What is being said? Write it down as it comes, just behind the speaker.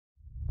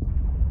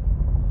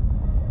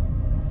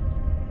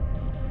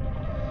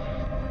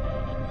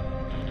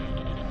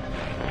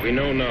We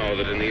know now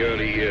that in the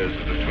early years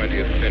of the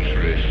 20th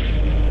century,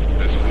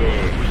 this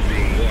world was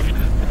being watched.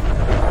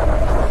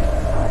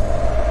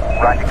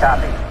 Roger,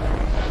 copy.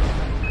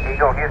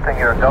 Eagle, Houston,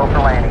 you're a go for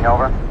landing,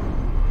 over.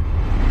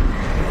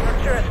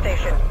 Ventura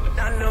Station.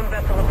 Unknown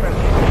vessel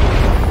approaching.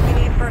 We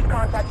need first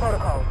contact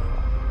protocols.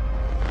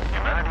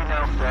 Humanity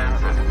now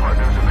stands as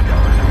partners of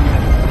fidelity.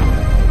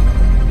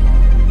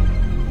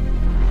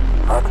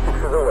 Optics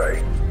is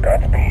away.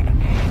 Godspeed.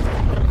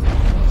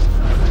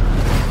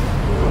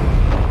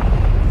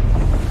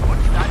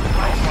 What's that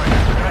place for you?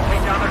 We're gonna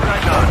take down the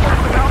Dragon.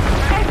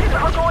 Engines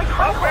are going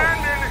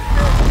Abandon!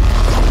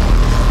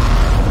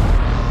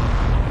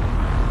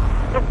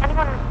 Is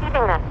anyone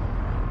receiving this?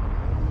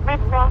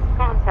 We've lost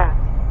contact.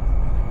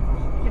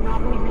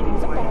 Anomaly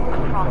readings all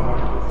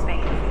across space.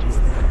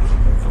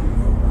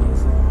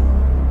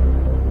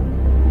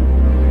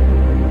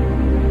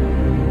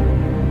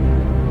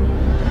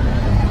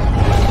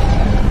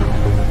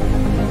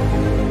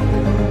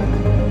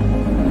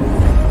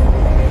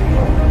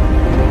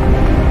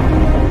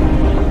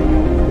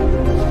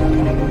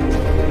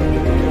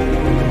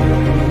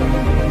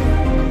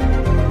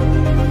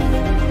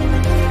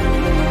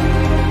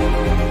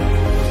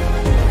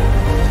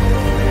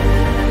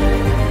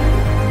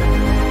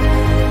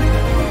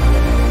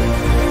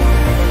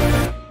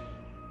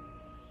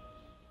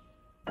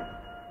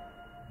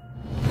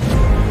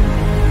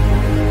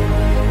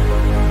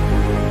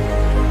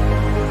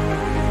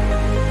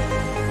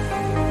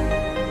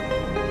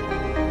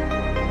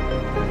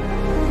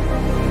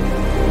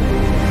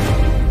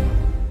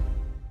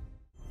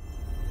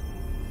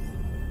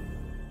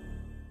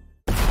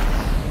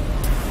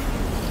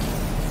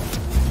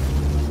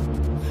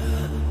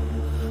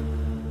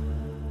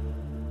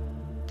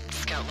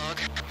 Scout log.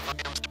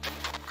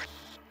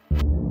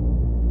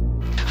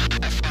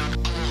 I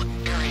found whole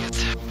areas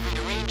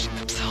rearranging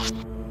themselves.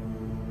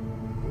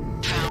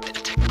 Found a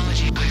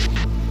technology I've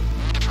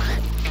never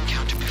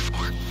encountered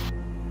before.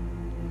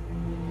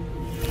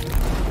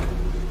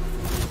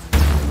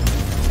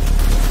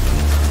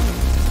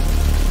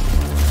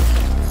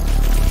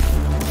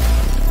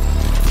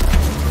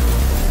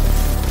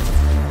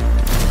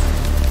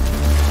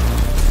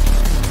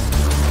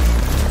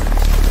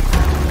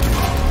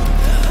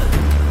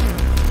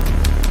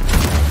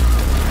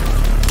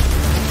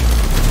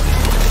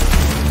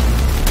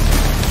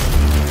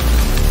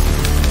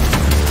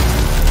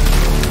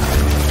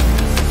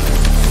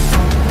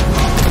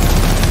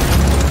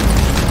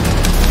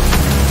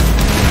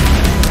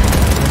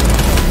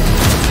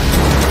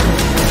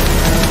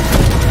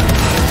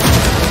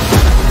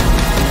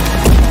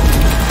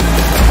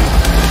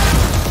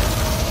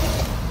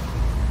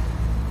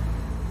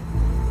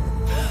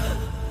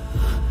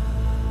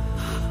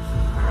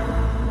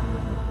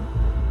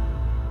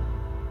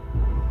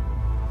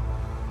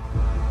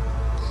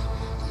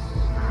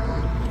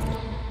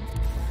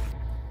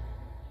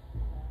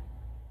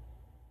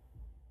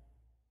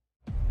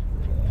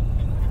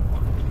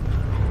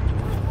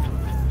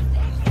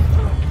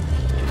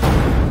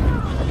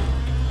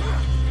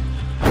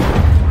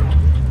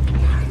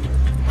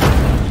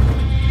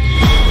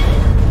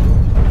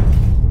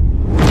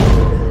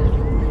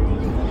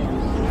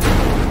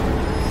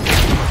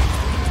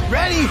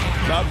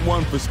 Not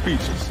one for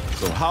speeches,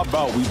 so how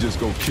about we just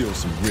go kill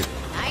some Rick?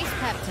 Nice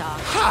pep talk.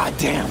 Ah,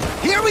 damn.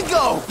 Here we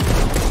go!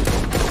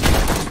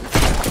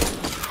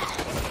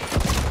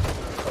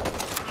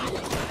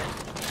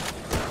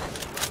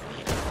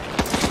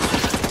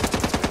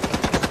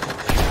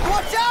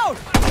 Watch out!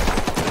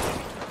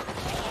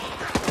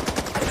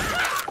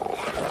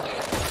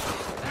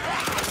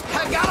 I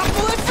got a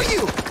bullet for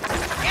you!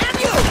 And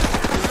you!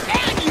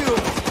 And you!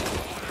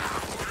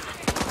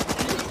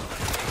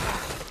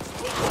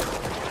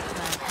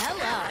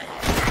 Hello.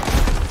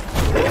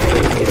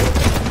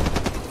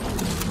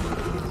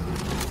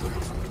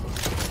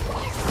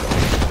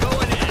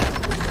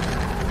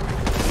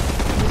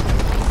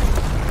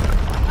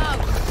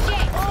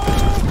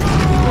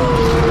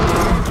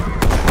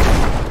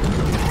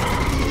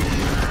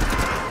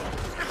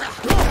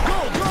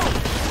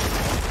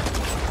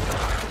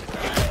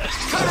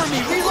 Cover me!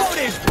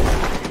 Reloading!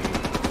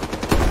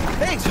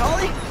 Thanks,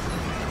 Holly!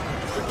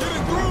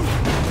 Getting through!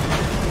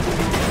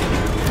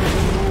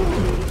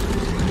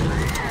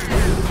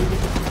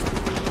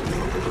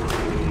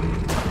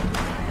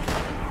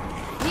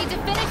 Need to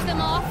finish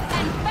them off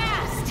and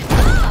fast.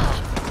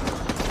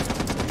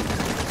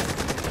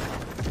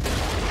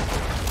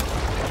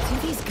 Do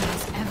these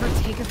guys ever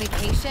take a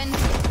vacation?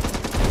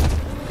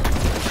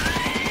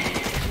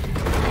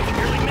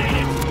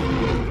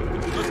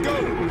 Let's go!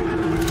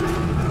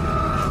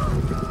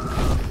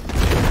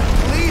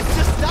 Please,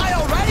 just die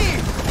already!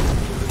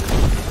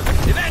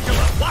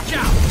 Evangela, watch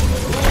out!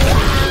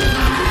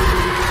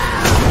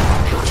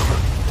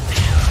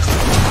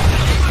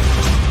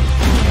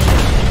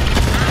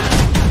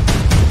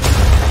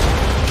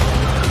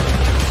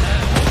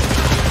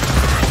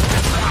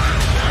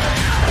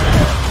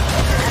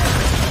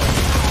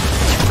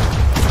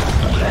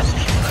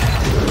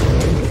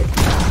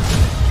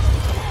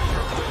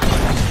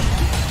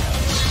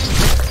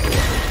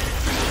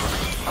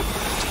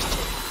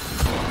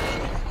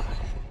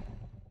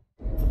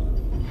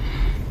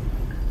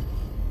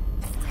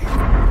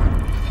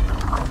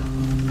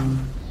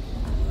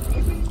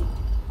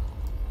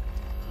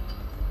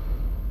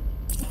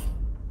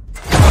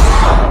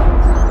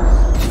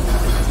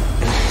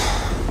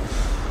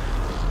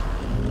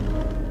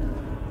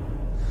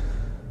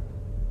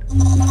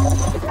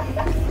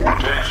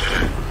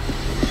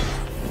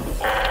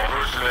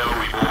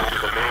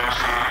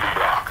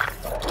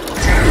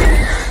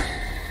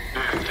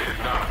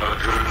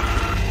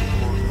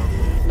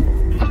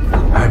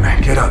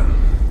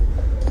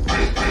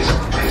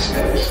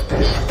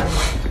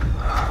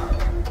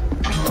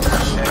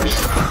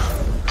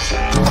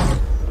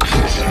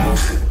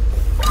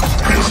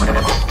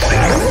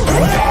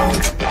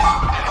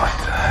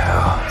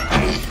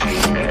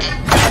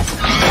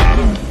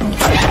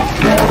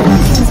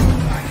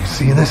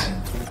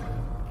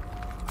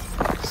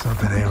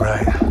 Something ain't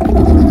right.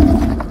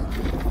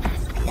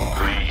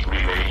 We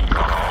remain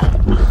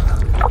calm.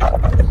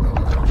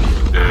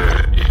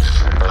 There is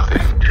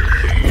nothing to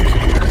fear.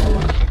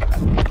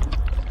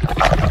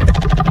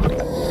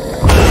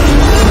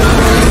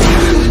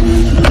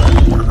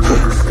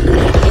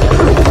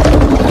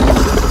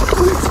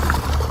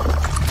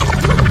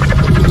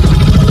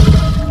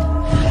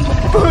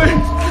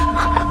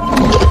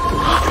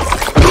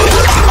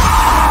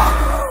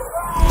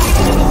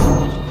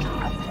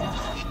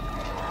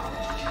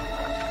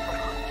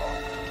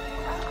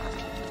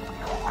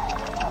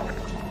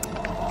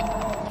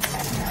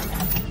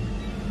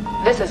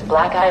 This is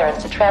Black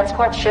Irons to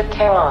transport ship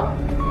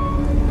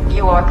Charon.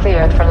 You are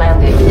cleared for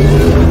landing.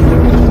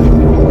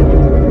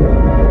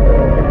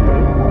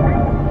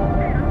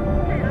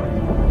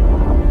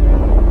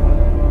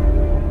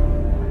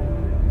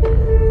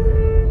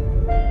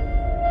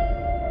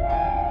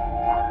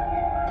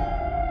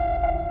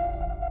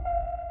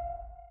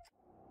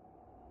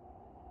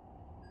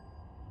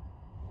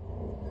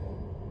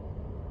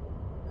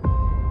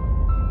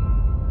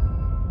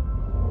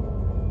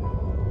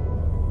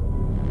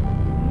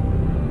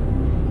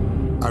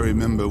 I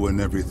remember when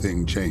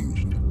everything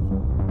changed.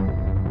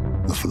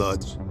 The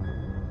floods,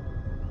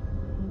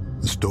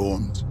 the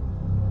storms,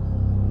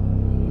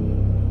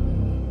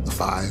 the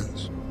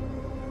fires,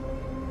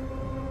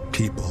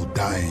 people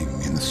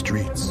dying in the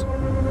streets.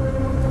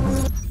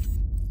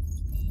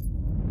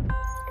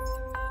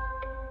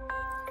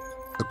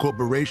 The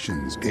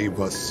corporations gave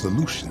us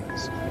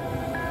solutions.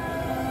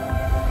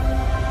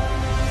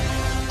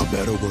 A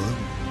better world.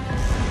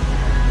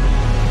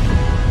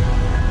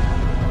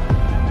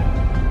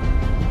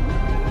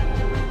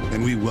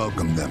 And we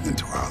welcome them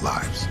into our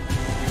lives.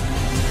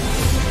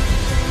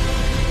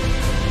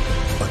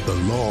 But the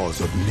laws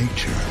of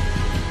nature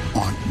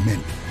aren't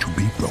meant to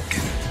be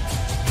broken.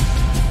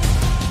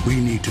 We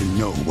need to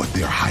know what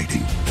they're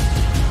hiding.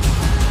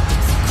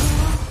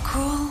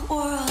 Cruel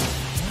world.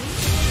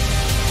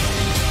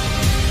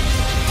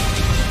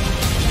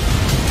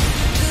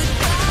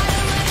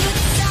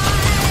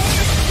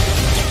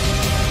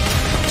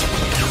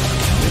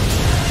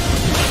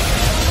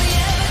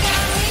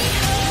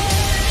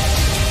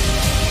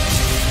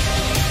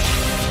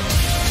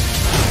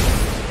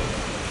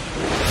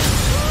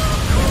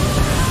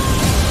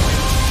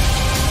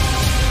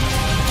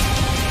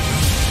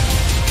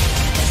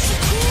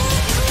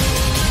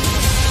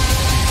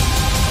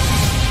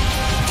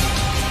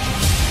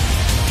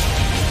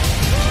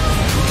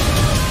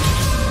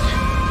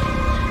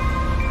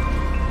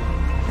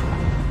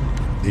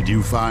 Did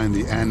you find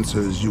the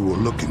answers you were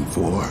looking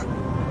for,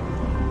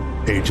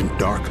 Agent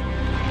Dark?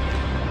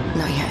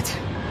 Not yet.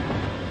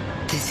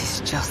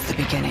 This is just the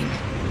beginning.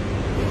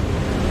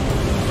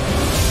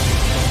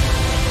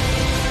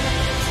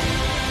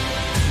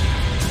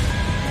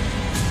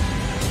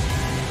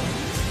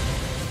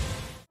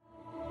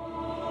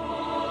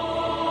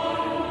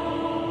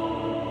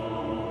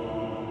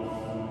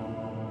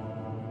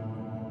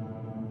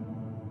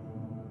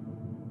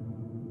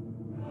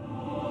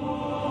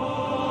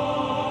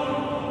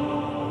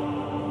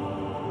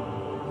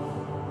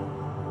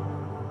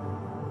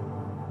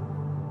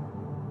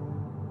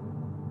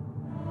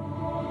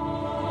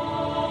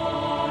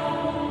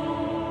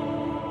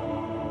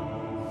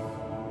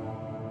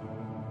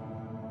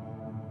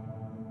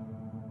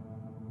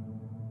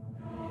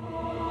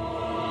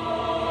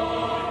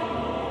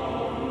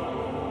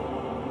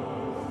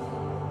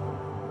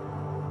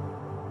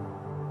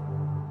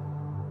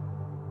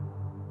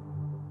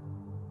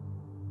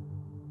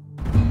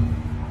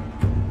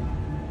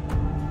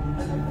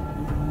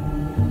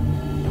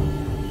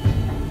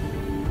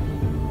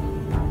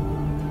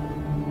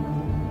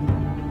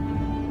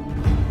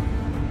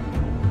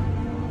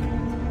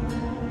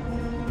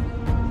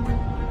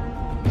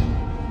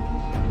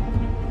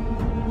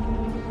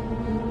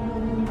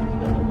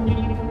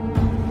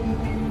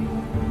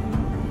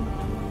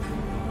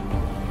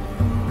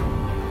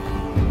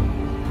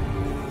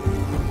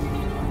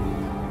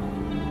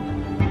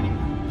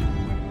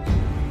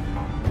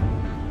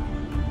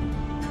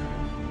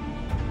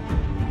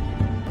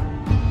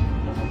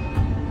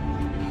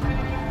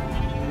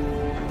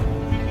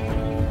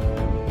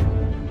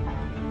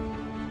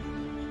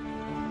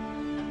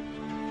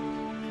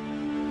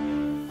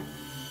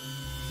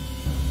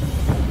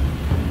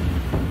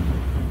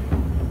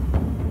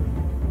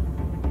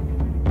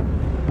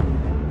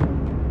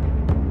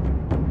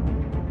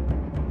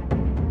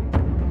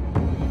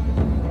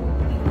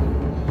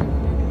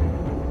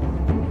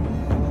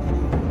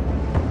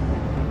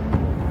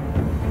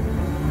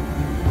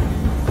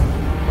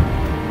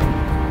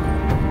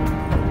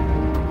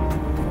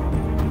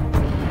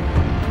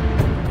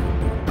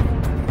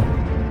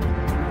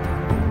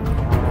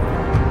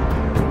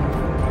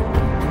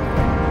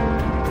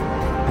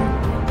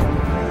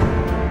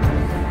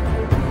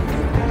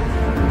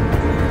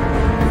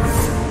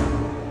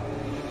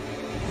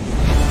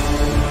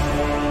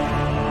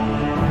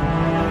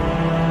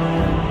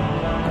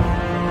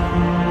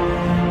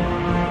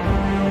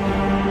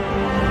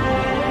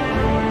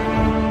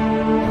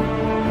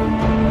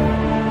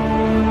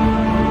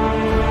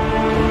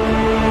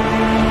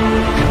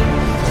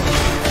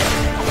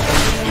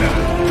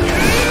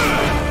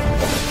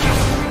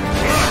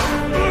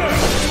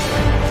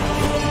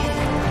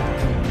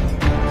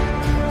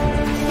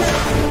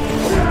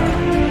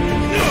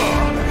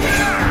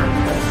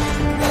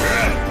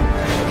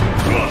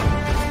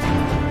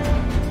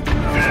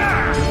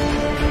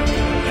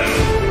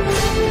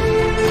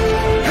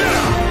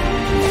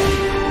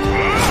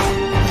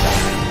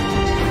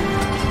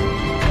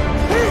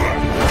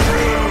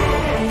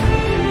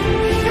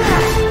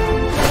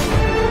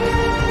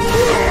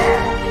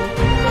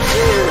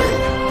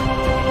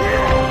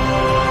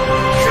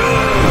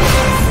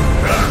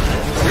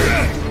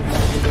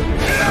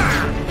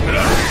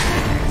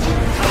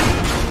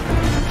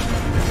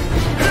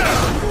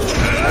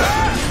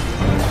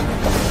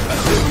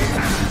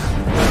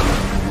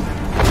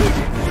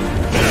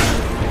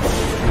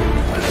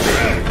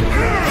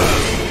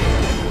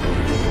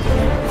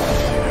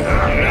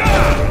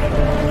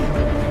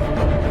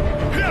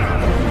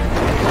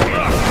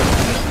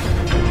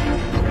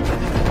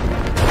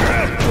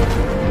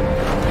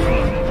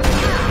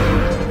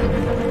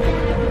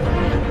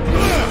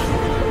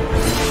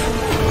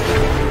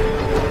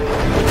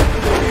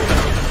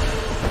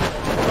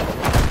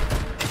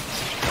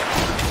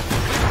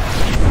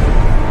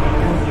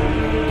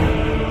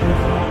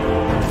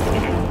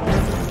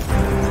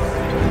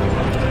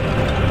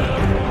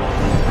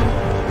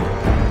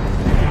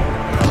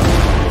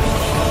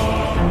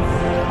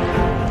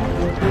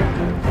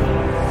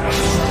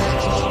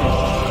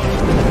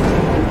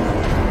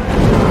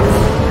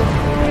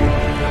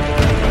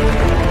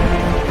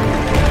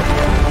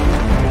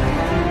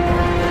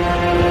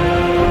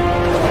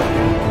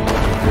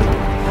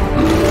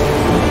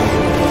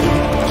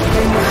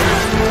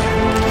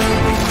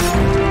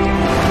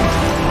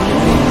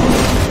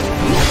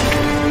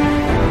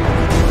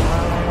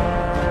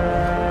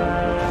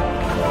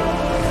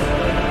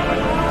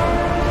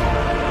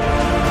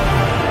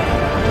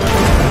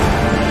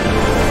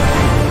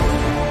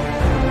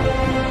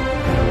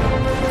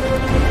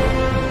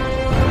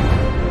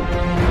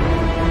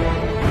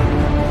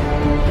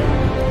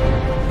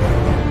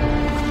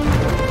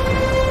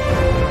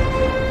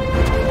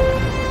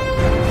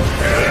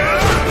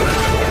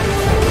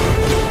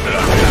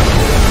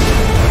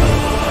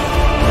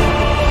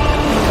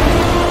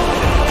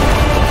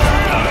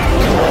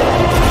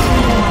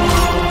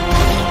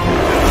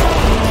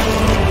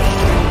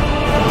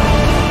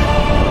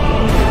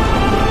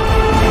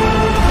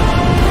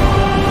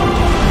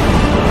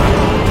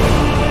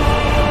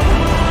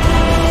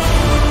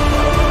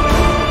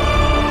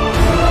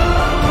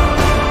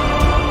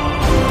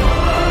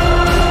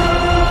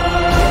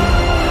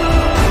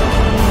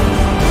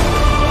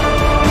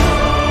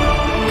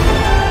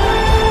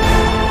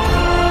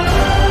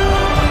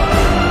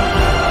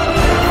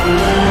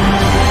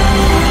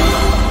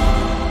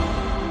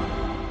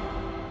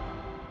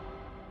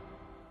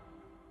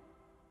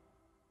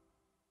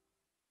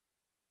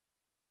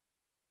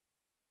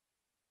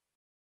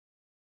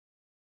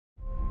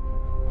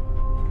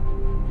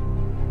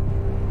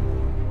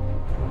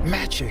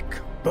 Magic,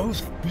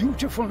 both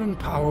beautiful and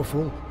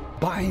powerful,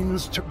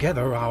 binds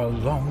together our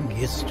long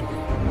history.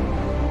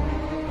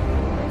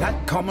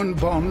 That common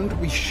bond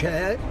we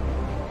share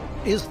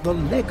is the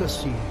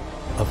legacy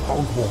of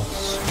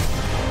Hogwarts.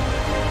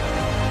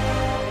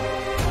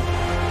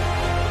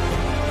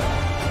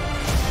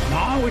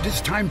 Now it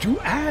is time to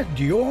add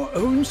your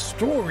own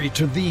story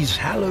to these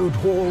hallowed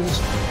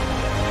halls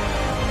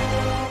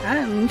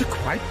and,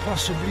 quite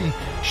possibly,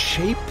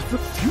 shape the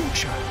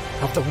future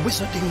of the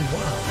wizarding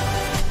world.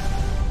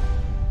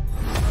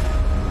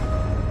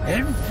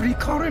 Every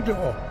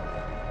corridor,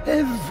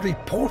 every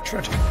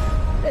portrait,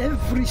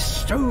 every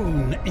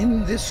stone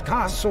in this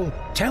castle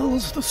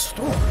tells the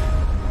story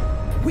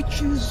of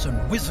witches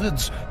and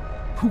wizards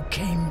who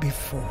came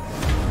before.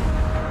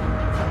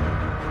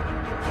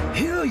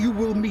 Here you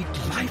will meet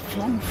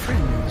lifelong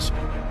friends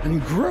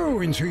and grow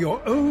into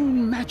your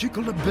own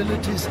magical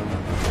abilities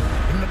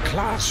in the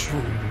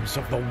classrooms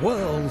of the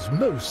world's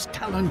most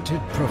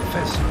talented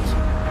professors.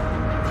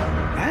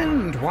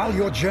 And while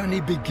your journey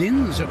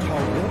begins at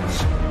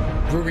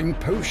Hogwarts, brewing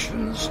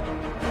potions,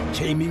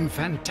 taming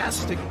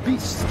fantastic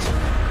beasts,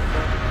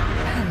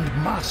 and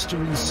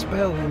mastering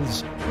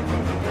spells,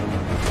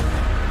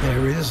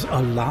 there is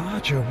a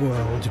larger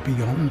world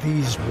beyond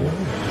these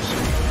walls.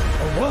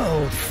 A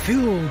world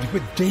filled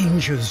with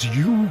dangers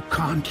you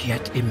can't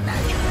yet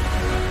imagine.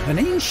 An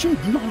ancient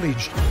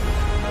knowledge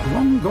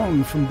long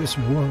gone from this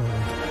world.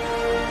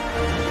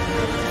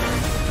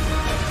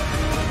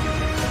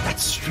 That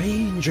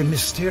strange and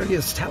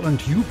mysterious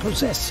talent you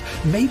possess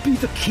may be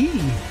the key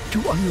to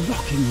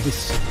unlocking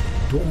this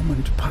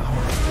dormant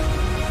power.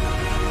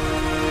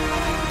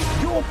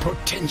 Your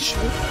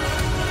potential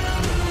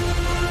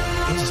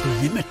is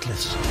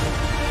limitless.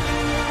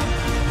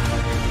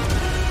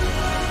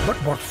 But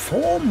what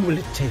form will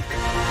it take?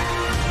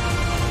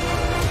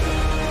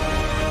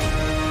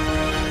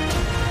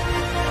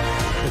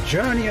 The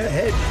journey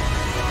ahead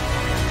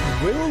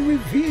will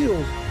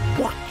reveal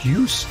what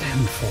you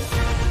stand for.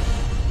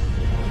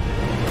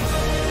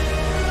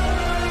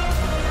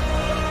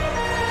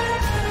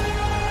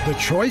 The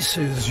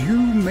choices you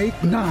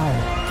make now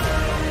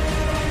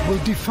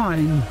will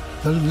define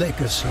the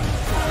legacy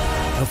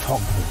of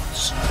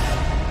Hogwarts.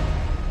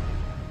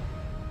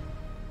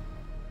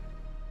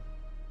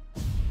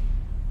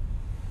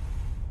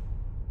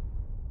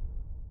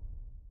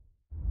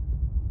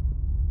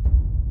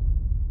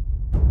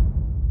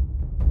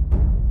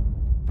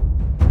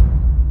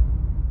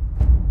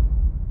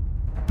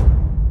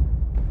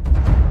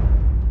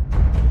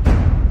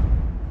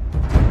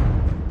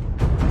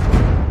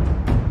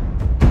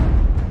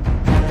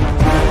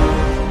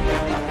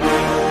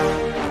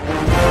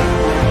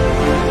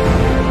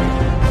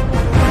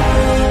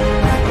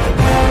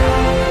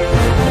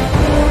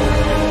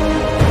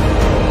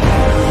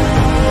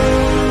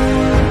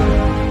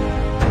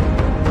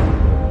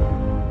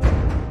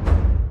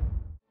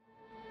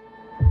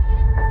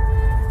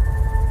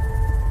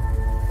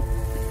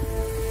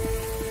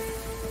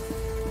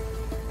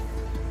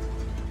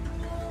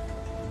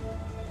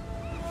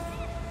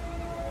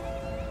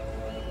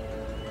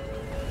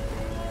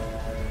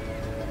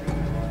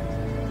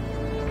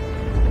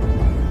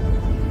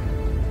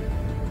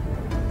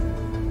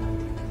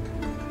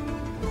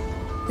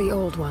 The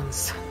old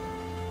ones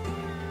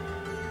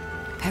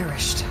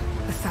perished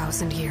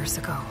 1,000 years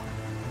ago.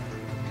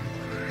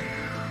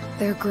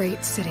 Their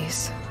great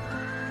cities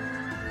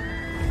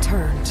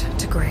turned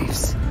to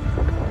graves.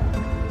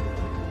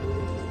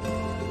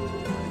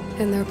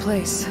 In their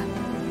place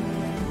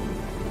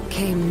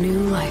came new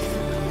life.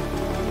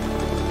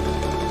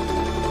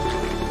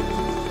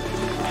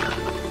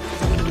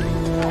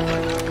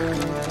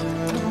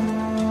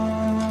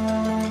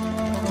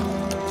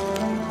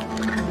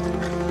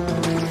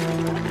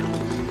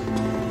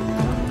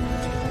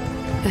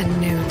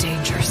 And new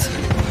dangers.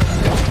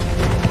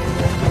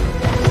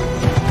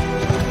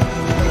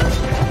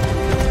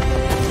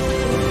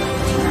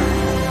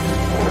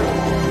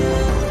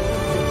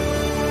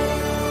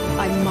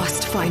 I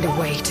must find a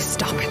way to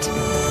stop it.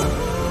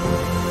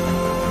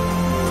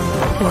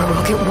 Or it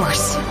will get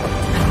worse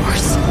and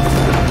worse.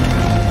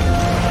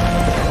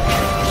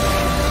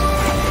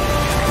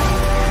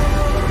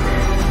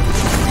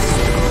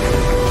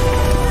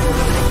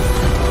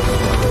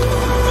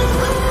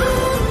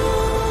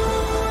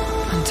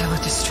 Until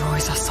it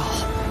destroys us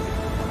all.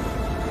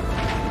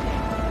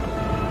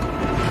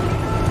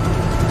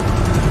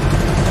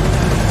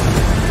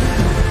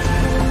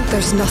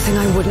 There's nothing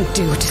I wouldn't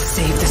do to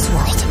save this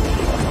world.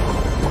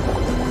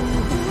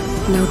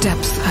 No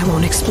depth I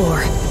won't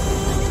explore.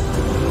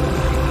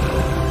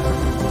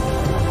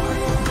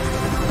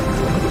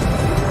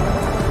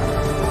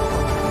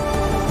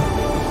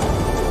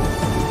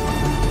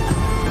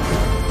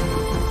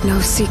 No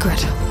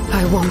secret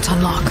I won't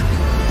unlock.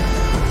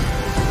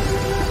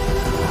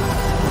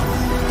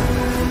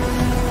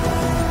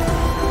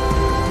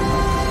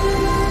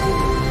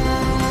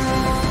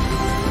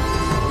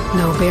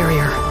 No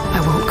barrier I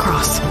won't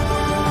cross.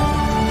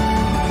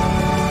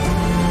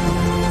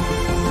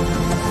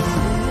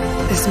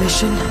 This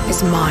mission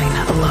is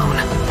mine alone.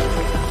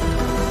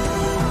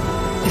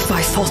 If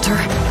I falter,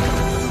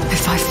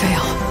 if I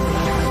fail,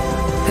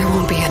 there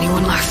won't be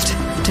anyone left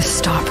to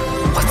stop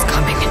what's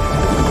coming.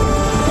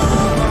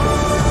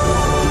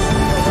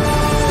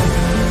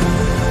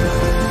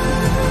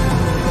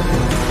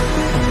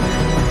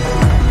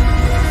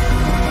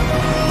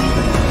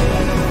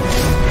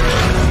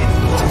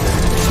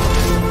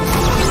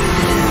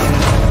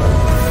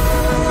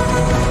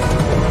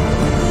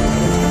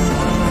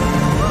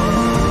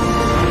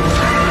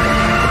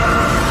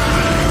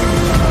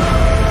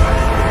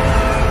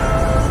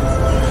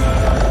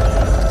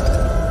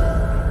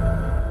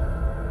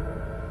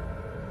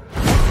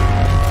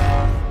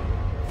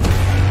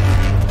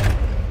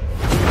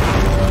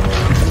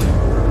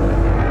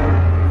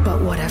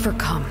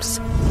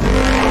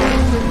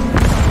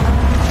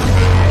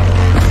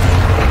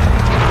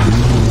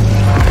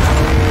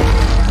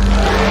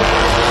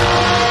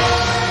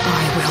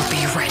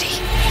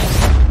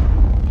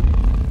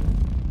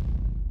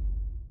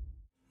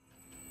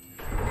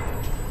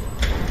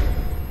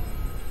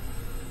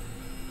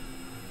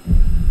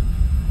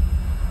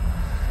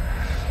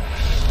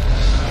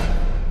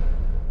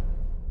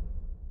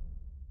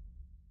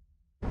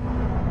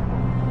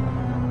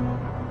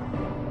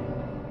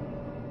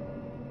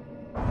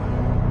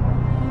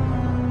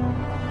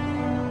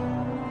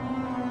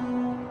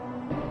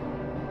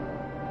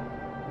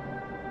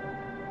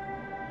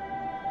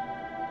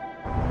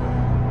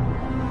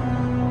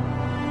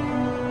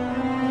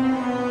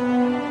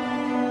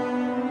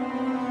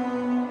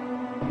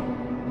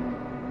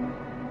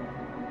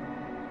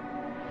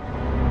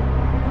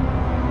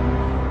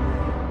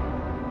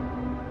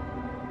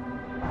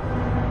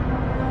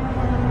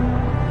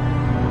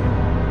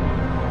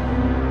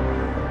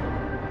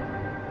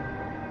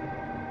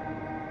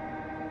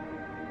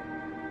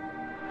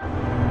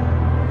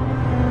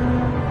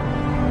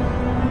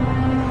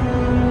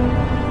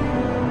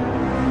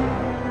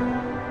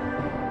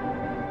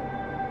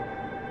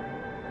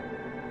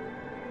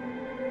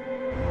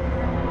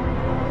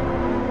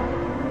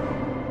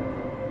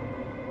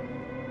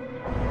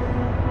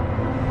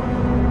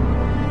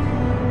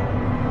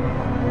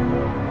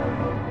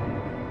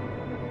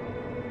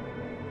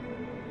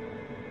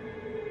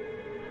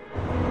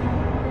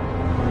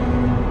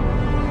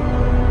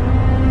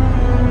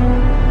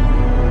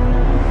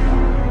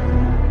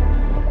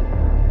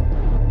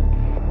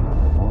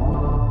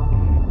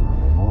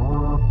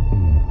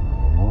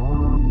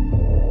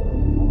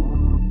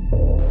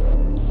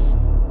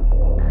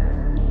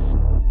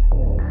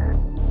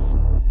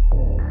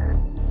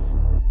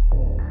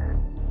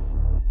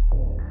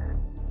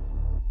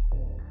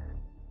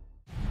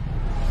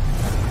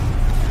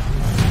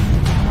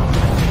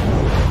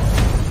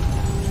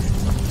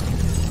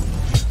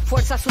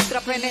 Fuerzas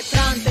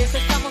ultrapenetrantes,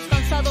 estamos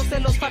cansados de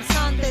los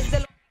farsantes, de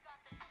los...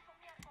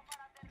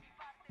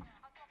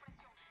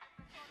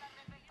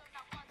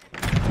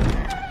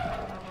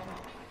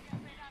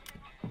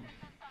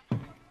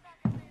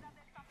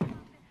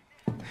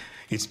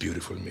 It's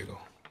beautiful, Migo.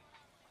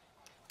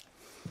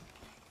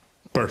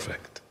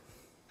 Perfect,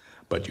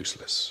 but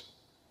useless.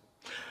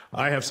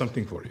 I have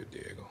something for you,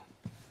 Diego.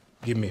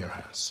 Give me your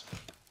hands.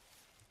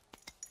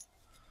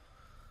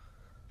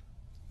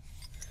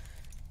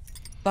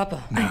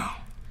 Papa. Now,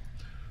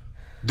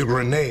 the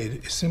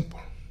grenade is simple.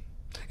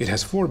 It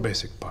has 4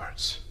 basic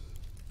parts.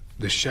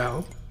 The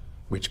shell,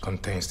 which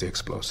contains the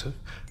explosive,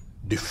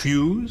 the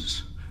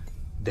fuse,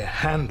 the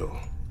handle,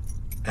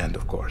 and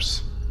of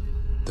course,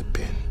 the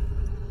pin.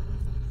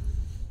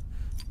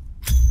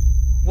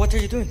 What are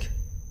you doing?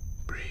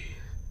 Breathe,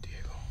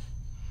 Diego.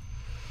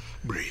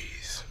 Breathe.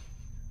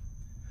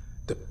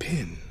 The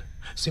pin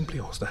simply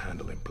holds the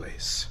handle in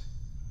place.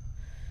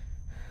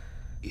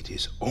 It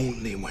is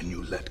only when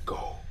you let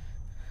go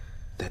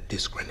that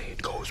this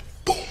grenade goes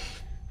boom.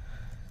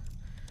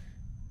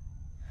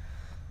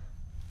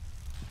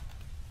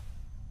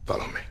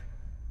 Follow me.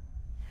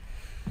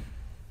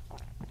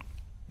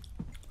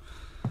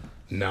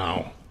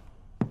 Now.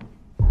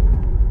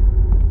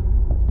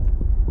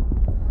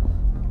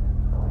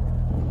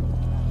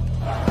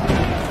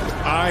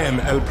 I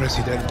am El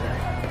Presidente,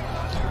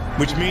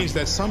 which means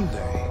that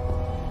someday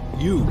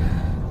you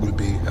will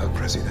be El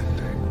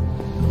Presidente.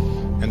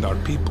 And our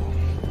people,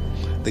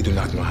 they do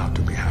not know how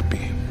to be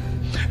happy.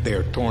 They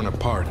are torn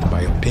apart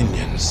by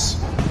opinions,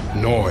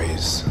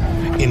 noise,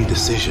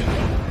 indecision,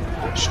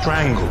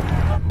 strangled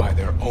by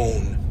their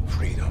own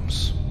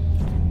freedoms.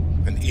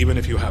 And even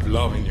if you have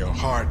love in your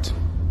heart,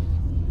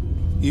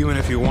 even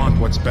if you want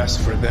what's best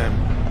for them,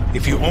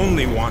 if you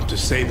only want to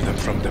save them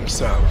from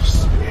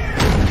themselves,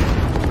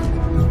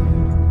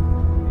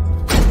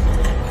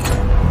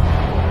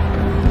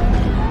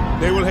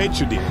 they will hate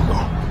you,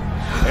 Diego.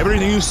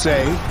 Everything you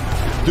say,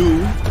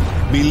 do,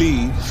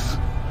 believe,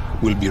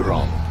 will be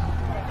wrong.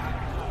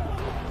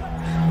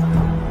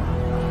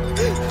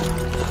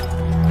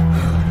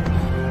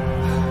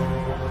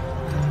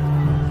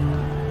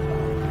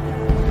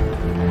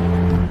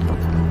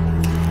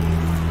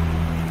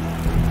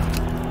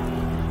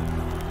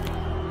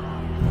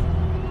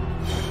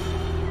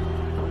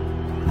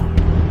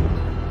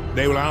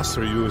 They will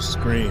answer you with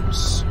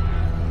screams.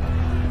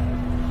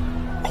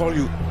 call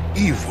you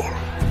evil.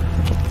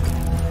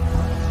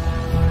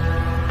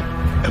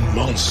 A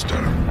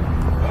monster.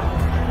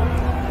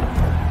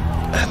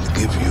 And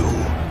give you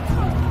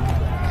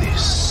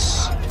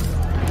this.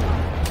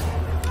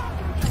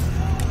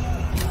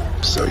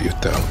 So you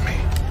tell me,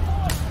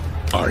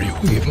 are you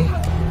evil?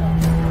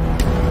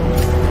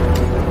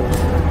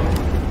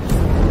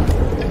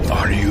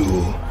 Are you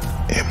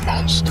a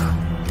monster?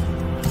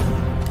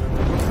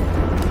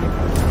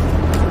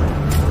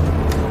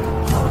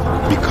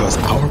 Because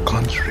our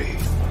country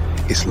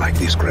is like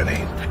this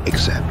grenade,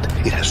 except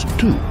it has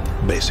two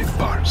basic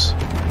parts.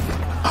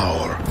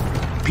 Our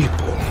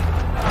people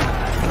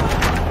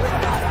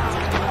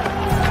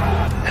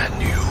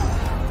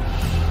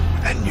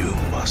and you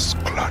must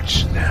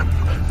clutch them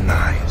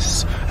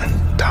nice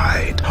and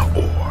tight,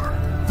 or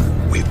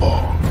we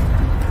all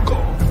go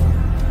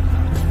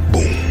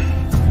boom.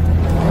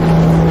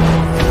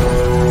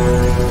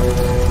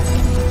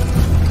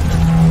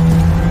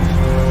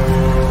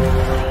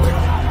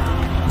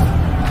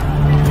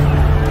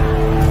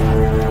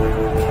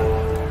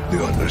 Do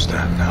you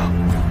understand now?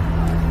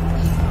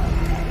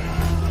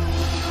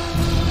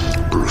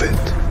 Prove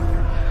it.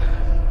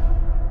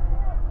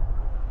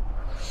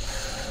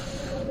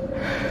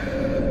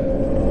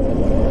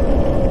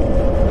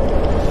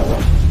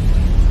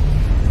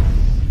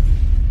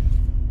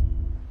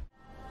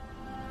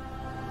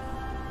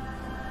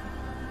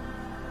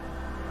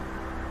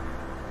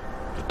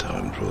 The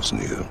time draws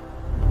near.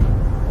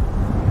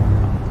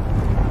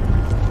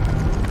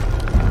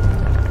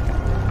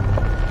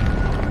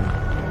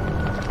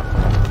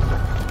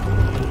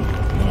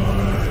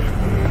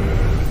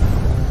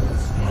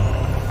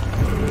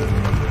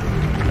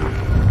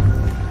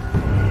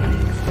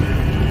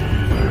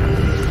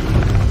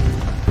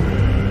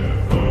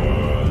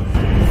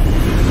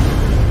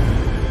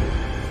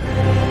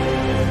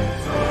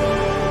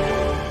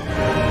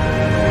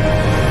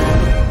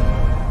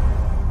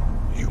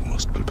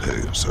 Prepare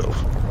yourself.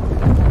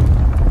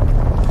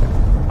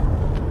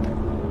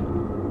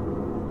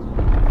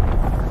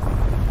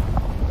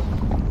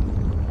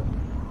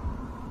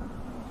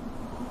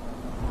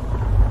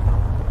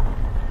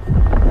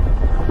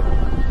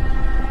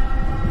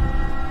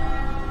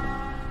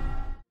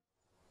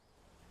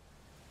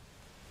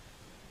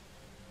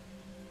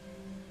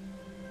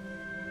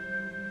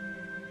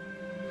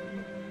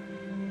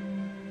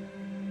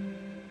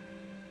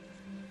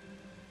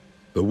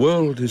 The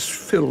world is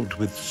filled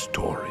with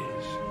stories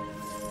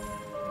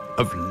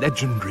of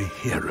legendary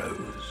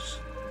heroes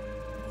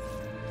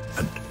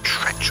and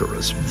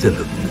treacherous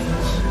villains,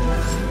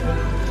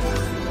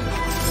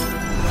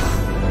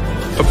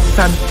 of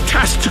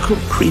fantastical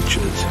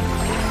creatures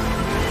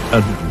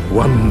and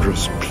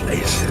wondrous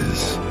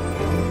places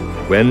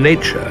where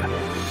nature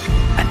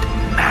and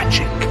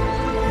magic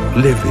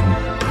live in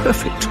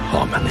perfect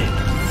harmony.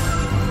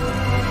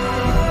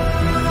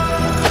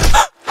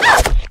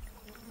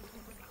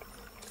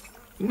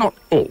 Not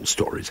all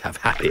stories have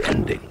happy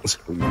endings.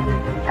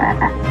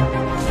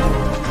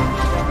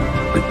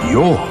 But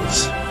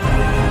yours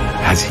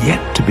has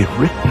yet to be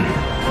written.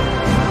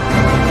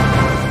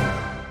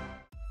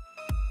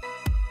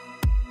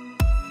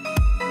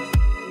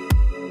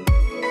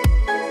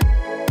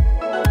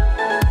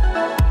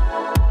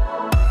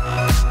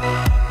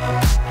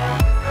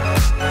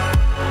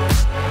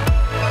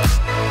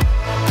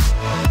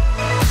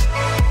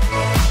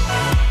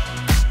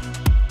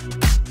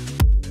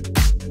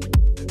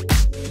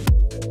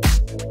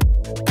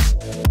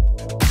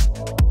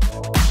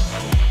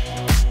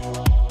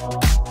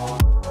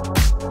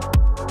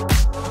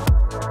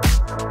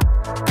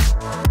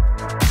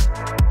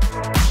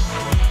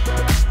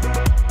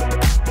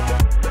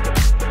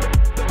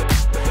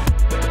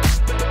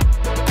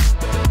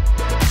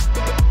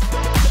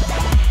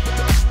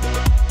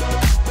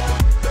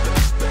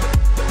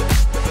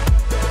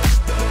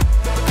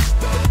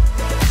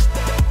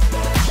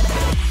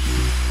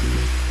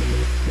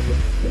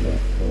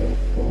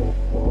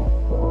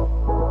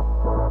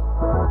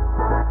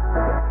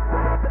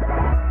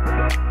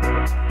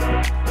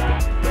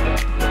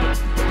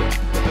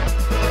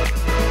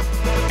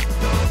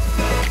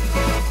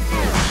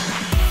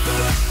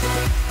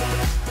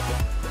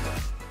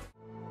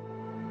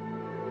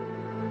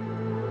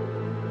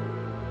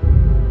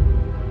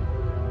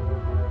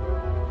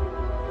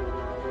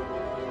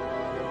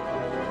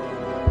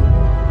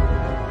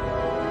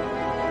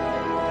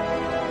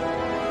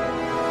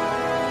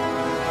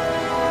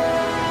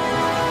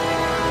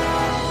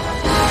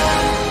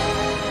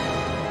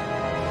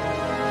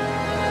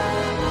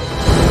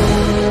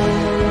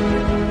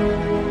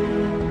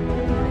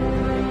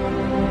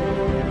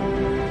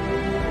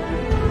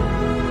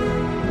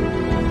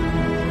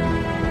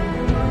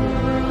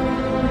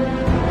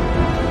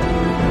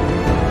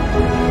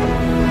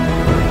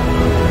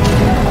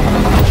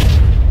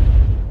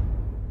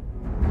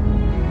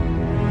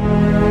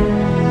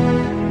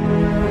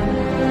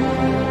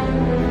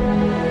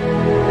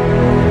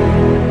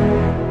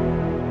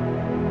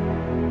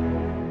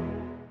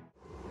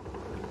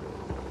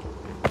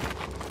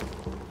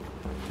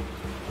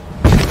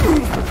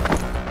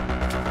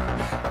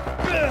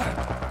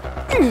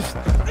 Look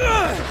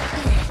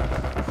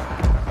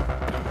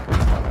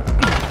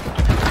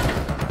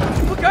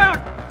out!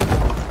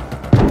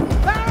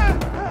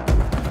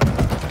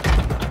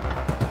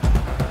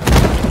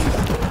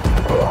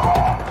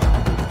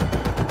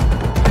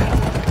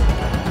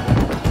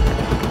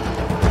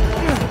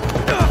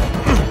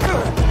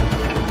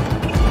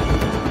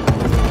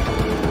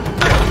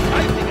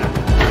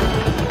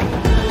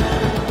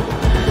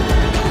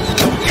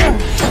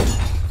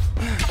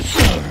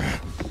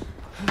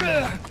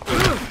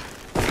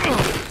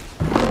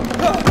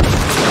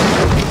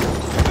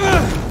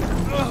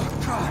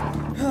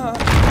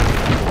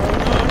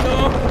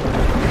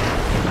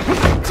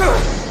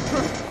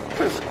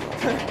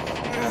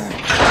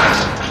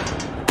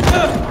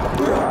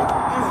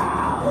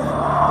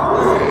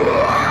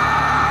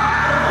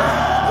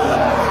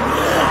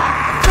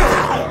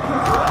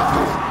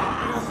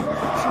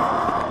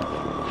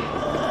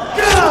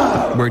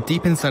 We're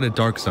deep inside a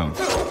dark zone.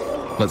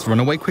 Let's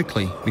run away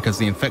quickly, because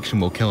the infection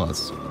will kill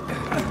us.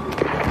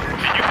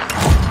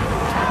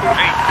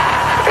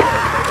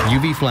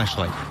 UV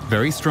flashlight.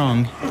 Very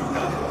strong,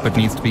 but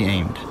needs to be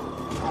aimed.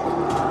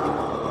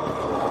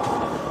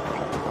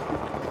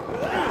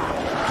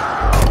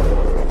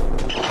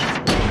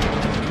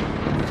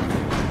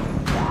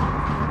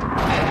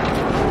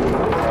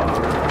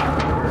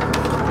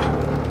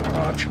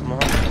 Oh, come on.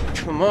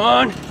 Come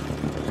on!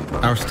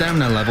 Our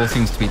stamina level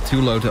seems to be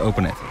too low to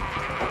open it.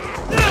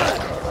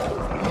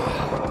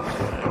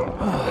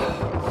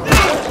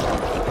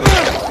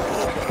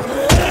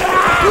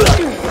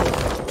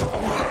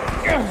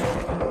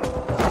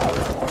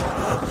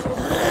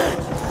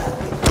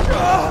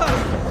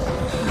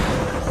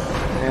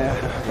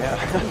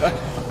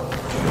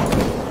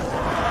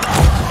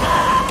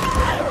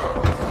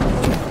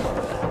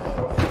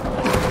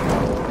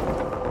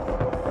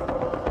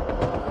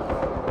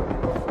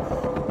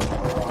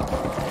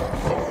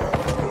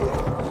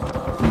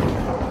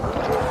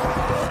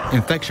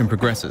 Infection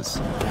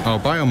progresses. Our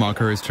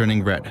biomarker is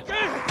turning red.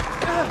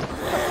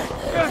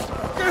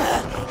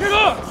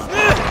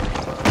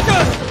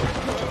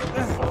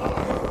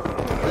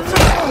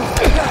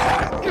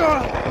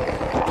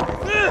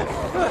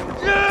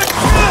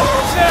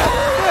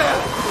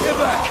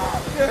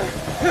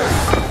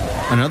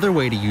 Another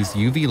way to use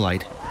UV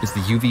light is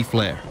the UV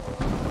flare.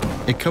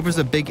 It covers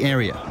a big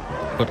area,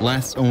 but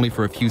lasts only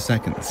for a few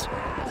seconds.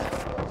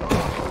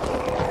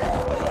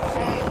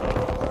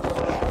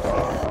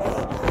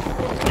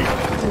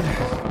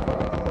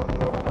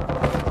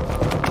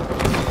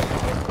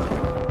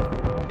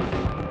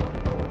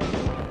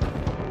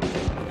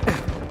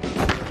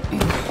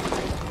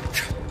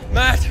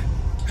 Matt!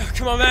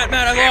 Come on, Matt,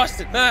 I lost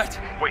it, Matt!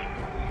 Wait.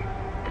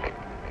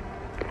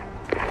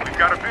 We've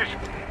got a vision.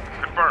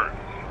 Confirmed.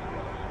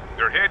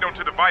 They're heading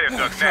onto the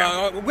viaduct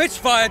now. Which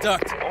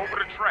viaduct? Over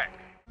the track.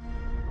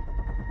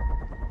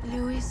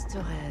 Luis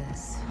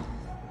Torres.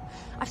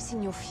 I've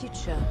seen your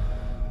future.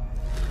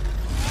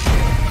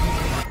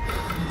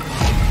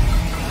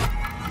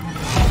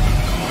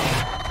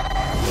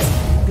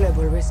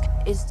 Global risk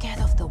is scared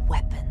of the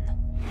weapon.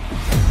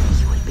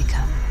 You will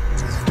become.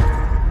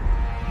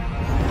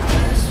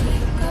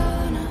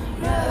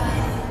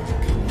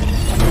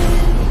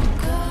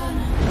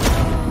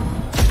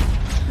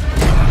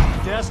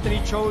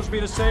 Destiny chose me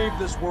to save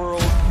this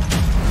world. And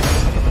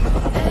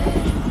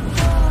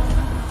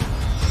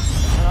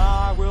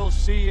I will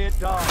see it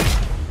done.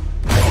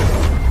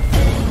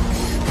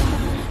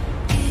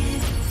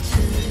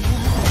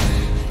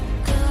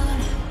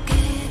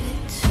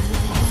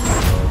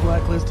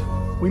 Blacklist,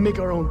 we make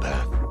our own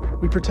path.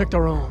 We protect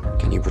our own.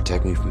 Can you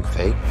protect me from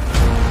fate?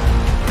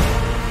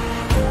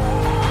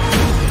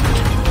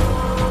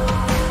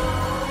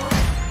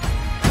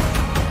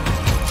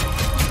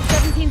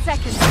 17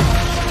 seconds.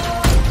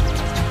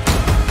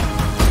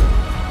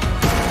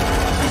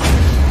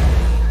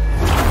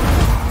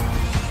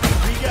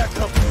 We got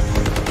company.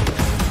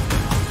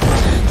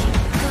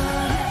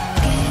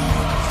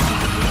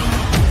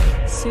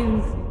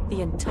 Soon,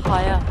 the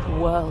entire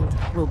world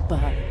will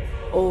burn.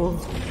 All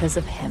because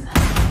of him.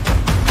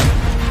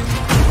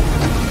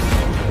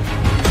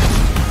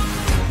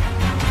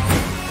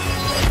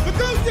 The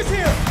ghost is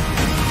here!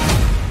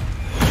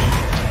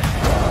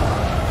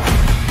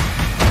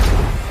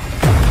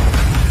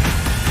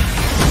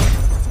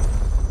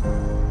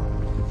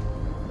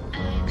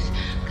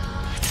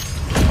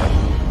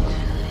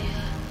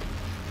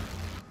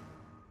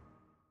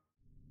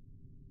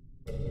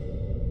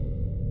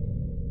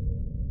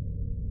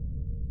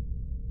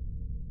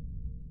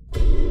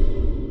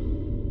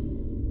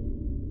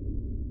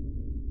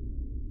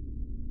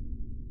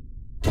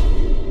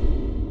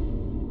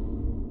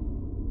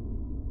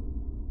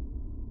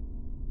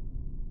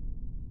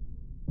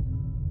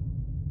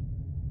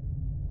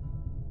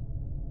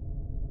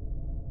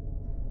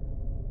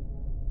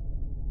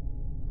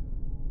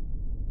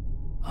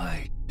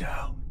 I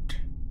doubt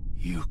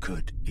you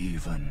could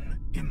even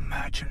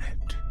imagine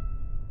it.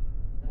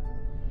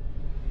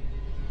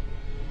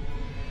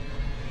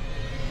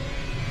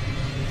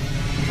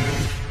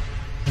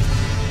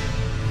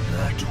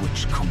 That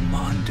which commands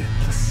commanded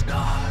the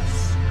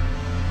stars,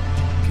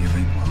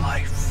 giving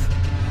life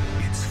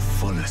its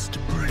fullest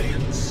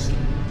brilliance.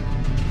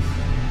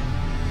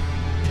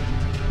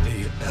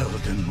 The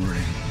Elden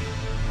Ring.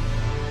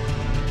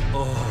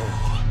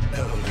 Oh,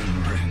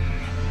 Elden Ring.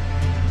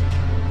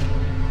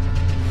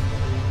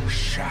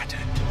 Shattered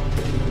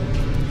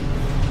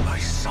by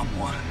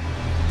someone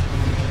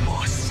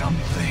or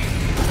something.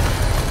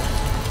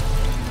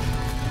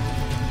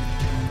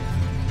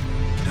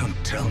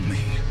 Don't tell me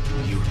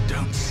you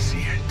don't see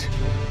it.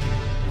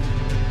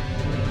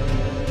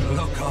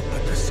 Look up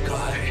at the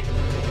sky.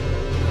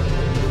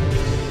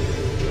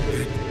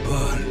 It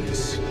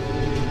burns.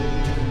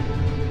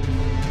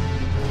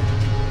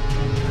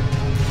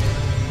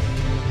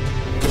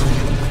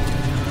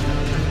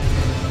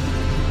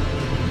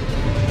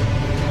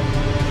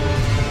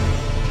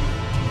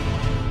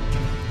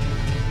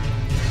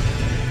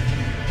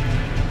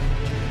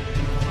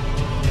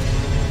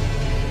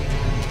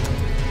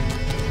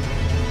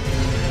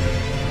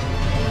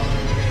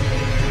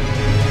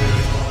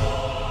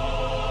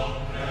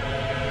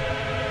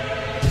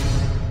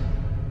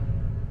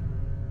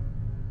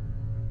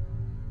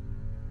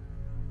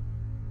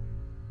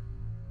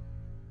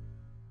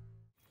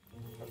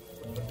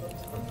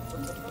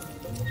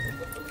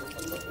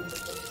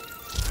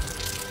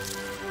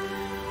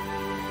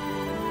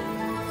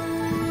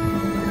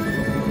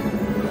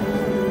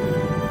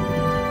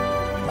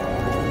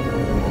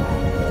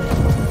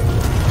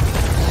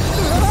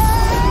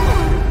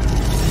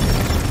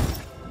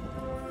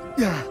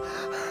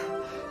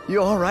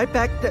 You all right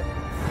back there?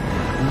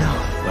 No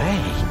way.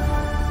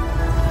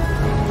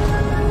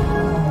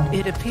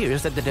 It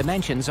appears that the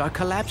dimensions are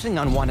collapsing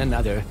on one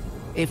another.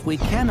 If we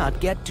cannot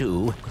get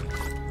to...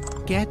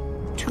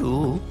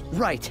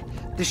 Right,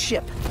 the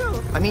ship.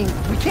 I mean,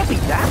 we can't be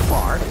that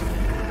far.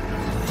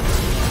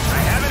 I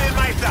have it in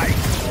my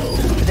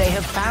sights. They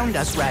have found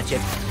us,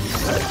 Ratchet.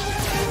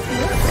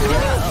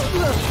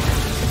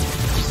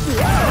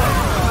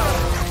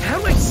 How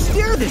do I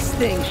steer this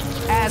thing?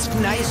 Ask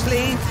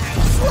nicely.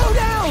 Slow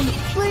down,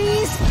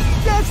 please!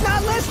 Dad's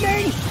not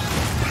listening!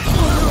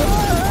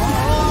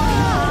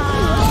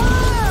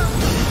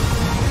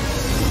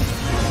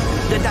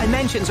 The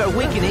dimensions are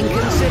weakening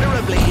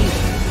considerably.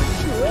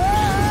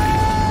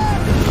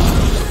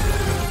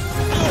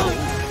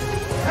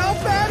 How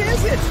bad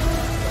is it?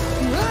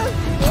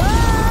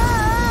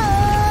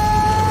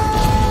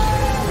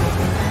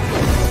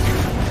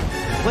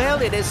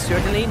 Well, it is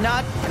certainly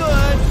not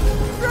good.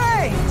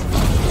 Great!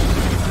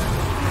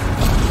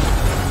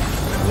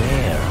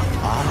 Where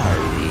are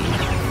we?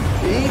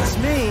 Beats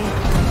me.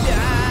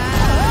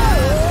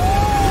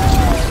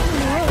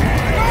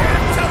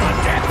 To the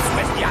depths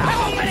with ya!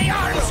 How many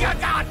arms you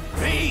got?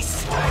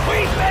 Peace!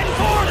 We've been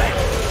boarded!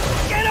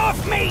 Get off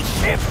me,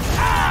 ship!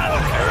 I'll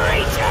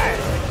creature!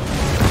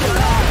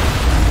 Clank!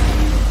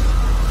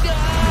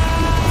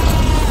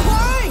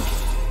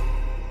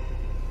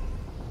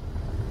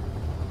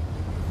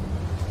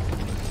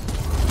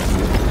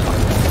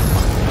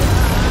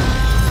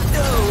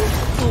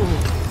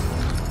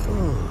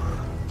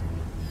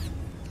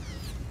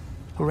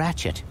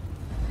 Ratchet,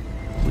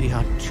 we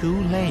are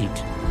too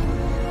late.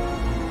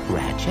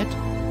 Ratchet?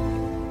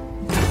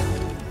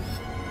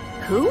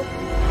 Who?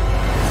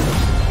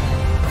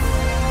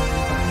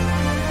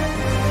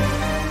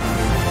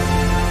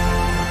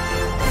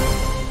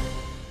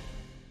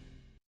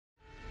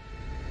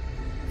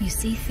 You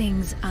see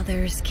things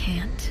others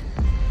can't.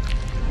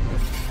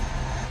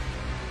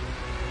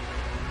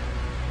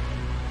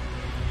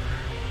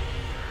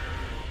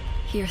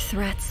 Hear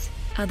threats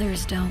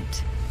others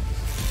don't.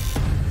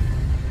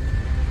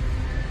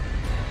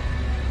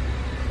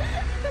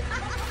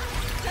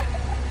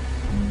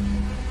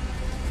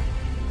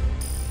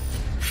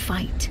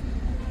 Fight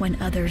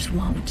when others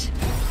won't.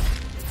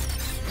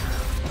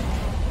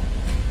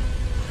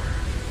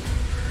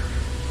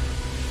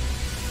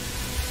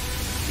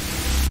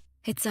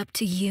 It's up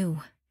to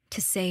you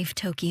to save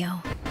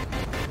Tokyo.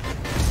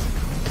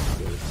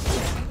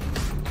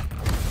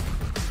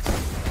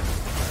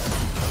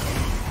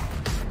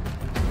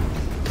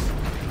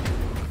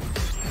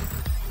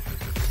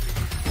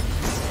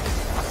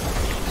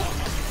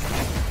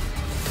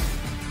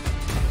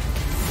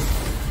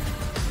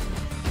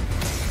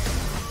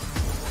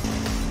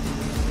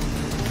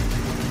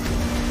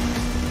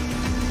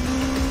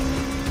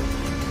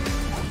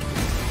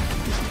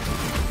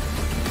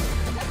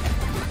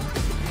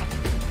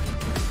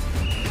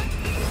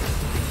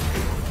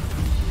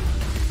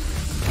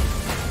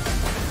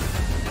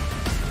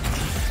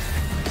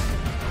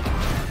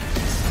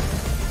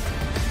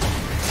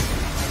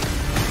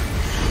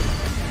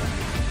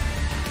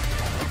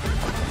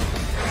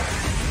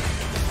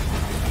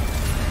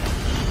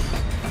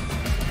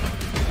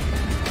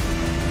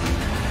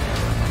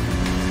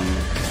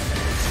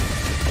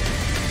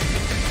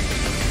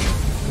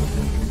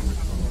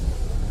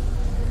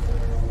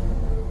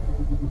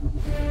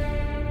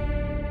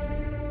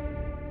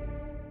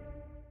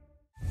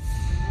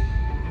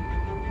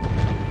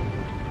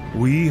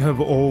 We have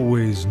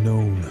always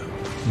known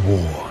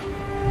war.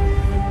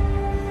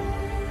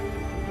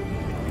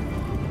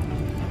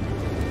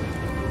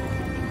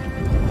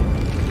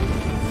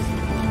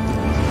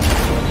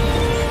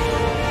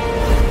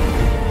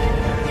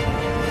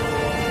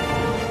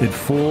 It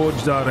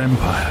forged our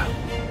empire.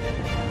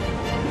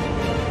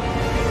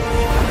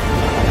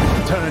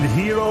 Turned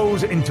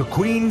heroes into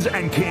queens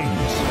and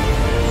kings.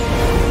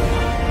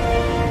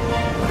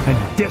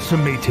 And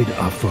decimated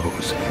our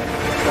foes.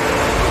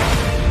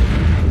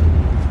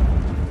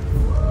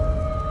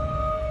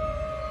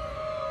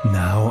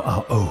 Now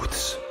our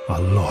oaths are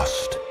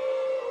lost.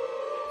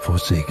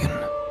 Forsaken.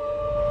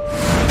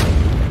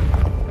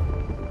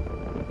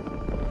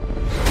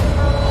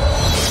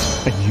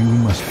 And you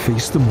must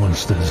face the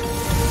monsters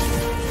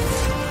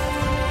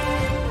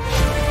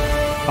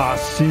our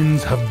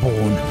sins have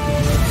borne.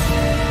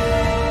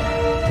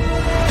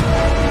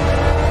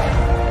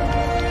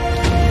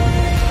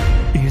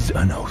 Is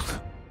an oath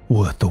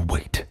worth the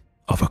weight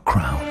of a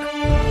crown?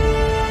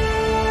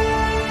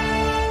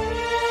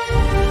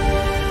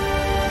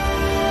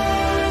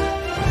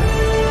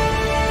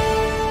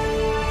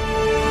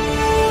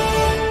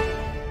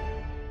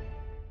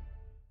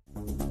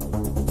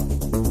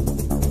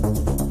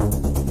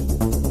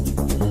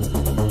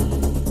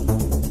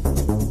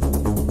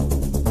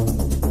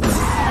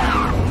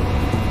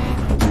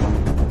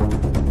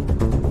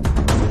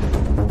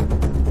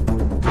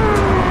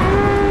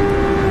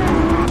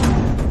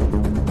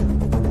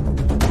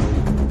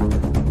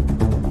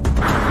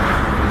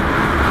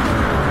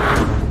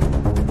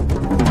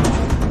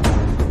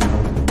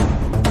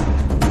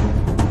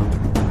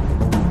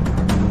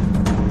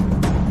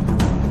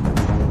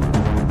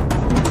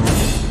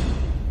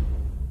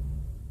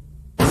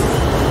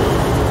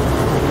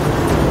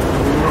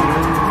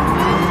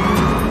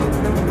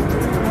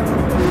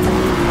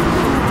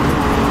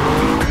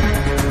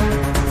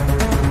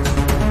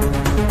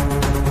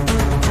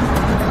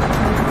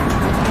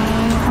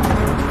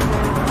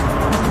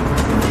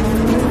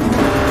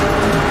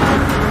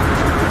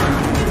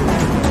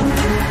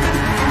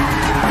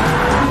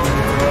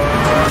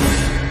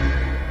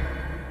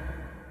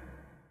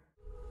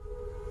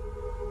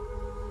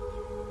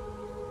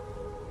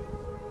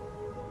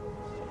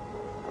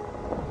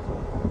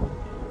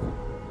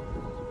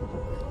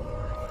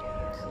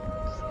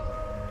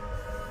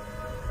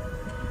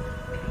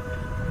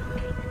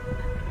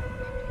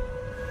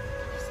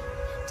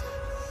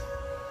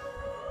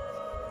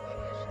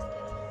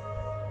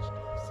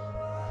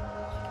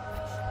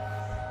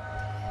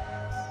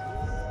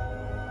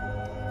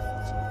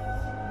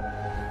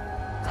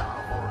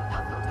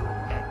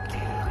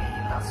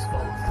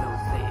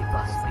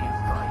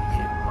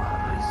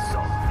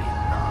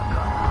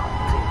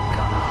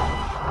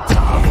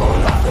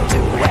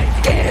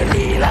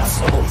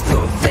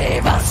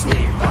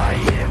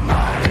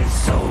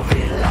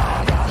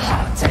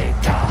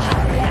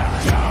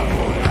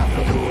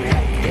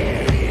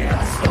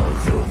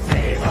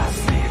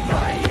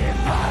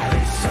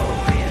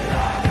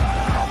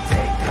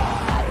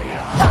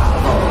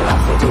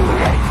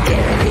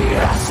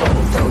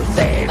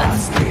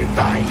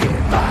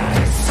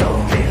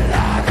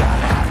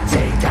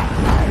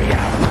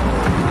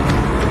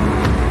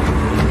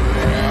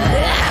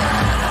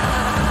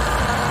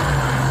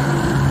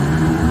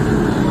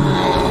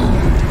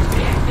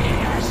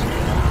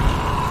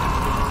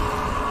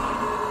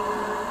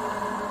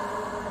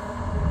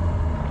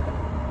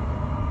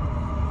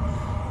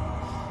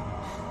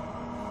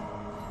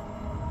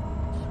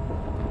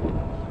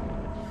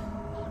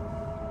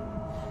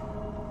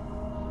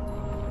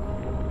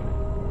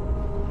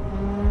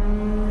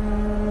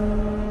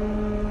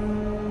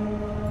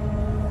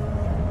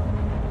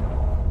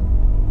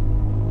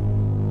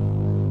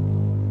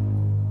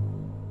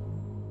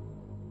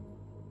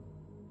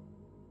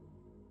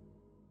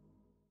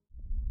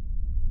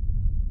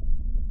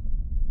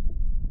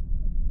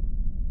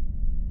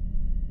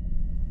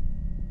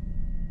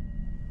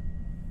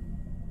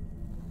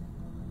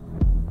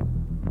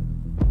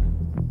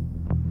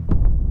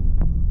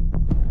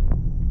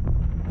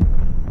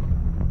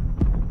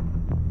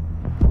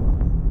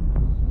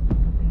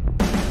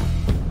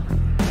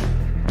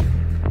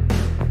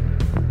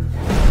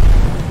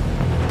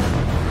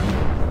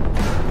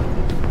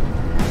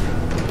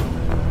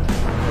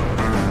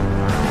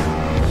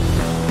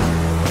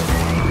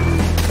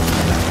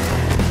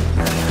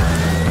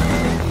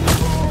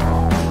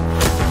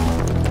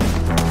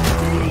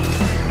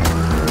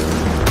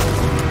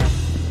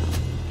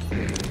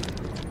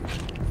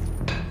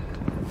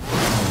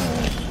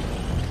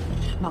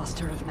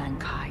 Master of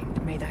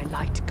mankind, may thy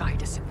light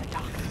guide us in the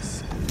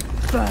darkness.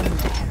 Burn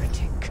the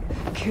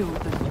heretic, kill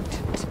the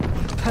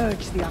mutant,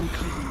 purge the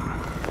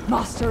unclean.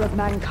 Master of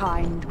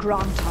mankind,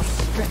 grant us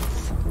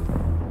strength.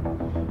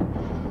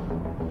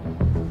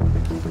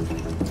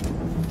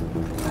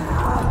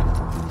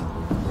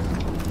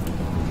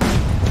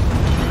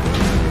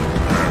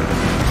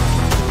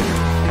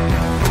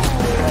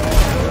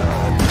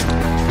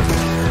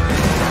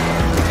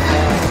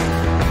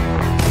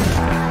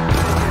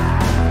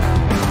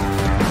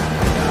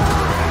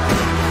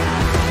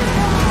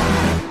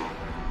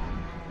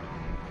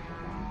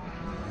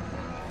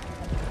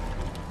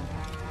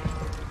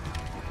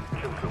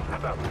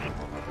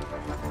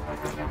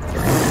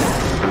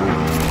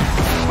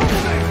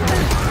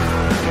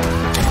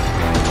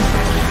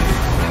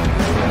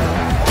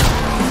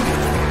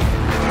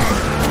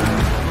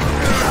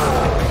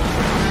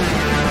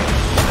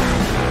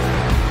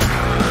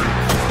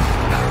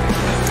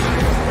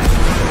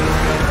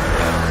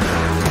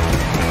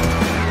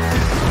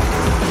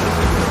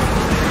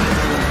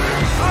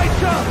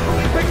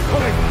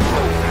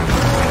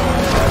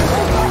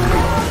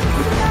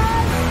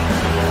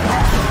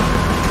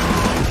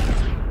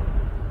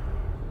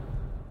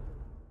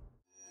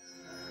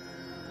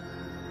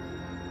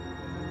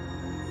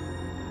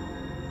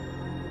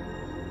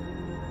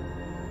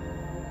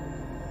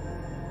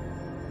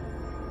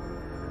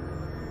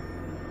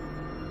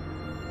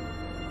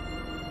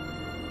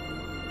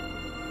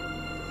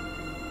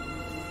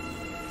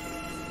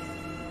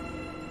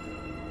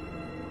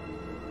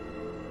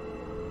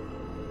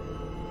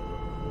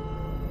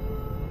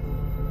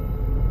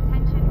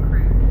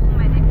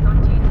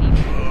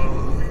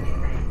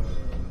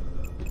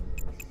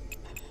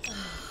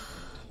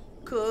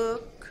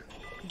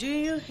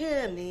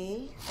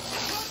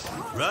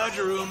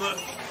 Roger, Uma.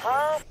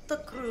 Half the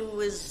crew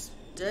is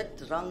dead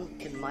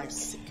drunk in my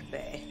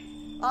sickbay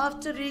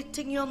after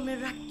eating your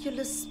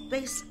miraculous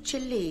space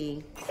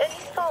chili. Any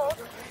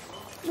thoughts?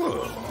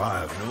 Well,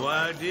 I have no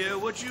idea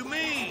what you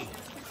mean.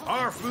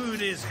 Our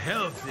food is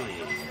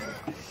healthy.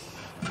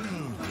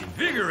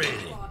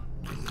 Invigorating.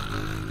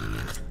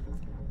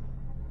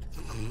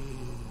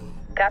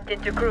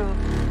 Captain to crew.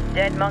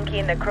 Dead monkey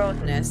in the crow's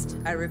nest.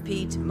 I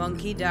repeat,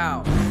 monkey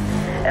down.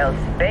 El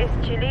space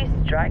chili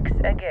strikes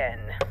again.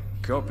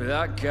 Copy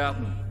that,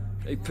 Captain.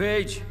 Hey,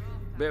 Paige.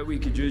 Bet we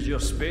could use your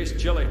space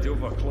chili to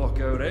overclock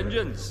our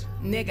engines.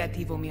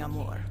 Negativo, mi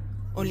amor.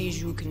 Only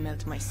you can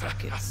melt my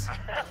circuits.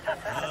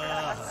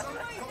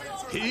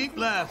 Keep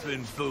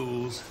laughing,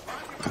 fools.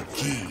 The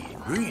key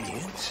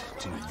ingredient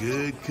to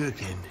good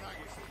cooking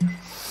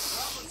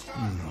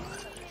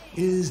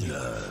is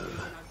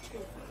love.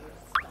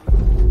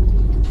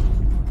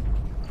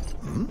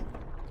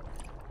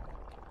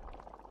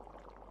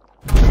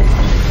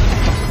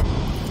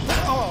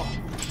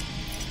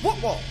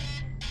 What?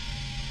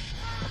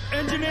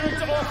 Engineering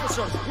to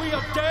officers, we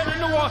are dead in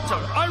the water.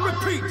 I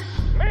repeat.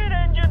 Main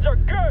engines are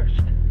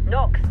cursed.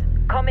 Nox,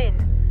 come in.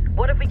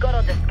 What have we got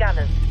on the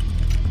scanners?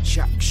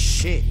 Jack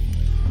shit.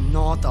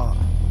 Nada.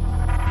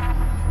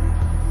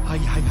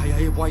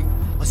 Hey, wait.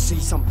 I see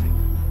something.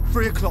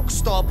 3 o'clock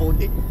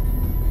starboard.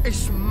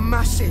 It's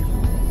massive.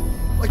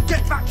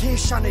 Get back here,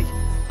 Shani.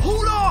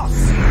 Hold off!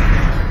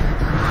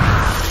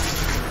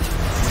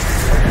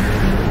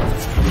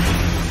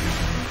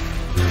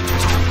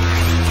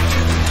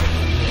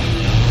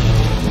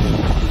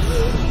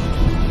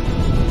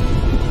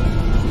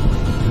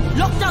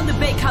 Lock down the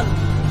bay column.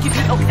 Give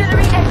it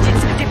auxiliary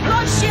engines.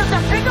 Deploy shields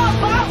and bring our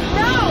bow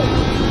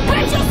now!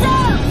 Brace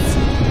yourselves!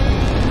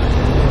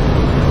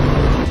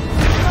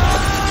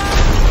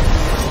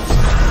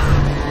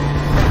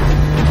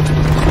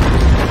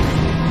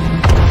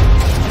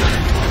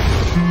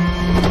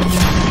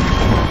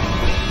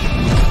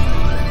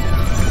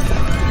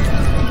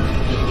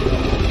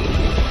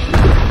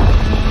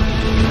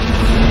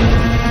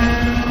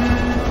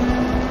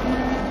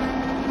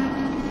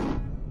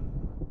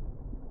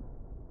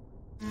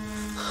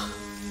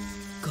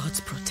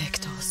 Gods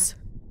protect us.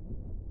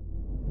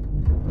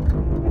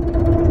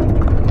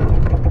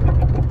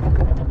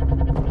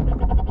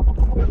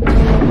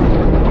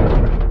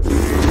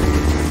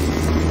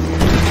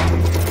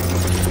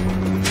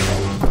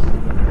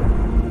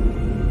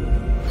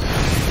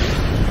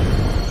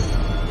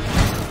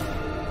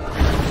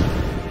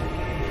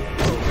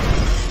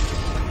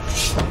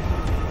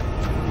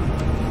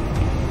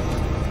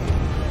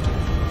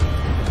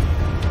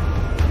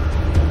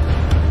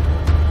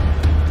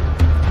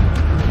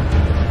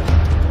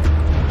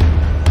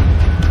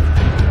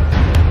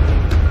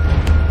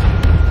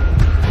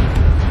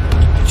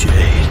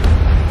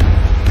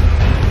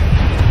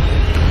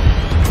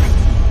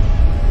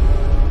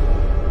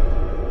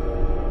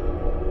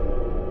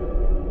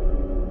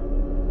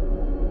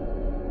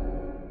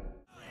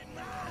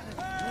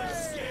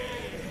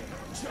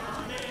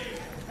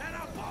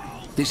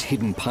 This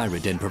hidden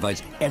pirate den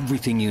provides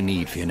everything you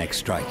need for your next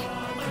strike.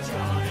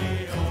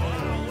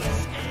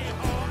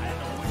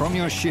 From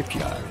your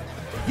shipyard,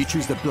 you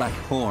choose the Black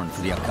Horn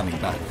for the upcoming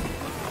battle.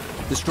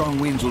 The strong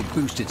winds will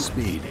boost its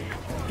speed,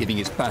 giving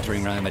its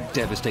battering ram a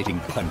devastating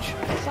punch.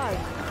 So,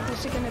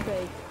 what's it gonna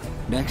be?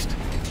 Next,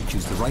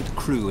 choose the right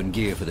crew and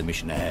gear for the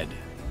mission ahead.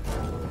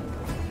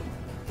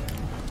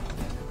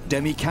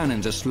 Demi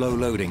cannons are slow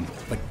loading,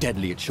 but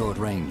deadly at short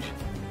range.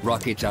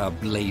 Rockets are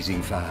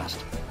blazing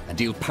fast and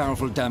deal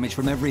powerful damage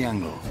from every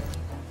angle.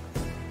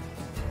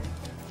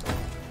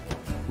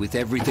 With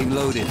everything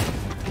loaded,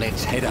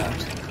 let's head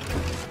out.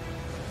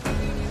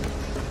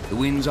 The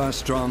winds are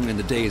strong and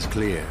the day is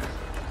clear.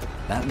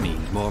 That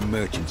means more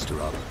merchants to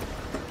rob,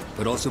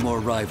 but also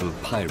more rival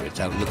pirates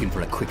out looking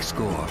for a quick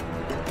score.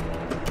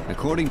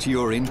 According to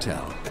your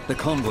intel, the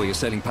convoy is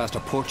sailing past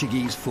a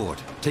Portuguese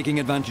fort, taking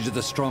advantage of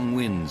the strong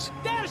winds.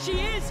 There she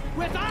is,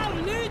 with our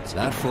loot!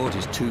 That fort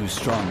is too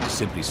strong to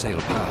simply sail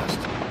past.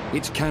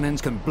 Its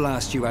cannons can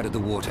blast you out of the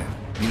water.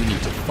 You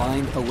need to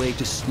find a way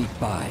to sneak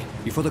by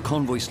before the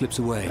convoy slips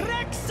away.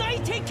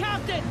 Exciting,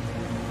 Captain!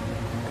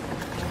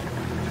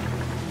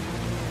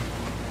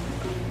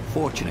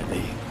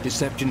 Fortunately,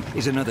 deception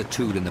is another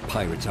tool in the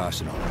pirates'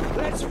 arsenal.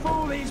 Let's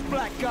fool these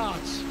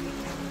blackguards!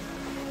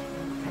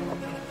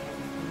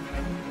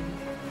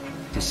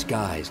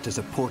 Disguised as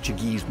a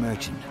Portuguese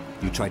merchant,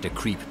 you try to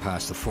creep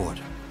past the fort.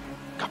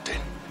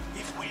 Captain,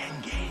 if we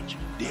engage,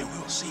 they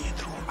will see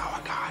through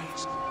our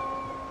guys.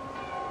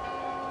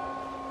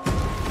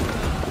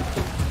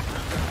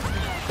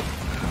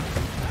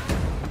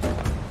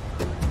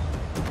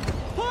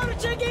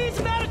 Portuguese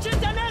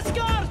merchant and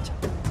escort!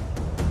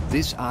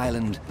 This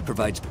island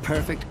provides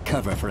perfect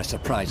cover for a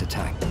surprise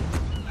attack.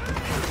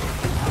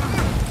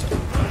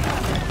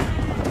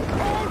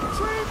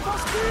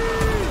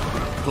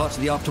 Plot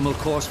the optimal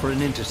course for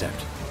an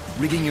intercept,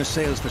 rigging your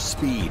sails for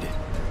speed.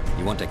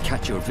 You want to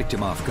catch your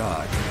victim off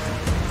guard.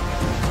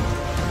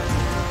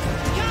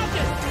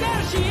 Captain,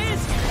 there she is!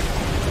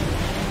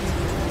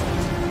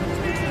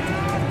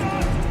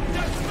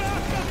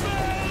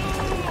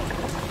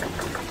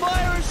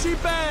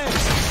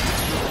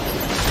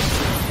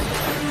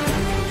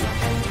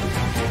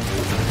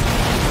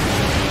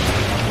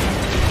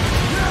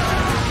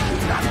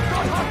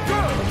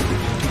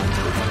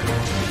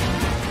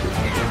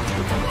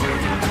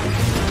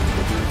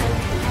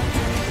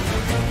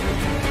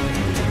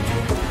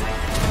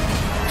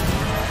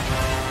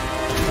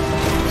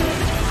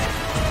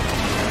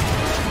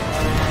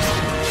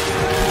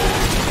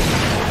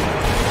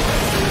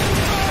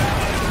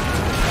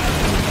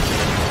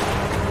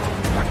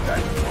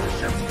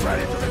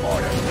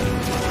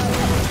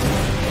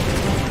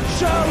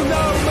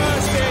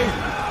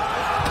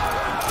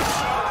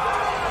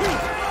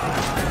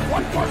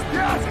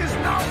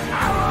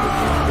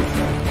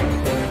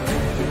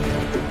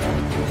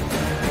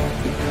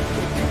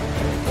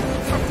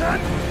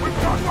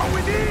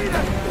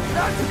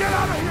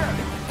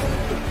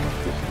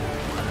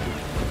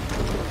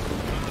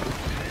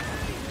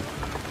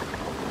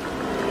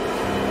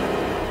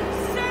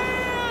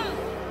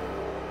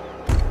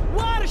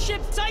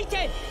 Warship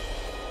sighted!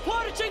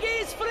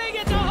 Portuguese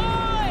frigate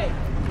ahoy!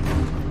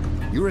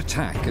 Your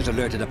attack has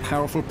alerted a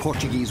powerful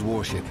Portuguese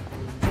warship.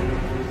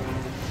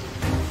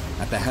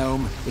 At the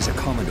helm is a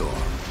Commodore,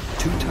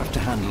 too tough to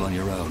handle on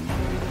your own.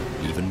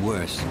 Even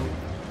worse,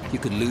 you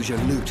could lose your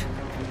loot.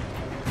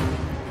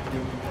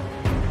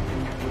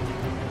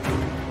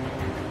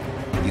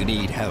 You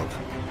need help,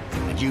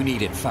 and you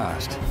need it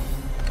fast.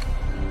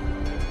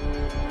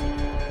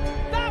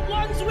 That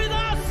one's with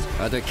us!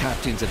 Other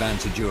captains have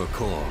answered your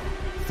call.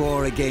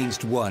 4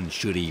 against 1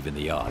 should even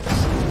the odds.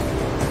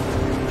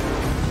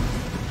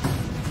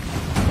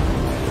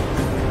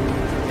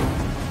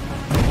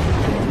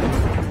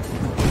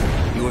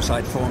 Your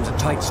side forms a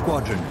tight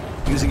squadron,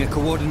 using a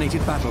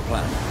coordinated battle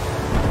plan.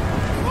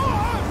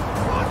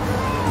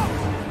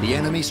 The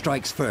enemy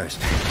strikes first.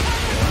 The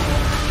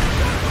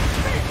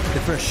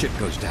first ship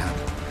goes down,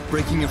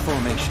 breaking your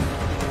formation.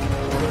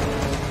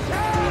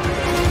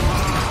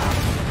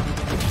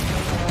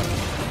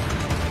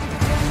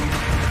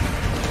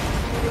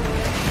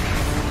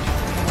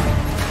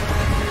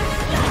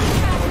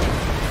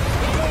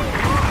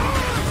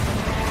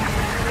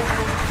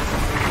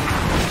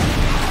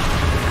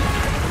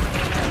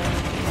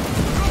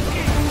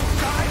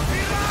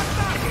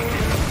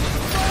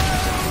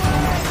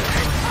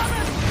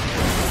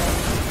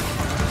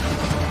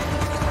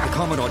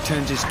 Commodore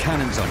turns his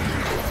cannons on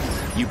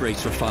you. You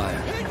brace for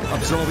fire,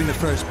 absorbing the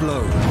first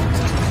blow.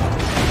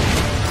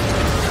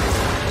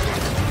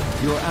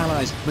 Your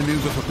allies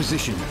maneuver for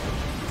position.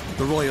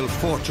 The Royal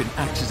Fortune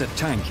acts as a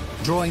tank,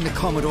 drawing the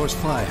Commodore's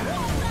fire.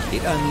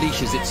 It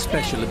unleashes its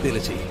special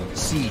ability,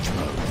 Siege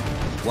Mode.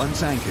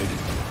 Once anchored,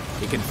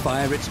 it can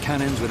fire its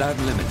cannons without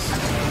limits.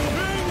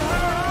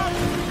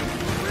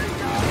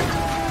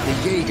 The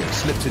Jaeger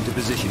slips into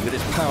position with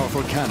its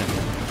powerful cannon.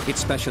 Its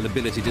special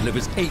ability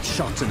delivers 8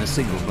 shots in a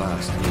single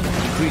blast,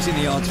 increasing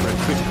the odds for a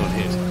critical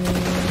hit.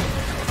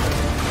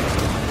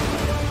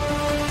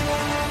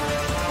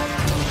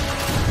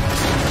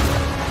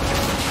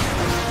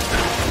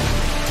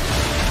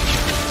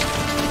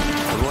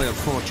 The Royal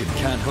Fortune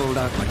can't hold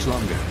out much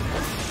longer.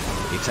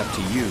 It's up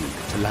to you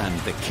to land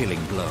the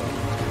killing blow.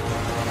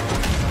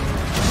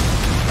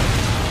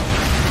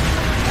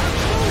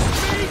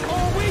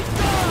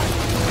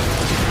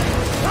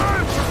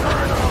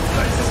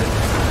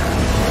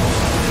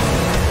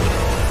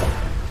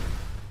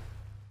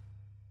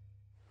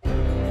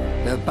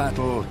 The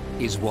battle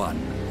is won.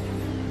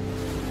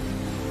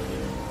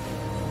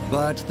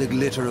 But the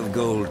glitter of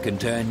gold can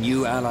turn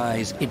new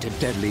allies into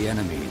deadly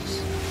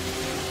enemies.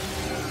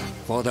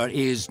 For there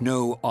is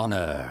no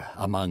honor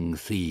among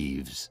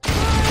thieves.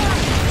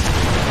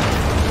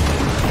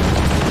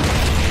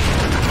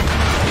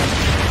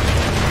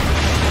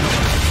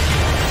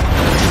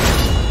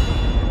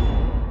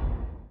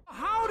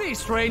 Howdy,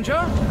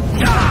 stranger!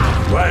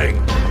 Wang,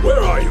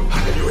 where are you?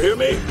 Can you hear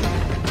me?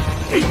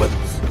 Demons!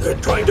 They're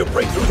trying to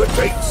break through the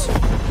gates!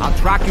 I'll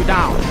track you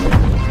down.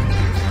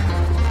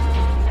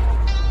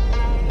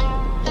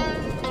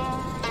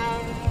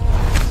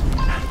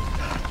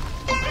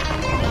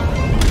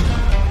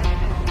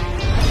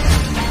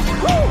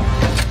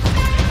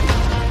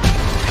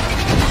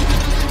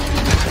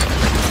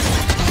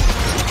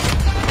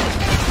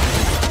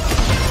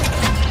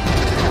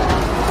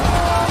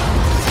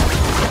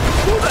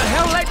 Who the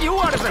hell let you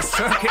out of the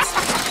circus?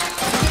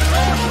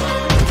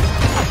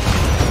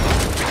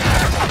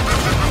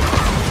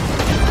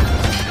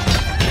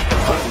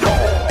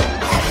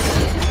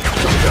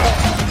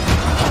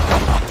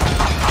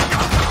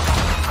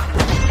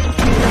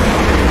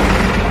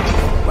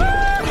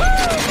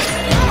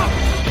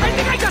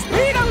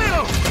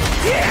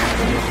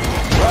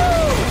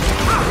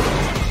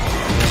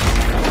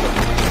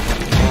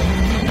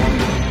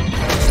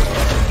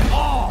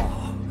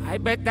 I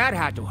bet that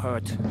had to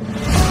hurt.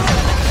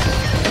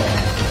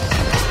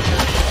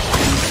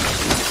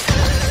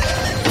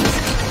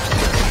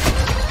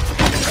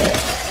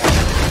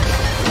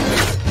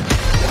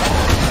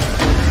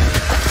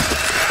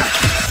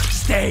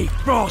 Stay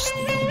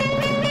frosty.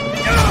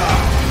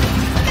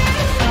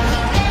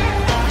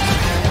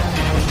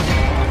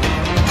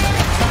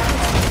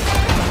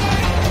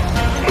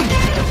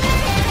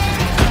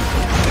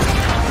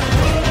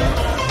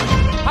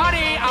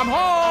 Honey, I'm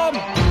home.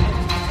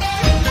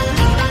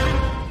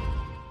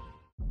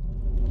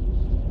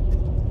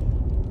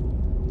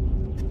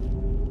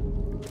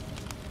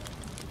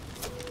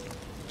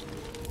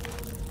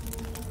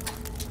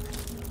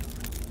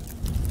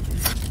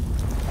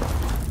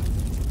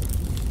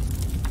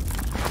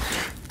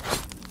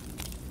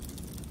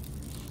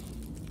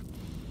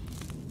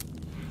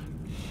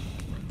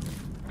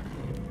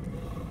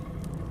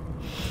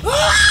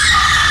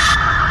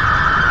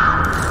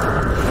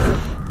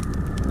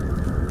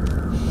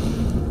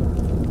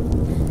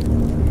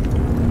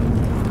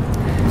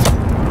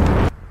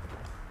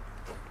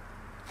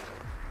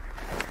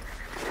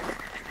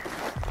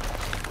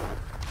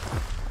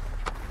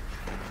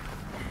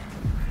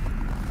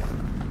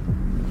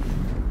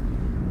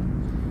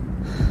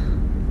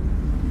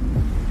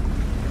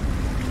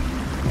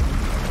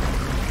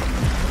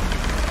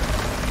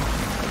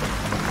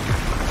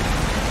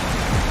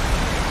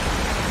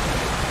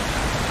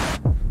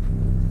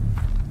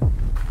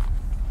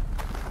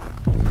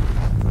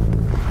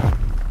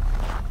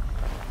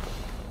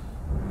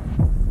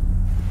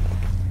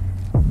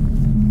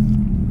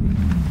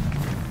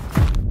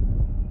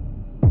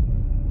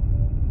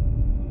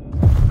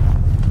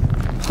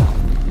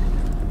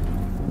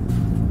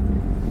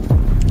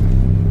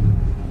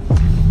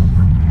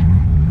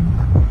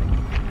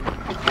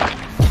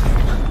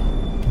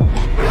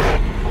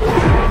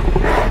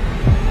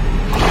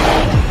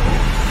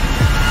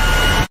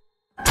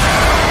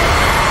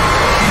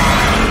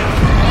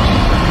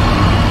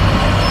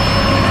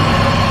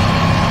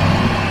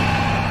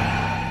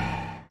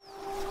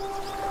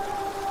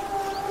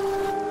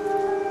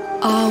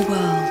 Our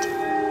world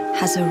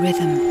has a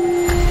rhythm.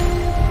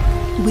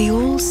 We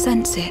all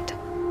sense it.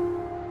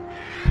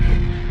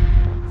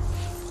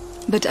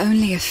 But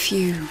only a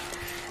few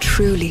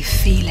truly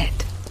feel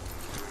it.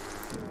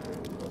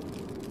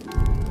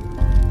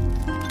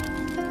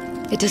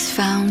 It is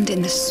found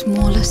in the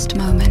smallest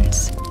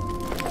moments.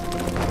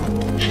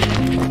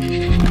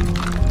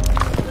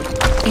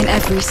 In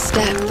every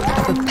step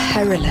of a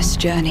perilous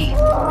journey.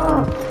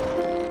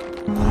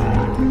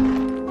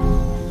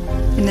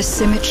 In the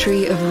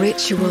symmetry of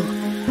ritual.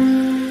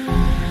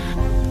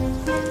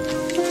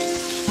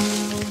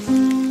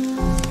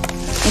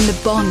 In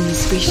the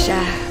bonds we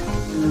share.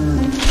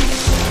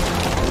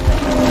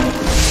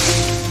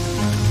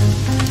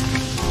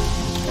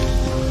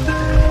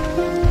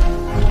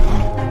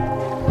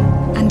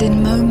 And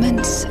in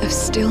moments of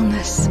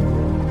stillness.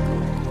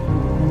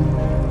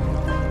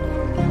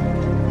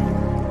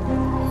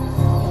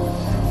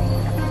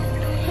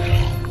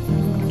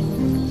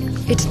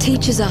 It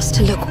teaches us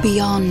to look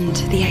beyond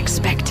the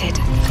expected.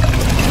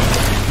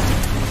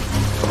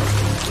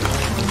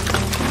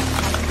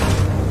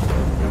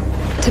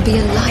 To be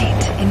a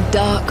light in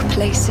dark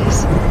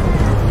places.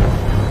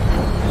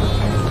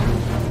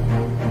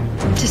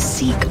 To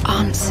seek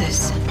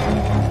answers.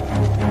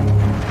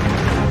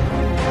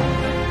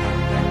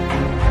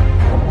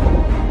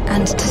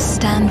 And to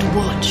stand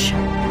watch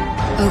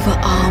over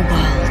our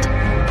world.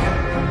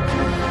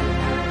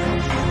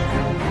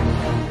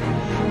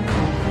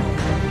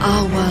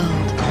 Our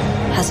world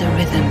has a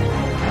rhythm.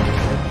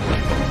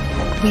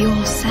 We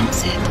all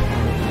sense it.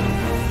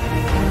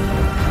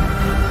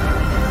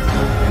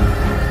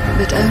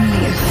 But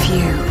only a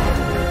few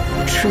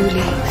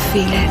truly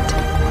feel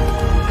it.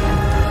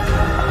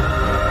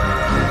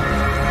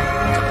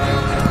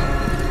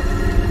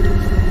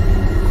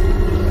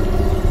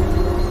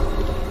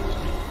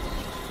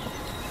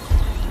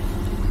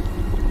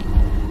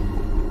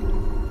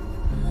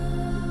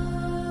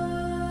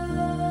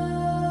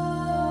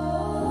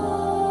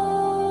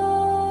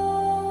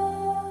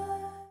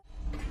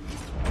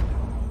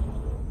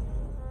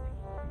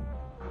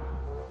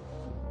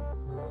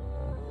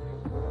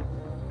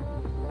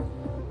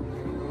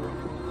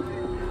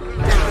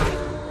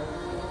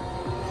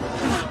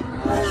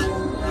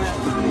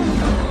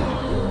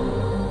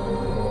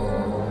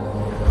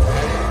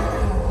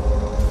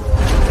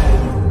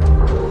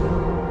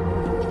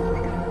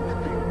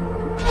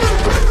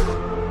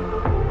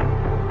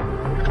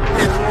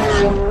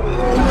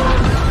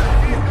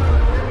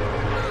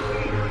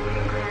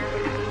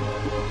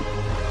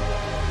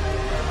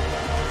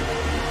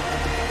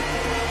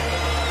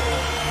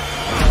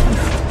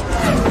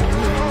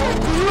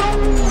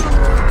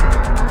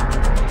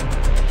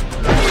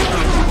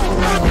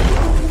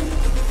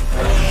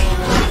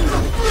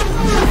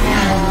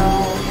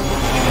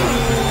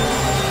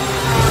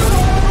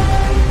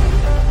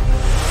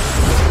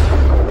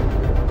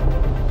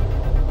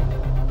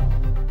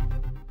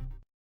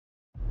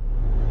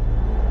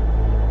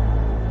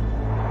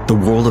 The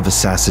world of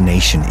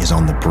assassination is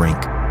on the brink.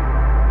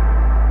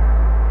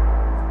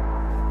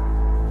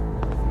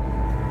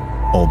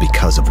 All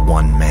because of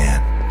one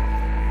man.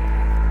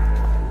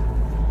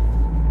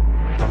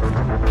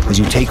 As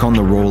you take on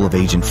the role of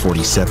Agent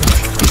 47,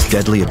 his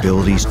deadly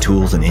abilities,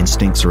 tools, and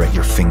instincts are at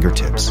your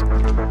fingertips.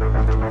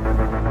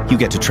 You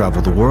get to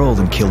travel the world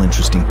and kill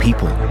interesting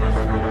people.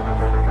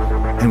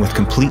 And with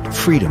complete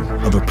freedom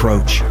of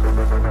approach,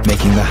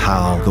 making the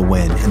how, the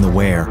when, and the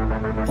where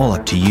all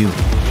up to you.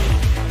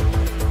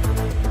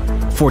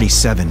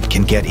 47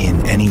 can get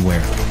in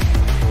anywhere,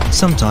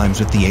 sometimes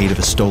with the aid of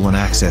a stolen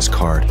access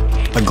card,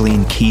 a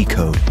gleaned key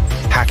code,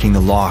 hacking the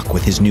lock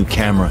with his new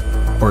camera,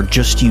 or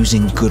just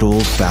using good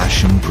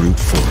old-fashioned brute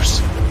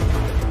force.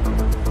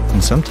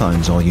 And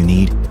sometimes all you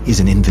need is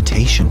an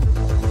invitation.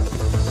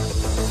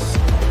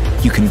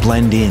 You can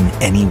blend in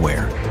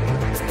anywhere.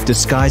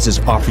 Disguises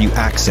offer you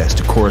access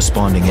to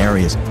corresponding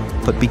areas,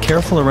 but be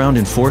careful around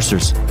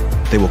enforcers.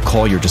 They will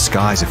call your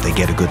disguise if they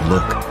get a good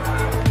look.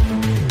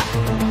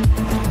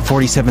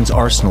 47's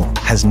arsenal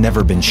has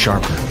never been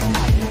sharper,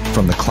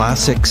 from the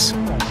classics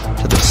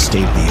to the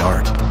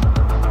state-of-the-art.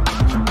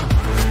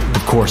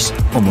 Of course,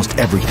 almost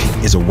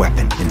everything is a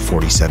weapon in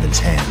 47's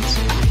hands.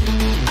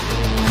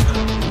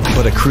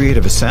 But a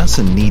creative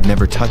assassin need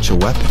never touch a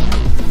weapon.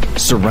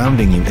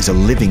 Surrounding you is a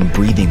living,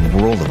 breathing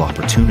world of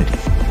opportunity.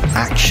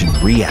 Action,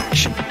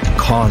 reaction,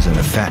 cause and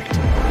effect.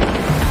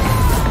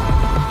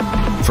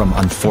 From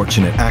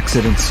unfortunate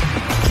accidents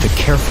to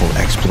careful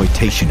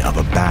exploitation of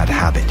a bad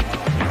habit.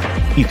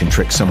 You can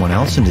trick someone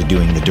else into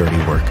doing the dirty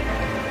work,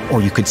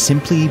 or you could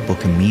simply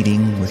book a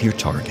meeting with your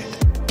target.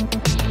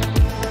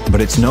 But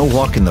it's no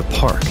walk in the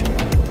park.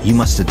 You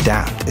must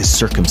adapt as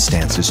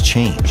circumstances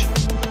change.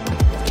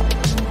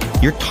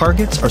 Your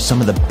targets are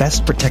some of the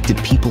best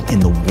protected people in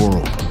the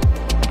world.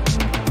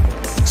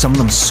 Some of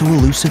them so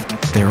elusive,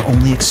 they are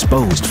only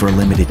exposed for a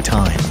limited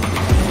time.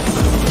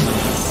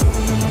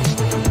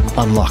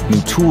 Unlock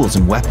new tools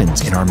and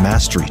weapons in our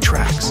mastery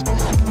tracks.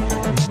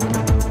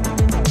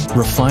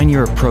 Refine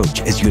your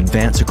approach as you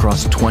advance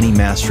across 20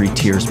 mastery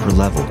tiers per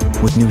level,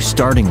 with new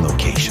starting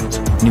locations,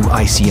 new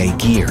ICA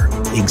gear,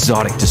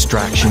 exotic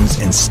distractions,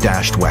 and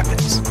stashed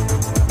weapons.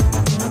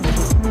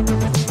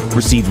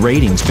 Receive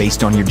ratings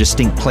based on your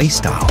distinct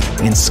playstyle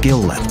and skill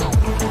level.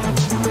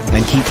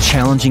 And keep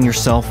challenging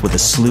yourself with a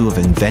slew of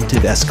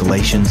inventive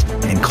escalations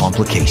and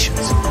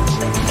complications.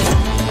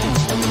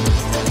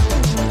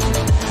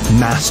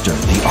 Master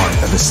the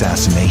art of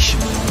assassination,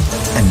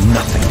 and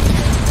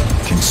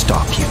nothing can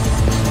stop you.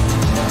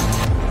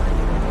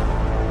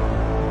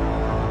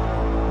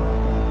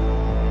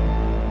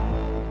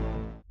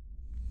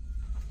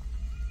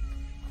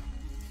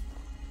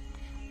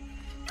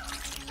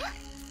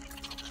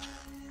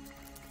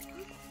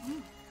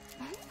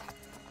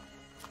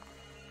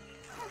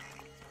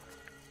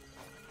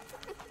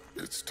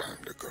 It's time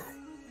to go.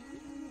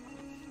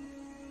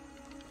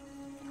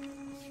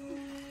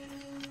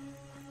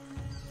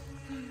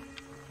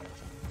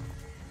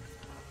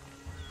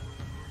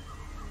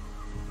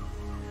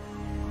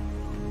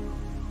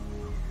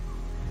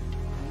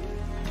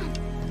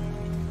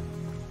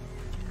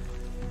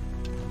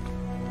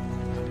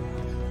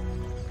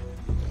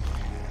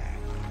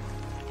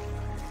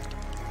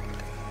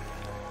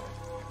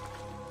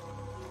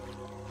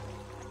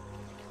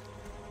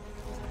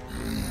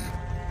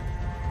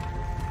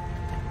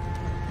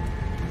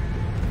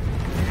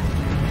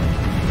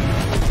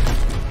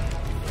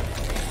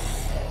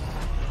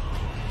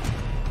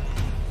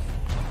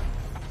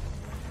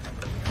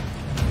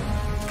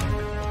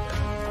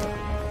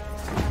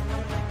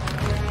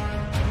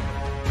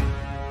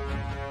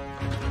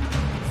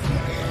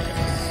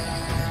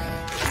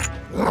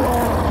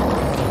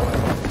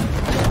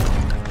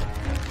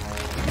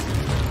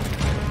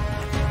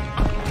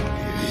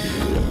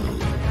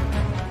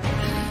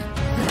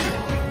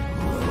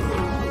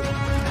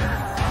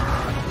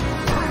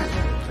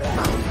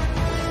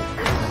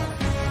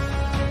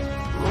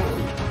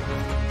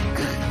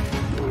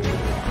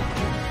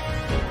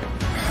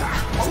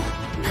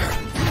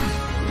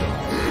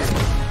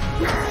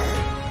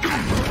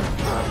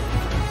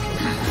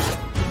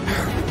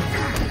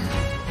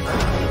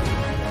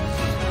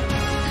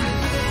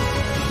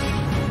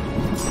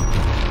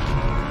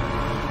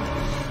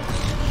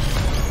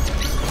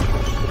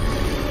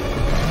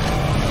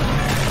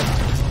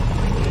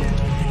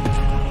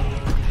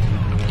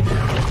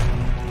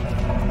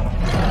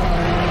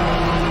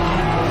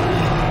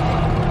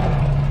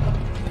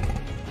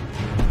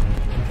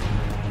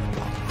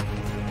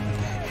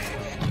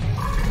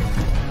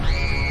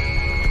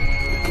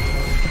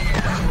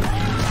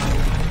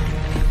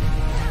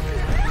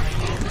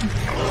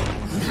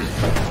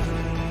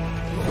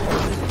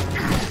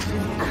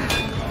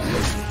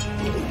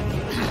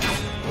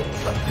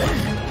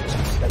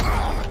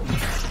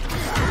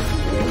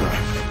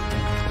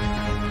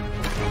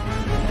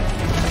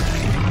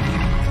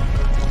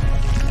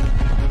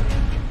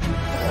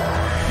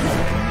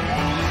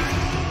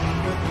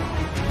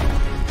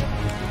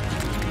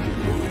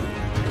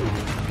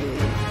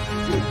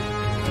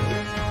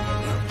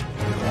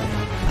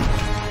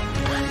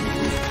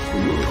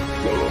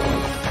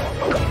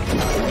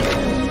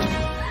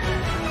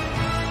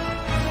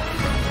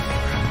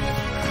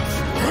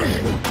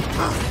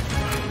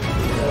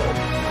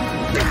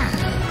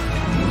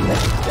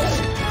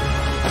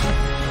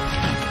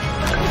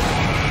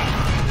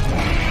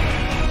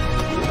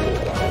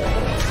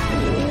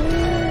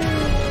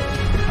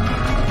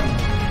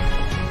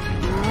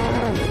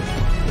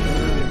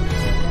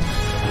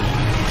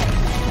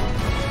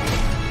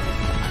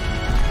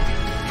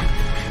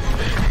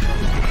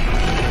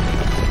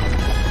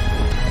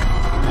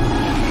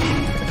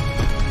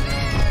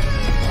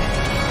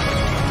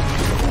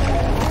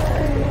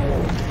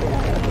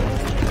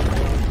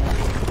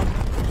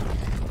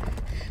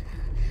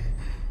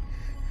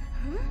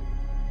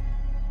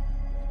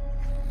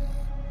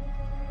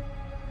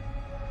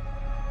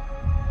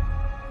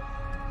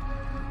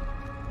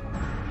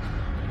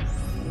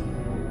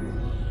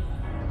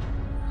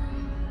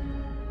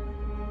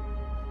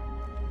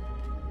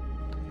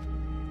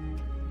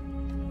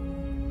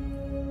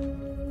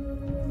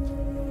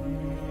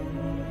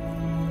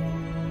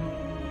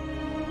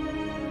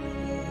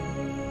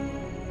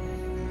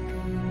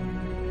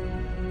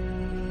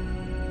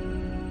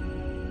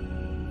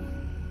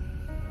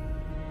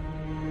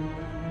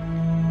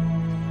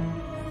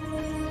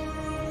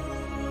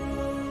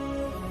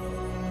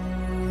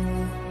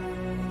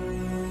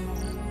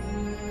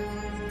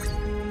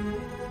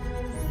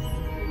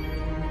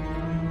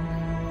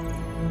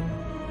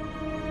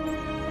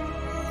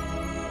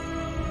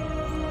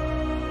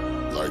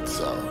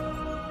 Lights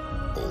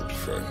out, old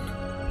friend.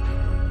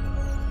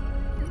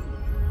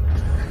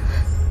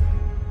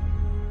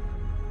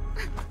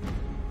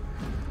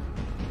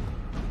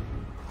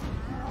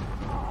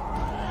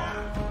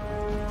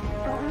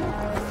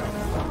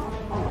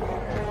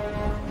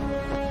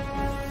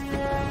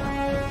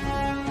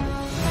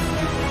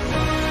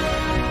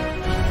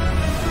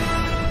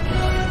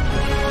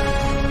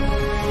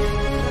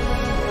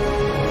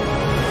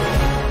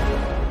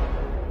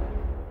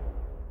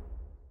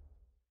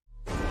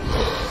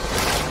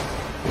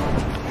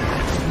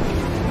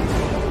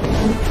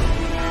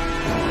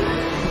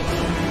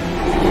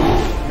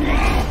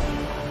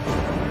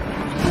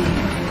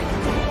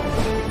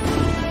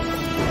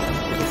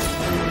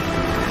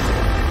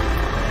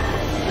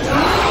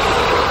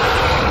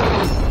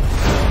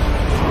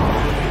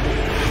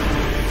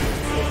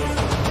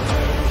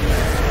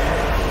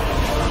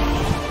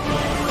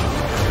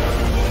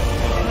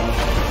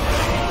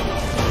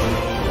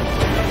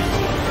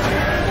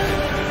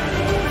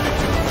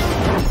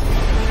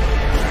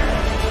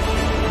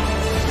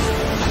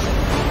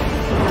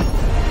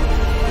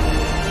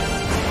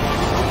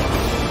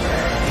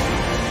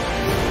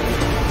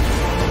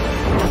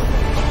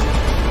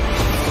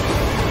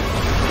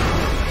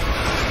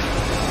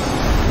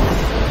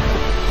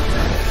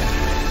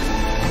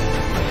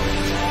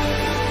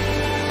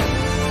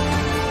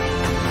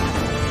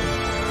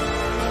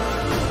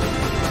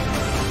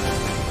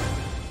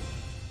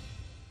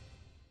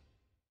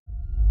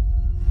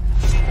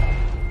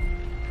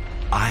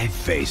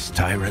 faced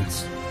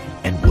tyrants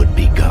and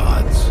would-be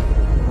gods.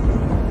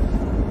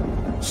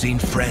 Seen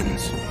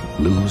friends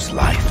lose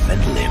life and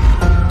limb.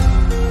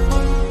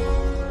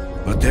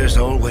 But there's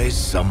always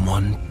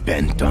someone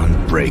bent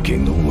on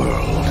breaking the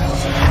world.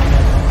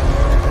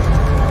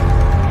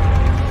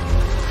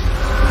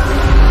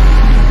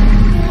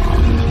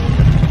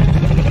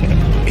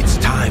 It's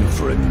time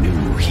for a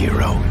new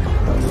hero.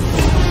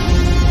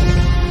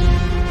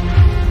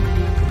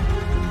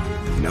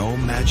 No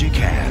magic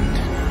hand.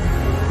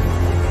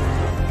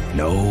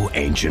 No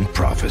ancient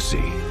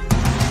prophecy.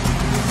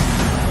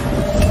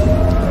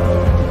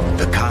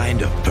 The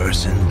kind of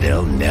person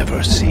they'll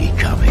never see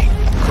coming.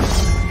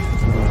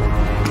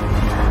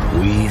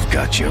 We've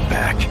got your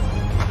back.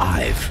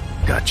 I've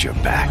got your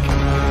back.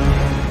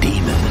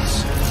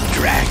 Demons,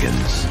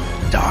 dragons,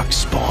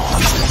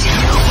 darkspawn.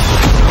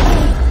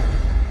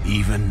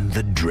 Even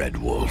the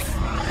Dreadwolf.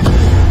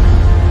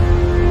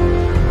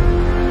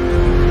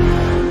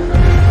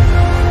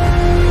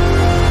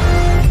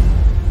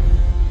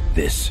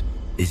 This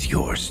is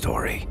your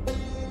story.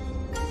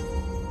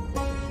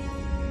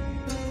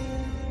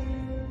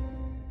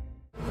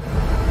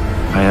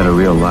 I had a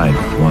real life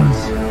once.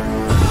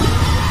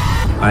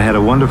 I had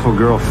a wonderful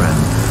girlfriend,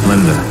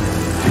 Linda.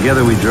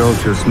 Together we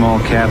drove to a small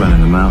cabin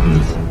in the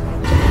mountains.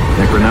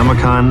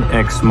 Necronomicon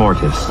Ex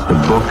Mortis, the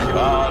Book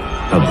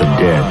of the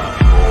Dead.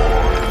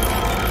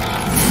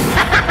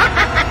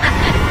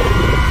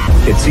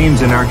 It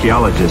seems an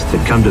archaeologist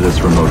had come to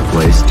this remote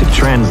place to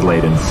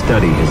translate and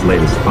study his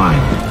latest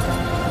find.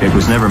 It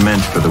was never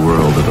meant for the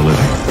world of the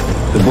living.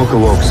 The book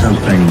awoke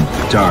something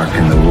dark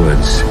in the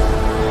woods.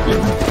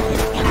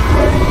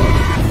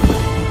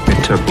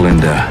 It took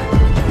Linda.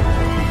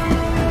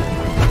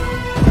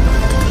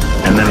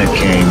 And then it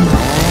came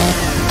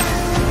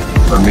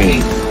for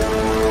me.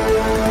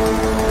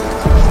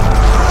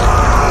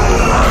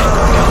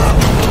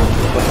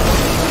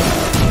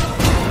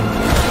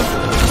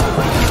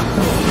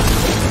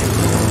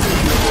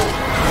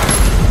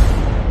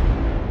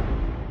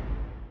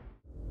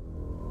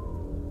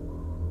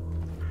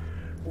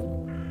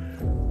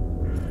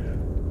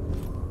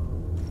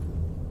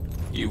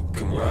 You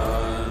can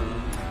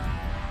run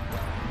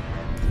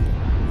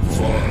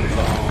for a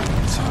long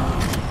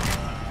time.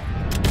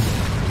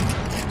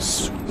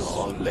 Sooner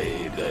or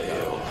later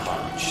they'll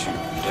hunt you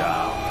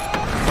down.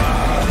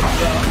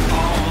 Father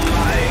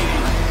Almighty,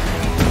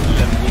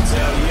 let me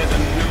tell you the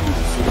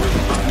news with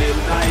my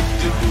midnight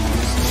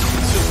dues.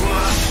 Took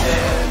my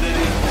head and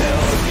he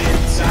held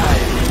it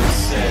tight. He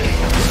said,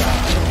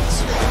 "Time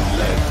to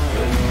let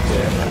the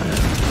dead.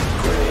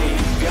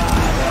 Great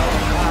God of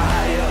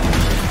higher,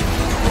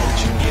 won't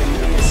you give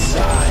me a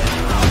sign?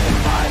 I'll be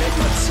biding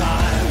my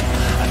time.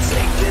 I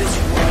take this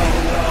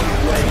world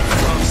away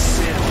from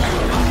sin.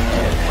 Put my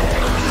head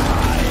held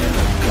high and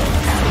a gun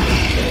for the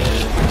dead."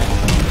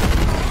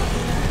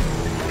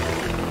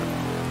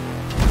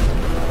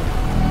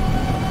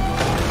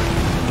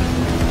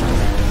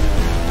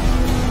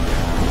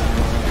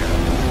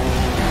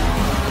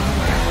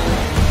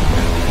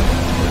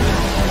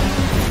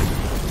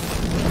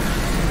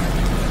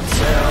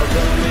 Tell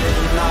the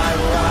midnight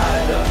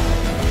rider,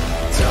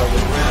 tell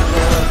the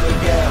river, the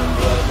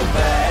gambler, the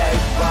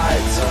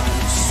backbiter,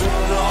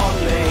 sooner or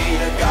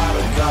later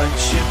gotta cut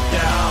you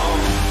down.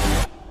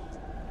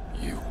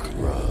 You could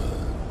run.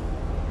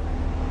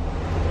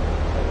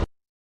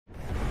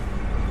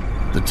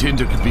 The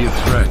tinder could be a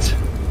threat.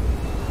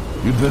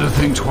 You'd better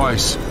think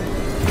twice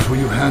before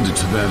you hand it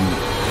to them.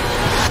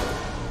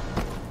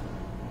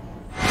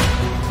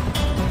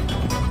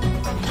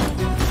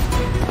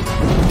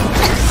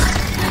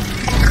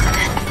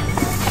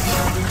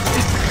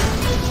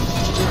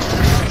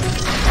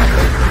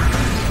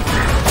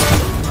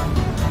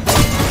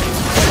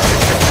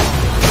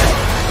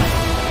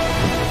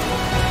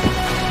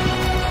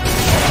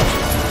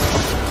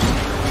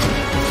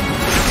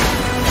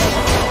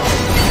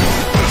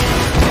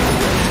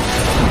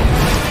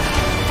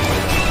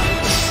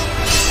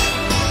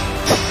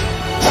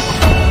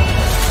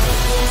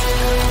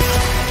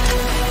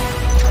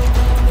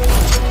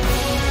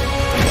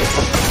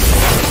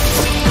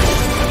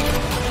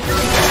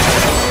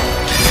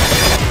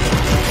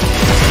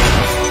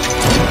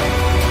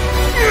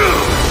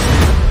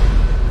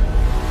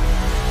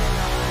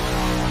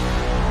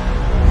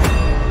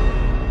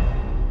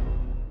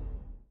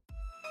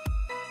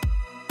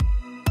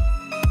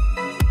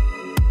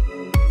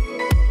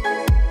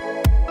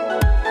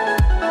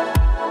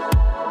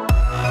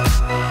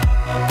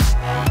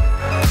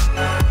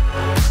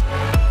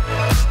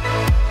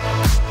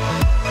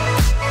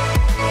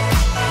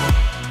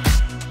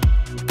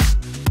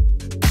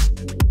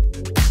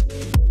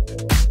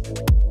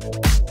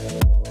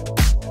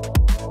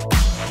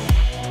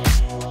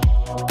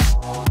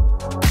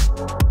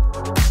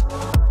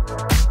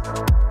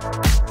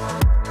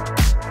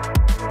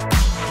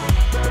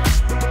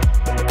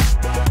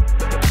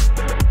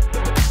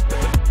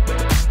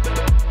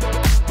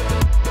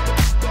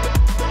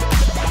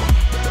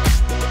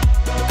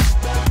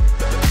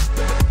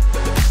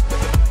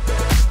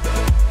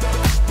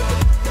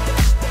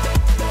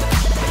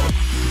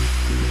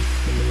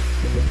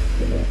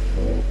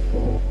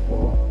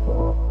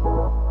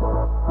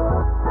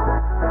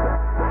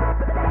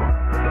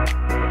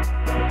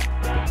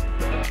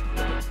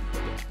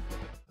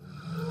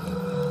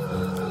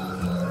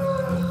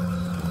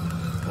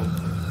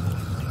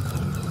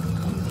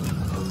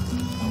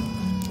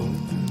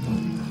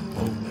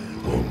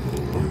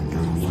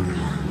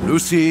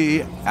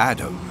 Lucy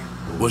Adam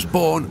was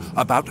born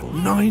about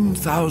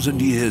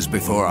 9,000 years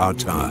before our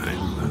time.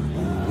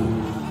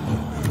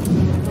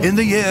 In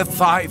the year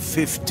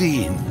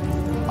 515,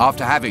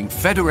 after having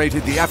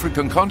federated the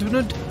African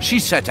continent, she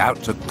set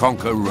out to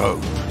conquer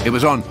Rome. It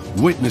was on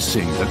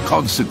witnessing the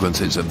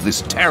consequences of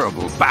this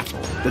terrible battle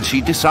that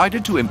she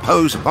decided to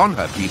impose upon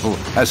her people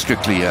a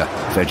strictly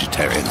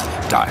vegetarian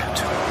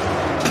diet.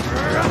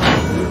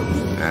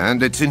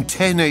 And it's in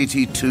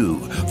 1082,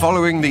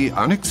 following the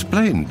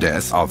unexplained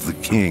death of the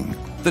king,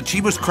 that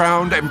she was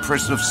crowned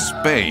Empress of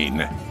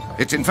Spain.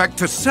 It's in fact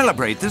to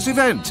celebrate this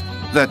event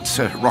that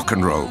rock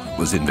and roll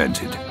was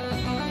invented.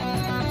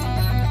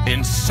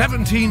 In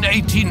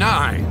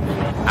 1789,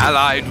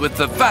 allied with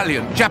the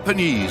valiant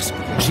Japanese,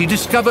 she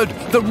discovered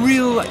the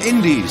real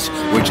Indies,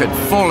 which had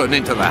fallen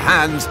into the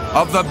hands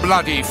of the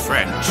bloody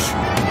French.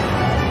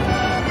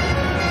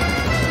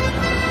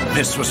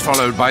 This was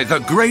followed by the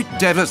Great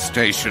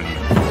Devastation,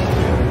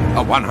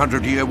 a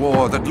 100-year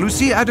war that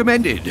Lucy Adam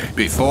ended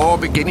before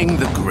beginning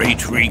the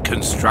Great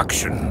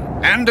Reconstruction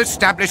and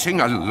establishing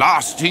a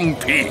lasting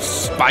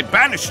peace by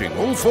banishing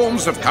all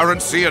forms of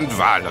currency and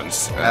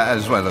violence,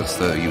 as well as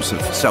the use of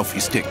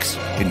selfie sticks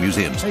in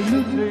museums.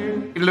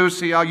 Hey,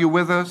 Lucy, are you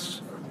with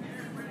us?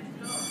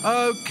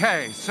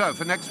 Okay, so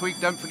for next week,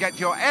 don't forget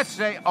your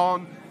essay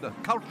on the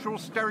cultural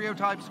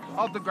stereotypes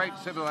of the great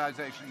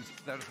civilizations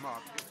that have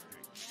marked.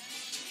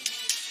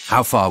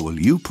 How far will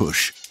you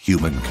push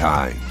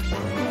humankind?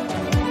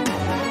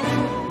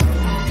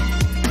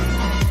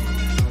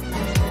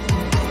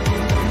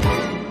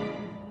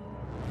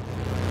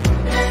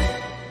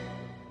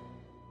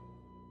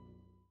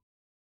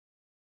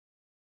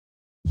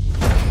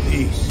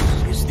 This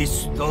is the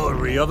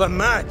story of a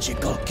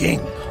magical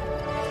kingdom.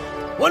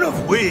 One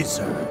of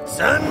wizards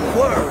and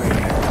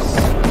warriors.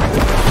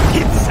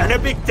 It's an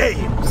epic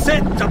tale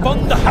set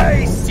upon the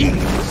high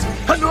seas.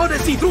 An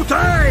odyssey through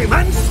time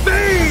and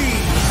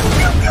space.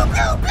 Pew, pew,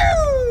 pew,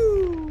 pew.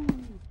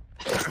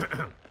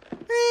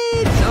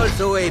 It's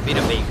also a bit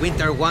of a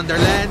winter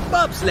wonderland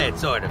bobsled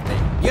sort of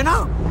thing, you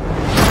know?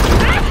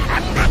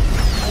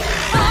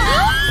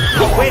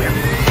 Oh, wait a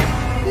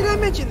minute. Did I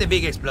mention the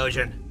big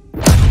explosion?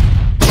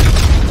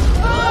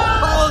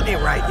 Hold me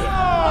right there.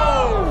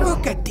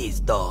 Look at these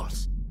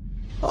dolls.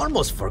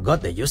 Almost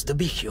forgot they used to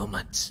be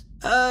humans.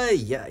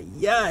 Ay, ay,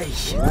 ay.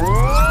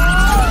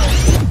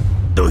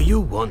 Do you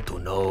want to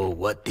know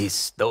what this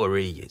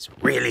story is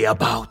really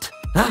about?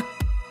 Huh?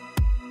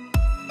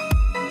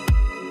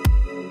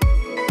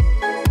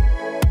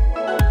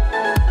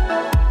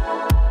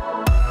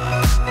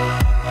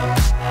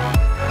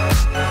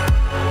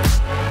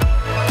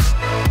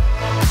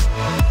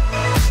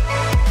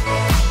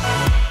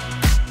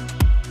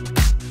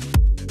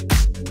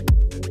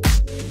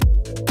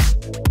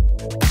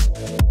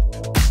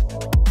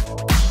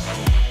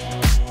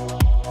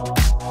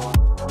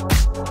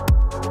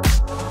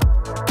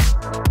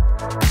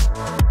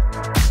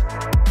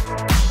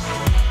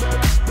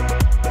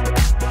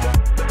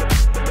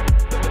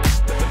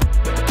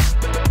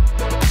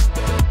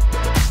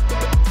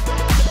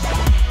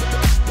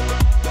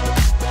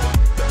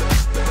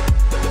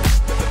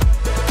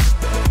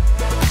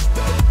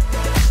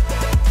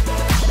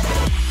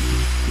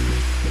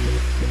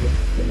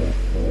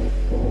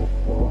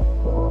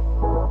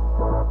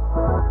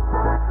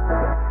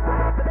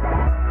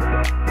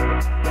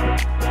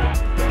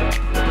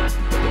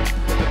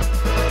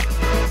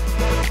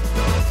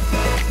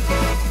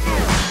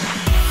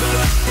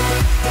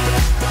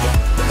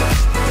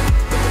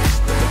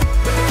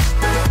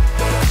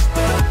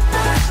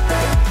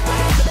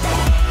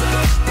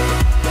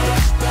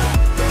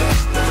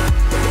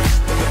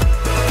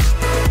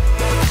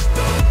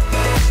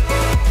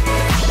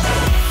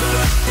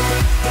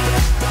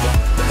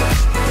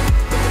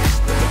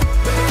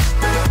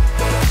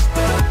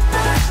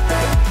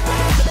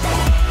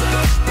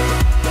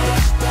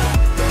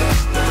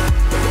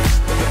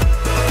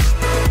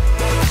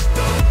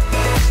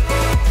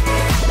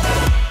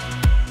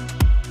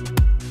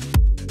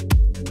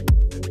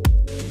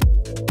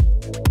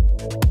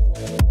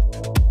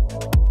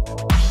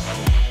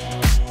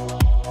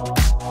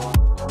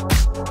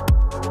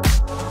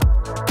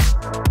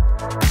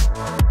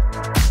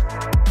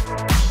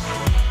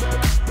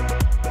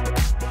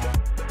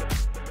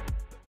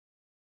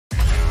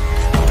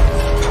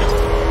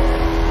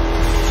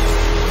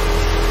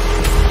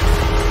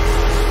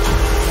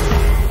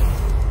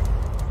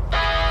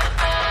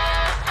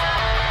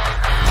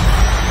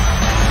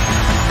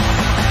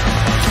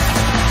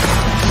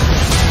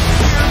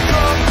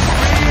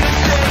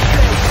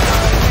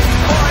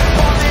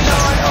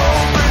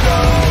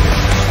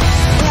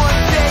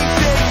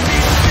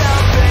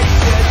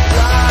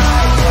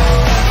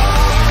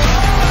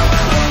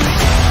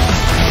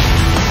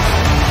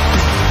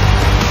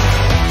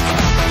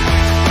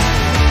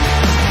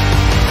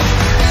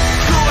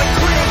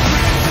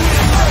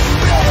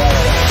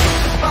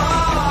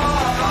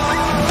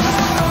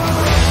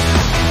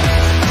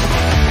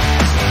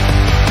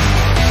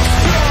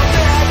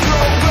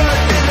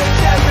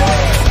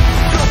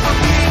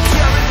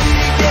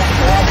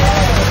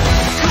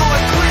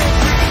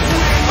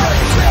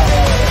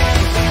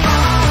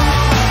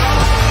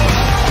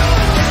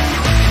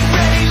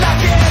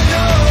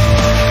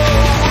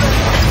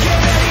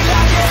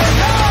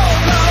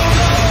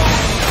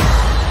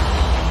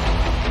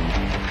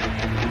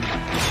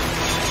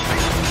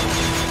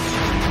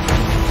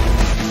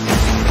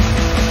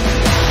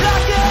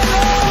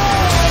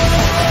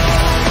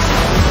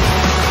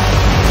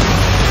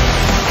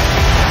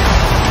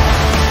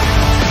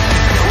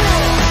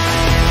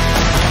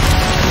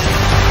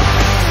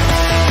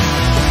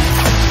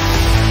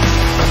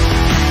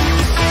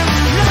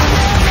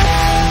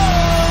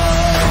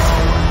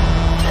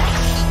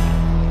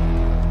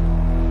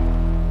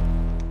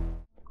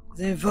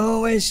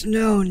 always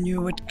known you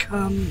would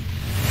come.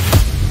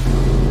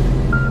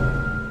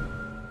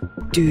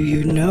 Do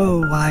you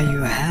know why you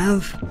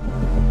have?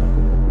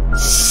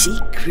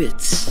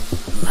 Secrets,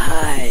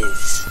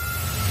 lies,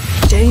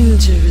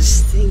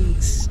 dangerous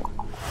things.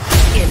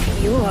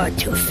 If you are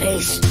to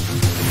face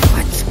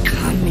what's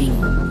coming,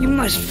 you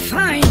must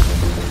find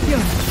your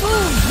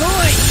full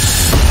voice.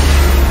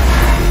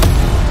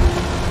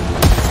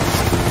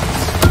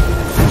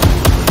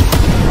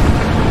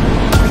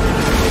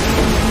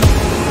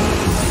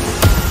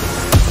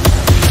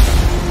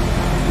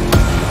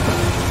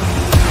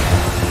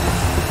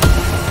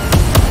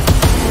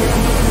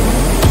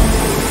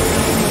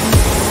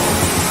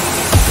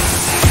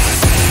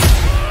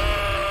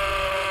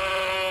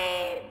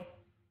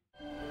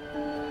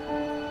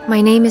 My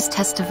name is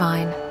Tess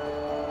Devine,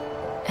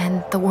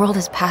 and the world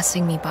is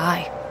passing me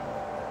by.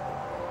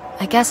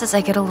 I guess as I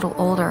get a little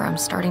older, I'm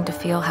starting to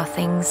feel how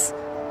things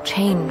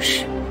change.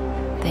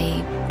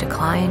 They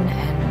decline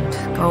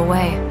and go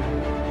away.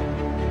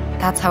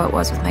 That's how it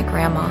was with my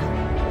grandma.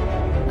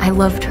 I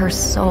loved her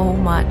so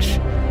much.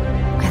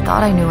 I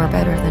thought I knew her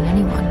better than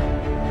anyone.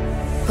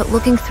 But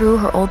looking through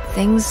her old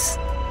things,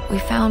 we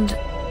found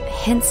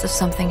hints of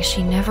something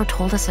she never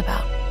told us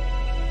about.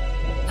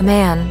 A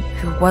man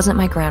who wasn't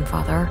my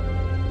grandfather,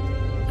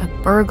 a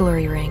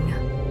burglary ring,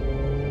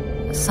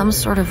 some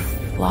sort of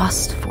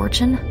lost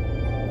fortune.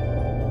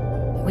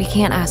 We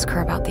can't ask her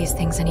about these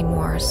things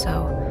anymore,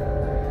 so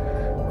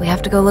we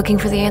have to go looking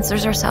for the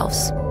answers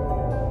ourselves.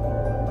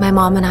 My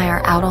mom and I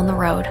are out on the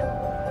road,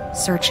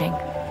 searching.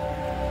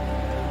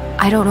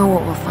 I don't know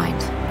what we'll find,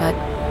 but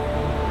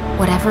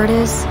whatever it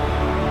is,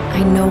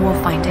 I know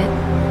we'll find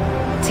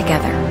it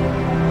together.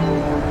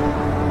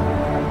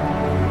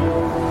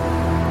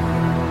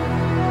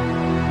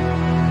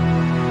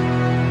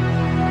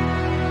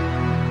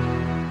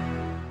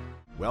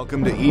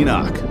 Welcome to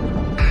Enoch,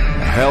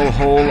 a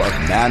hellhole of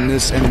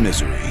madness and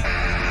misery.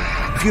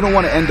 If you don't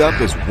want to end up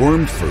as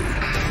worm food,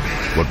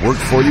 what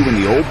worked for you in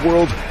the old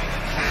world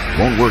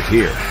won't work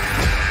here.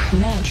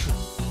 Natural.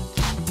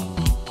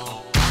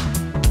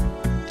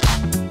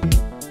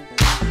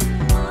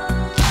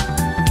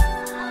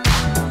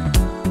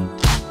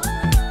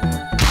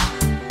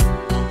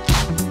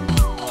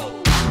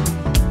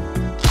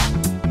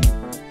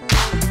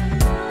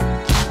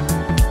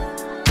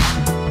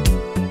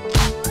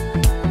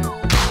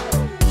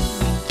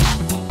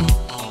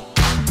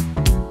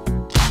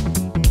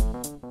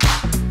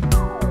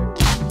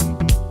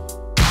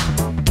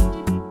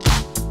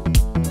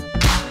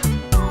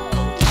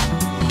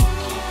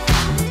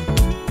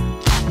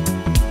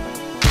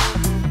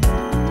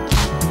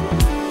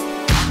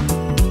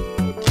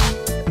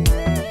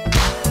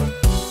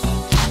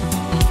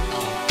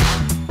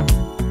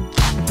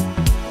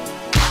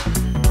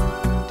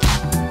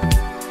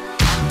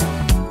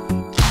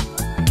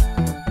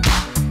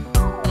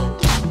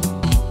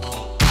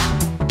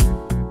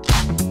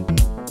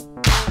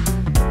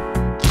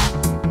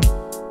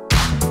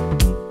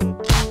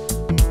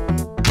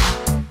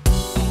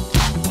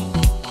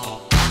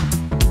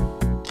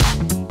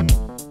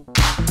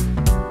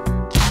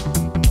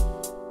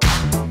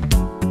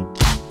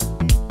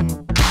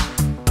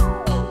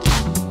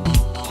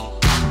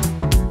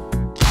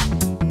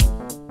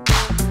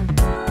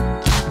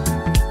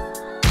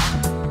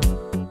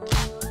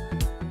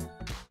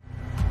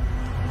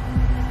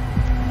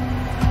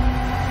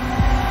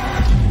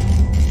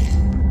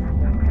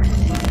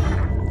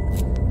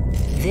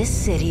 This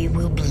city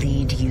will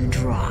bleed you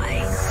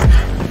dry.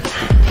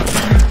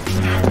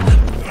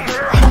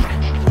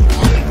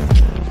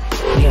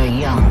 You're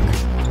young.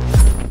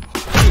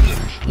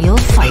 You'll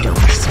fight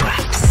over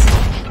scraps.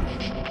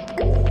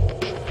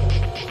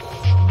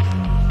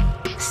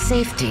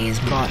 Safety is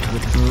bought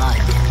with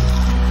blood.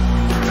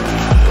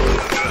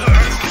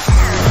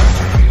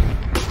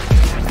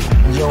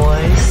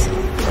 Yours.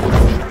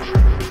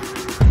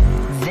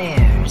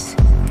 Theirs.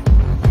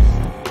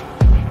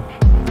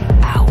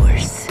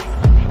 Ours.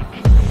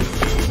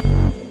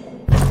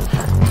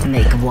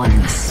 Make one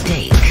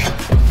mistake,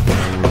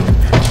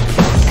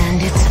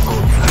 and it's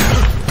over.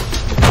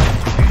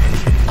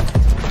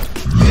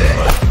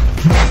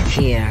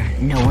 Here,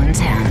 no one's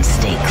hands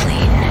stay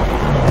clean.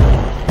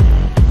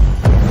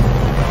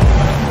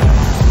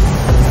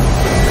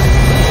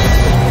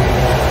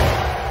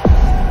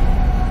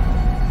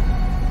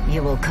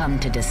 You will come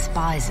to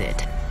despise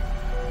it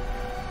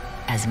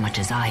as much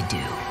as I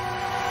do.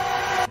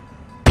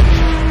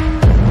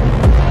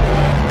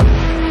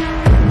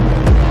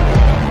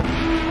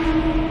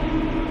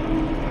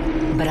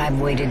 But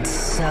I've waited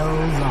so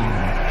long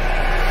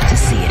to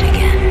see it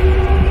again.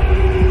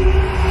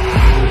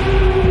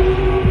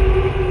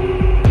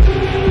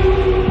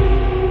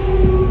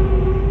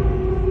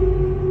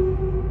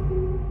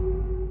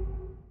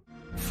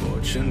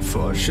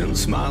 Fortune,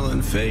 smile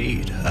and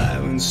fade. I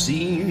haven't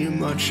seen you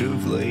much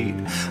of late.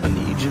 I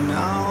need you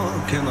now,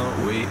 I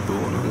cannot wait. But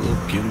when I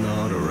look, you're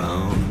not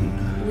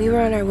around. We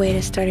were on our way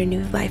to start a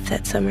new life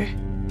that summer.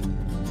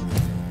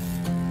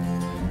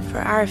 For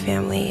our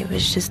family, it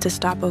was just a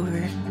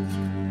stopover.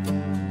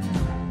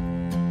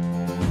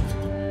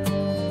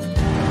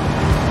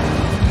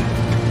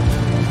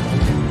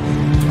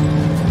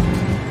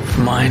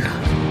 mine.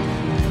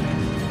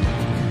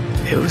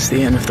 It was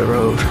the end of the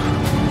road.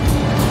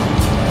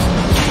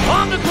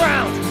 On the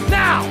ground,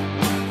 now!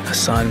 The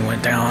sun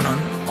went down on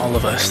all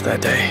of us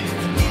that day.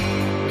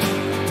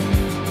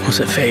 Was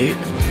it fate?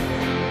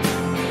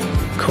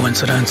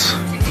 Coincidence?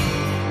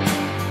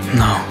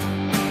 No.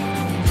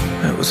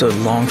 It was a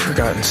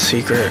long-forgotten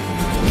secret,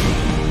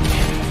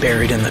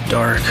 buried in the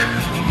dark.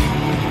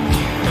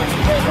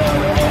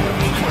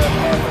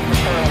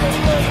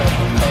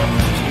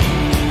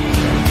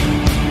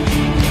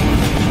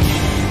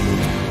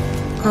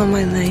 All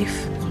my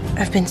life,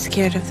 I've been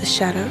scared of the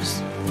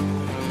shadows.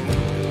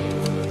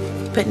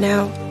 But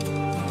now,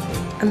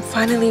 I'm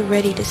finally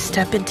ready to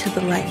step into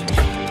the light.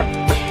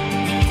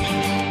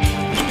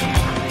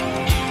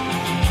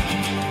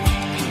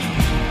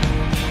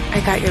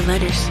 I got your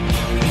letters.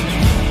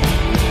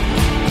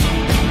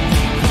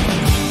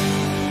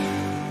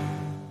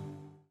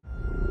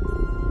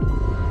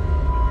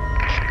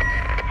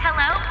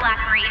 Hello,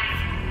 Black Reef.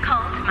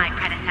 Colt, my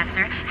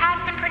predecessor, has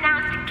been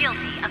pronounced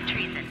guilty of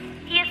treason.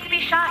 He is to be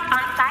shot on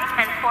sight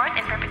henceforth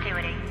in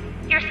perpetuity.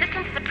 Your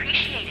assistance is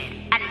appreciated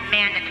and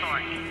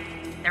mandatory.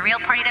 The real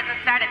party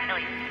doesn't start until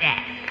he's dead.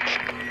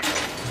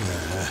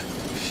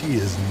 She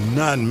is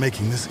not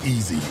making this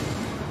easy.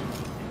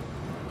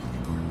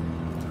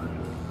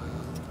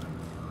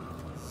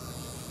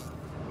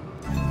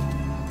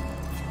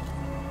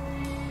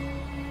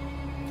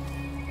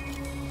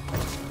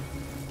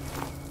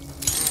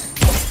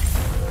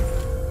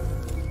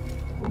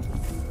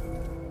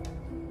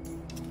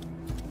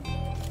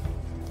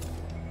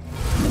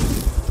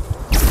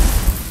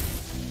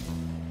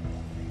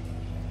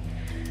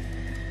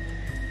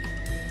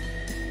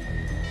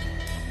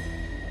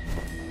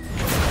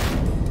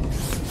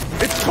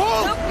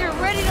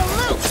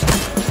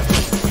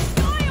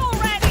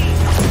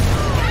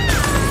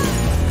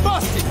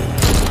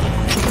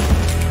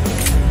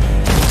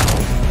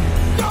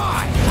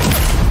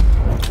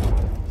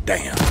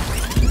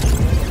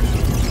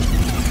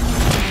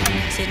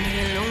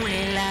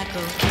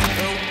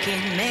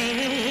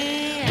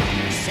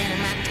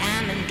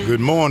 Good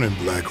morning,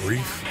 Black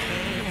Reef.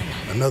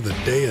 Another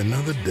day,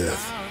 another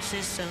death.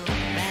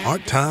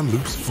 Aren't time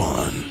loops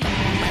fun?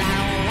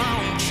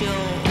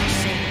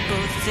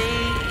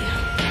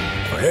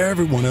 For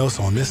everyone else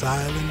on this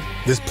island,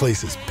 this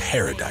place is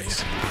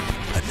paradise.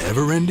 A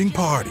never-ending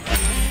party,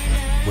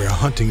 where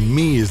hunting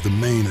me is the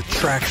main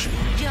attraction.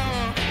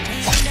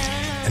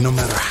 And no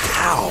matter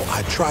how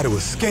I try to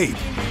escape,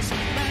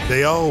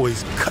 they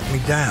always cut me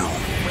down.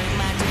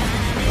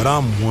 But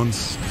I'm one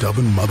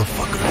stubborn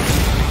motherfucker.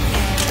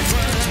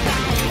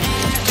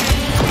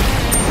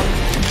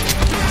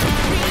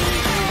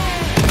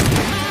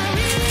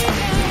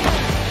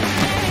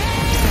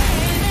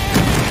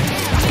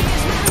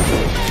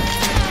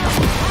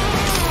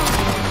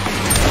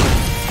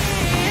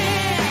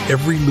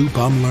 Every loop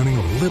I'm learning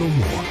a little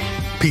more,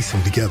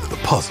 piecing together the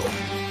puzzle.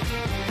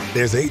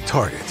 There's 8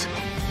 targets,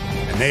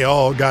 and they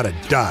all gotta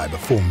die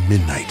before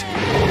midnight.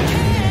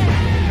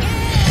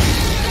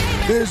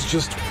 There's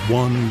just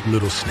one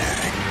little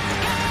snag.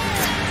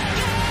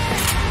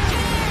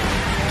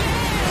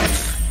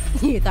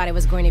 You thought it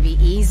was going to be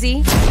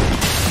easy?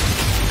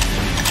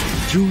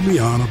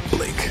 Juliana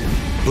Blake,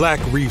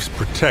 Black Reef's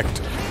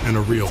protector and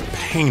a real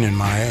pain in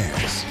my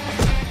ass.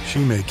 She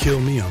may kill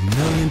me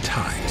 1,000,000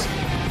 times,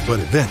 but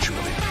eventually,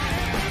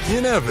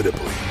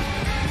 inevitably,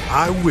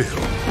 I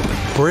will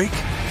break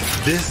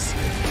this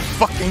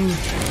fucking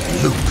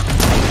loop.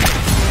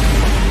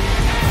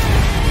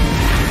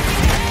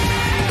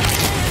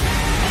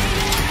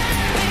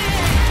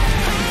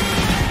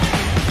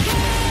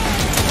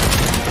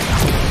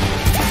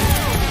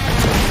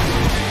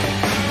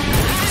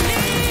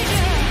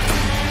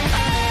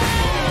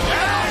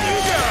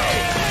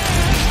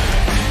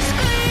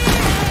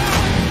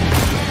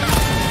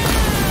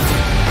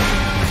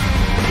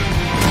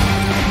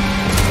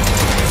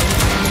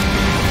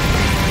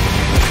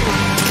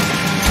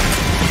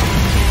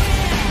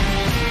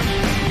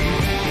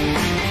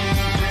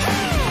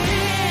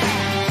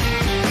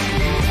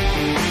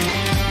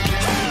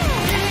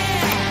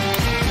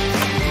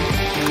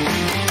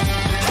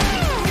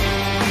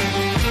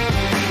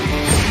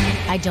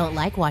 I don't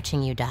like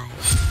watching you die.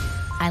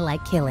 I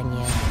like killing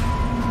you.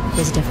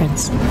 There's a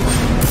difference.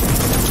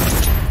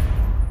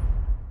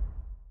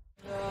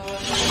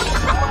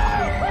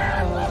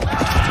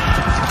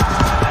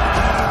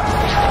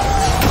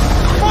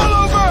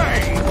 Follow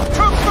me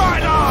to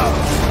battle!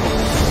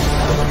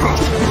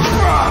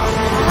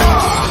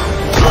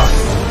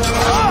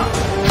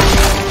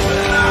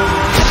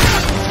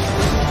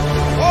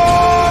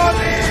 For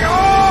the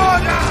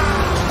order!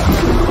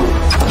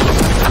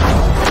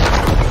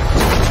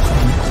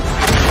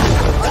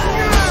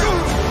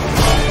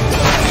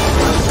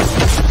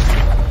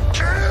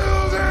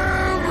 Kill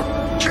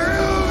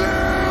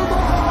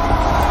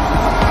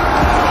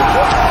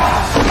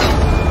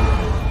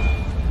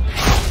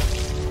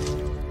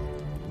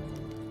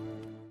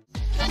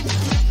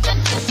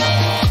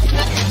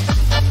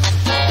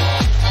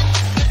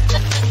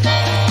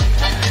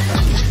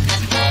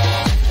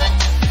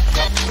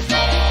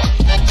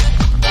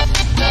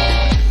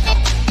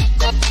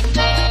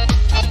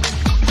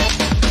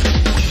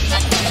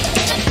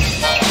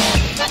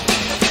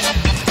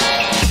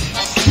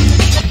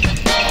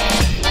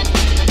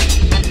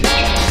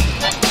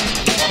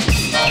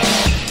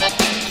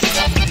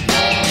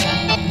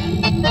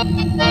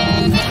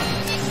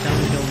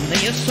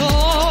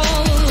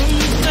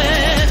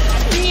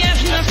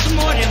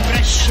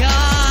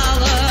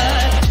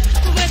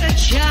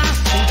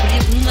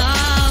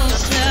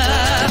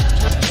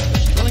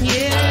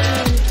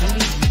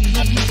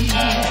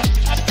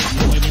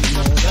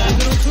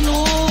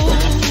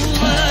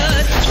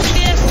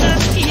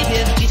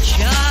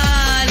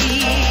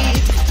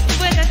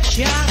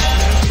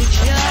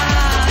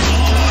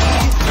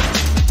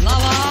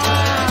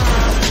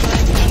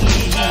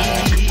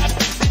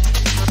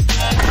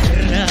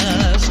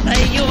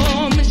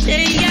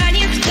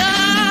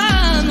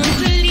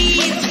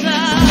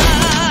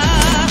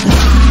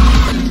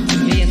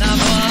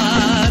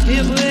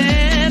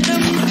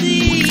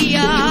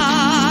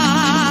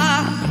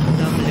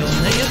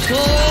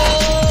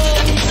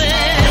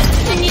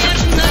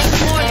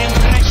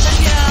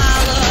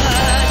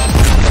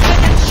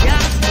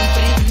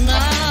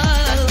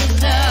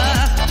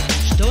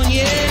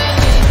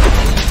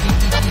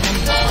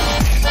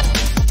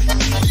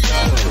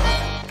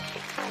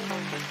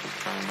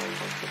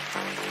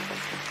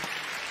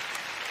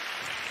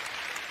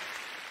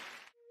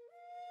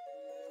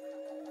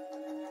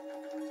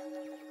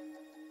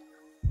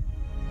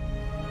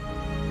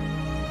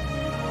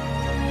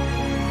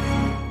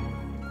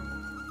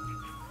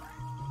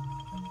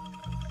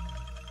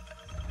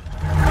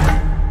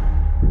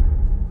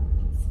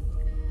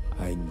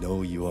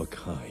You are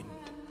kind.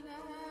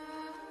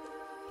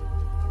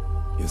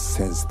 You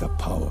sense the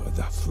power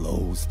that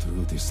flows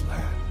through this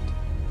land.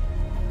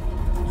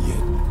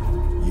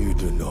 Yet, you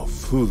do not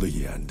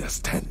fully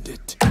understand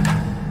it.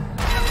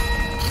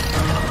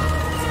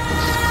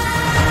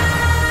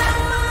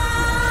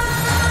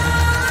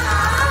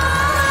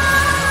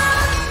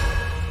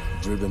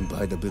 Driven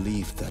by the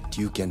belief that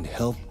you can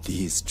help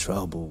these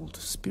troubled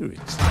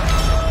spirits.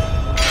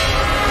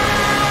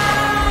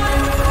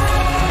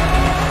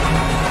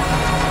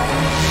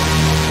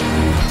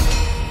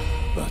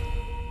 But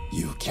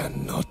you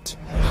cannot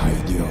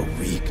hide your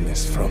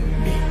weakness from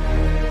me.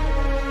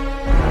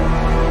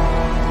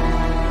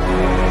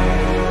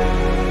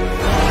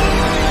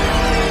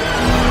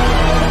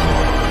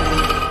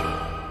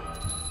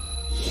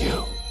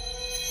 You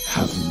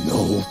have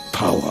no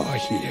power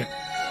here.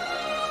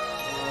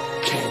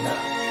 Kena.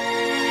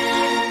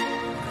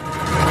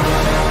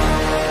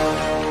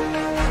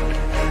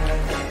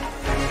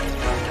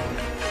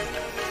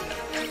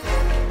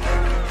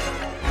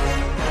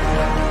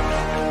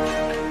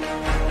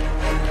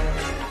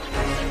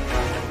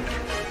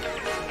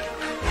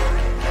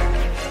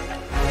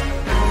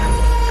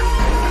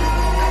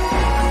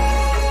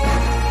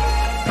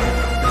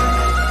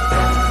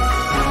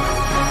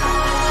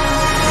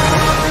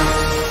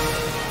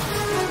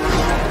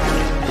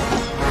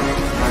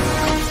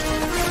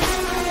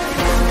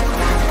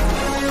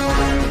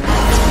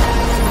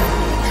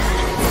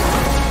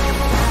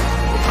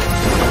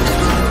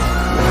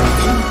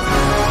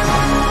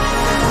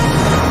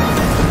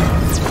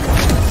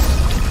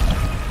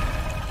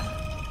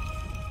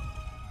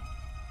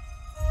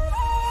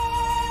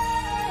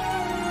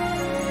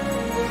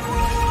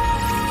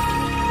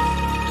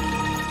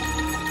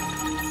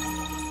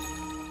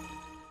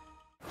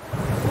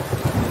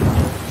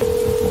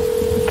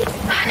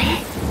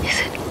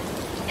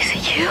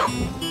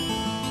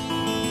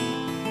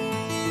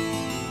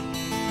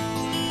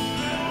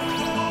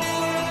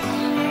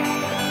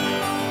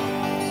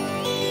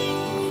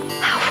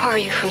 Are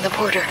you from the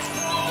border?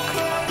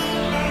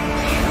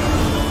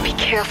 Be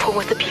careful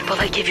with the people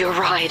that give you a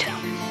ride.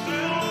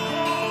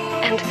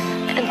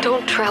 And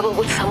don't travel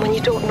with someone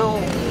you don't know.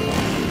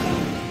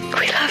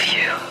 We love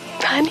you,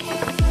 honey.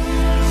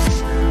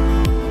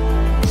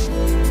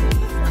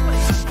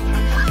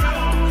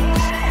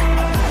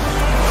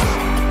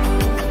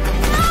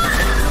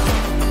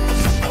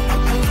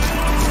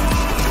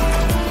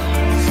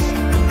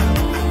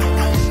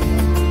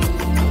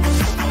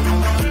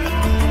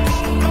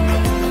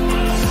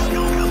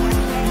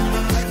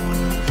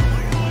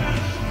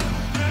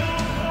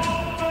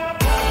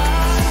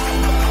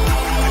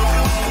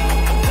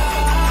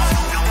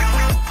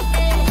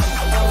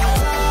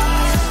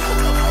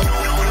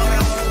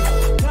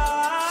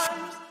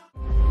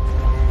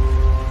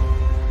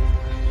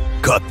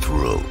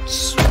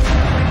 Cutthroats,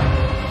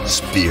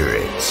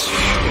 spirits,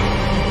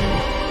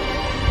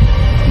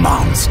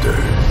 monsters.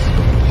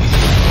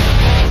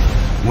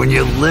 When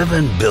you live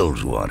in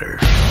Bilgewater,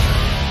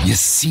 you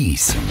see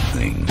some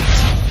things.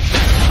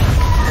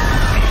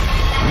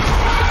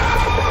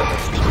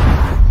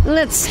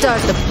 Let's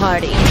start the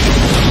party.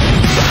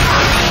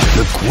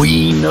 The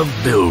Queen of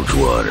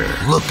Bilgewater,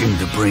 looking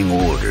to bring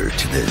order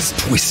to this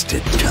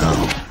twisted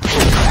town.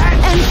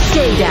 And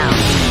stay down.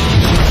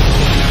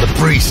 The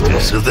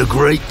priestess of the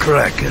Great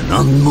Kraken,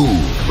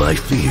 unmoved by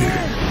fear.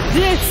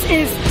 This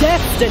is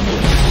destiny.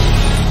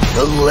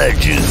 The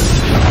legend,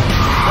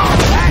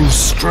 whose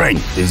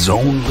strength is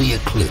only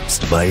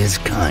eclipsed by his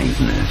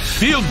kindness.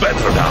 Feel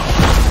better now.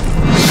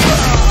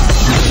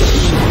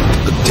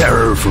 The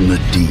terror from the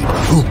deep,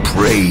 who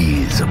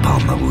preys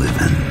upon the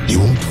living. You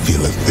won't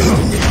feel a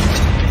thing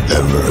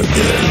ever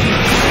again.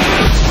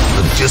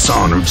 The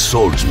dishonored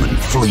swordsman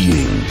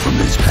fleeing from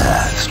his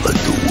past like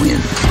the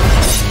wind.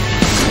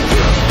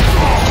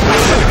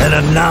 And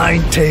a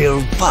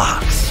nine-tailed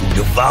fox who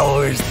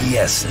devours the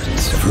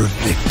essence of her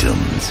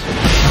victims.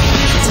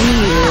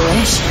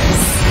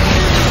 Delicious.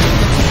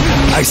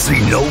 I see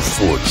no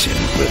fortune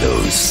for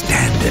those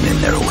standing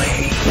in their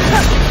way.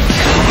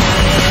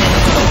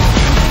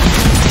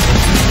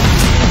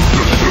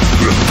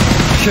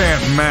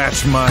 Can't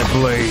match my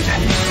blade.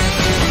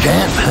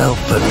 Can't help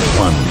but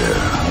wonder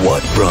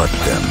what brought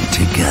them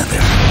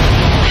together.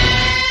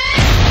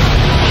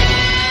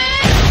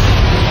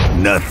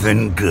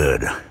 Nothing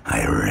good,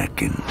 I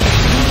reckon.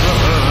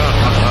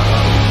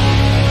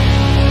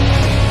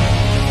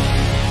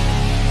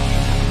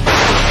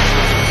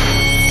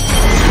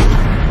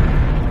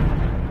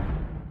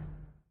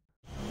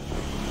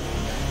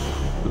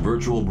 The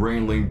virtual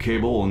brain link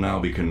cable will now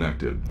be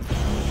connected.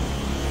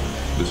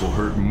 This will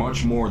hurt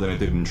much more than it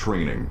did in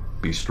training.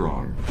 Be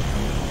strong.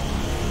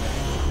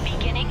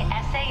 Beginning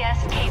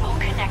SAS cable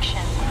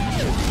connection.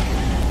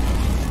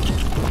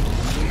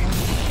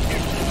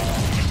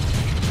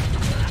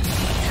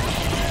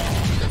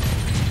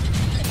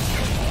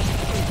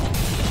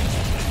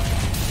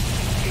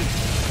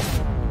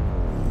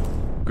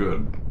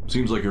 Good.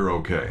 Seems like you're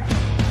okay.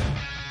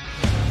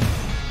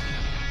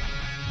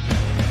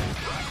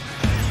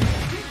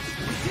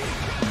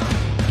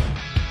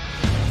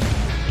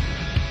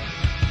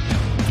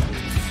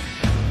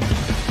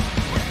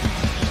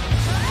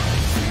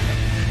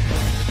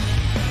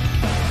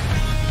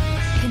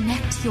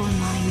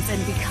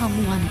 and become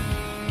one.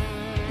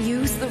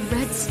 Use the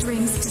red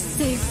strings to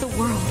save the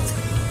world.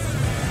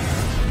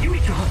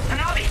 Yumiko,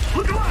 Hanabi,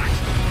 look alive!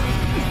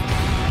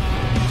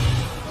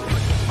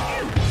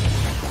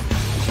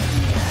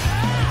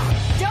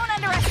 Don't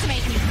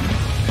underestimate me.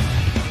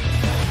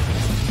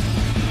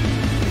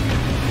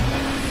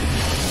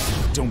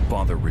 Don't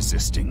bother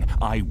resisting.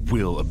 I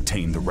will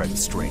obtain the red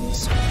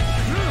strings.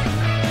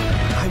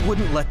 I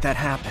wouldn't let that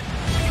happen.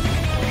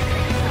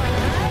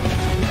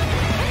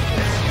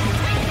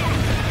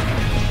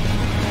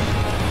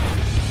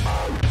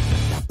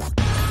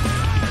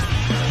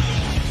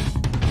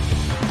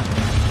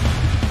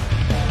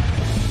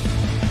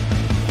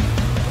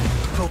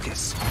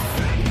 Focus.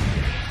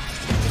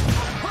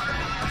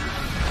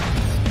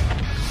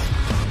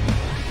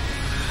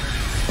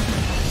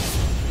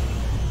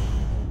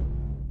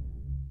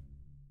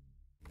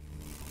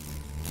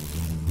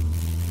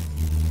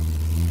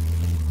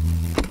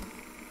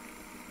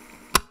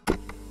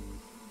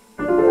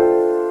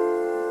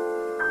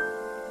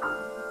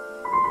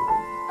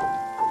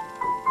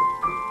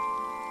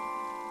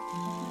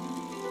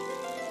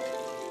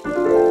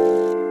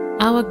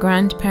 Our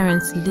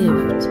grandparents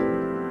lived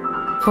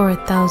for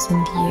 1,000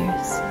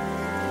 years,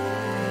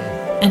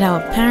 and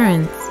our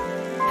parents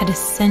had a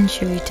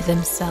century to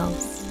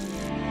themselves.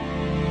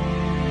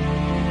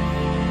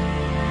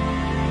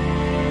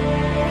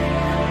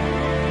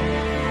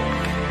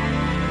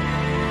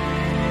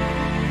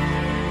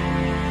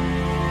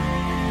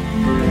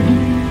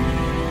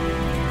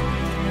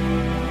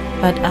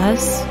 But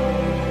us,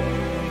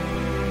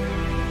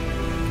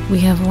 we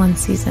have one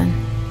season.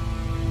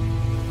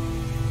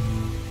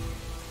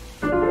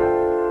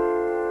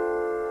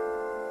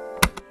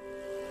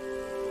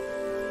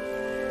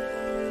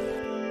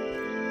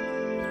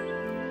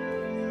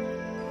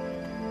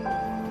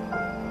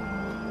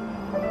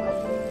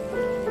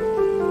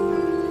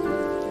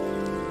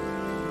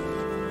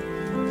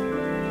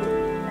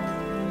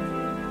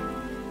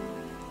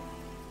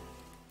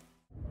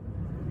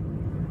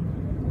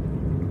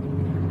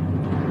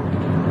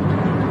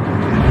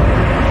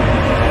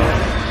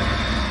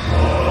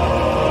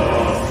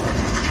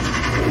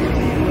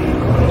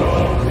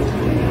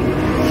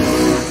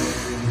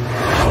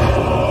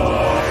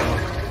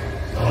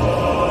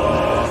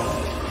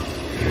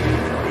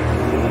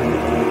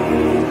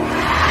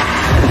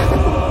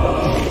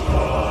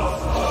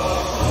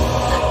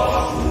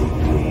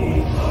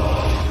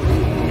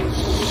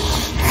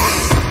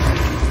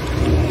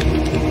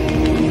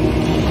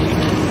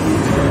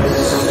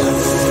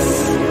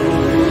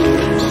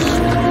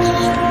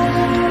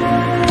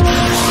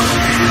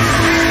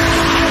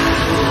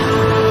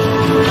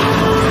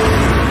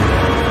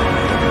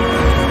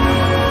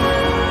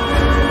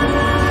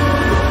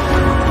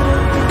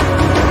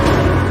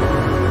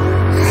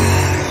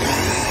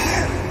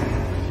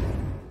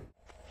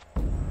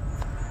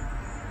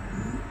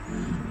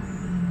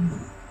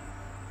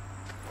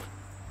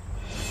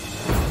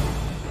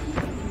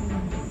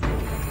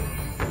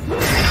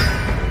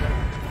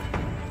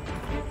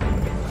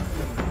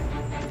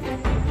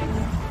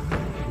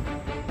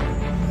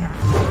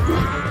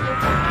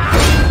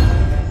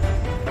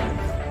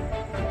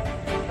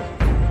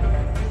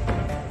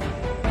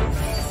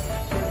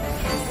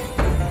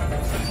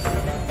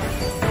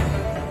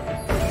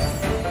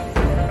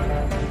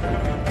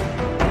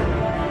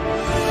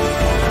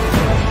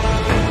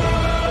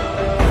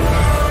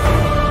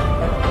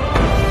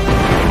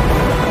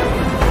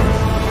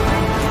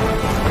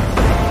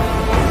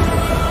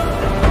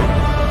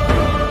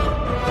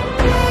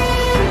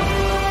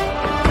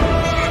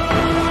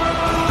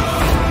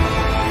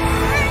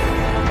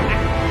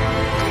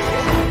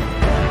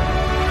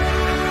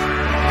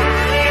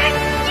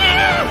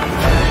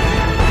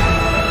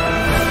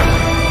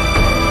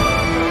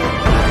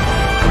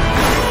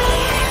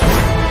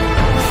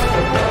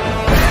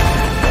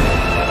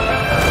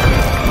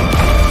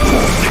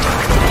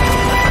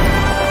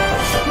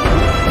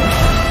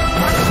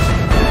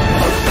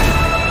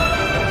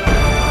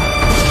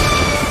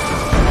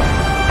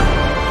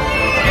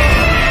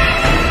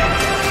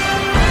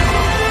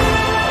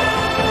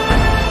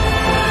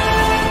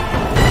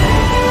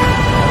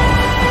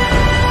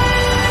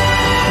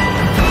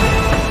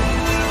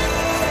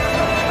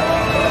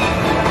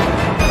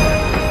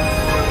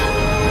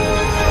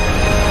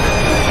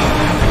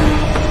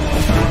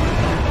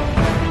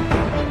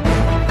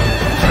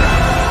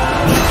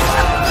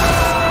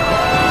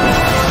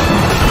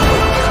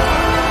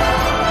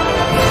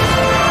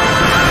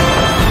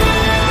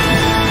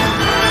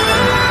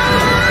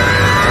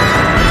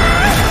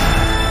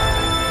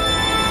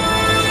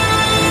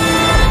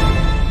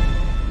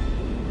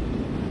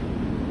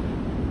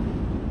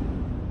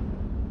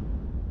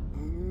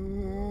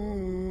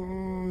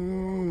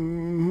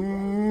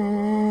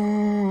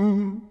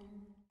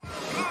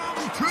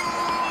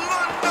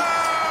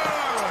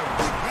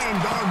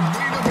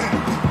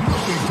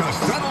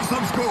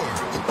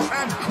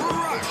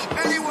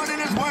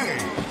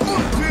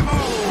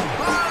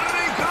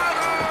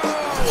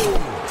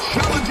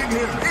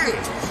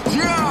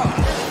 John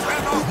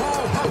and a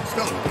whole host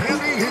of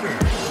heavy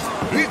hitters.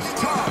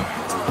 It's time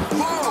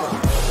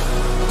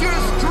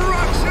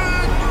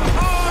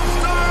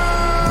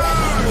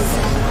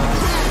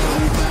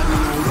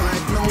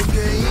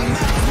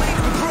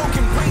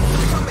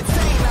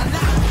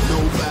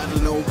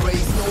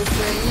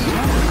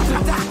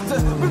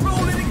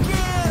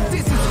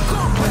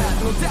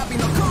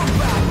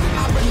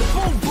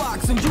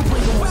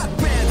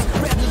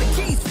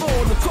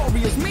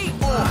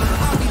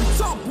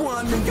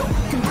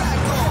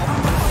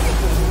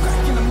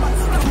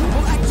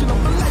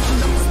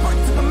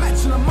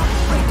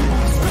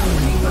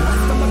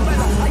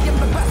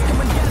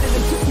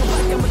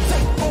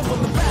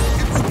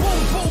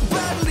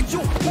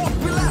walk,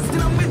 we last,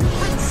 and I'm with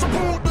rich,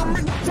 support the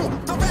rich,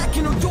 the back,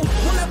 you know, you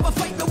will never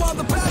fight no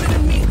other better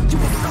than me. You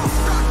will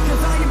starstruck,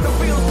 cause I am the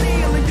real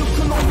deal, and you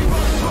can only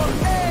run,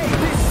 hey,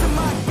 this is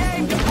my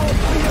game, you won't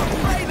be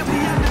afraid to be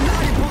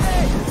undeniable,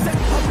 hey, set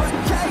up a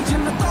cage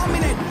and the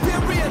dominant,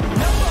 period,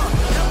 never,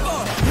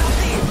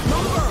 nothing,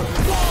 number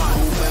one.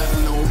 No battle,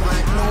 no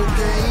rank, no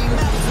game,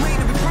 maps made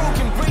to be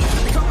broken, brains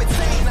to become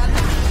insane, I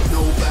know.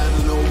 No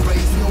battle, no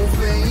race, no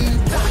fame,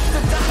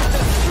 doctor,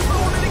 we're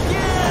doing it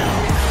again.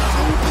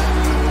 No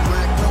battle, no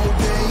rank, no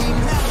game,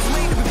 maps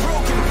made to be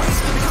broken, brains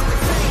to become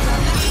insane, I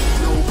know.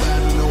 No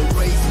battle, no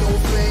race, no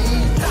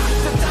fame,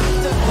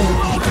 doctor, we're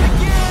doing it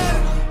again.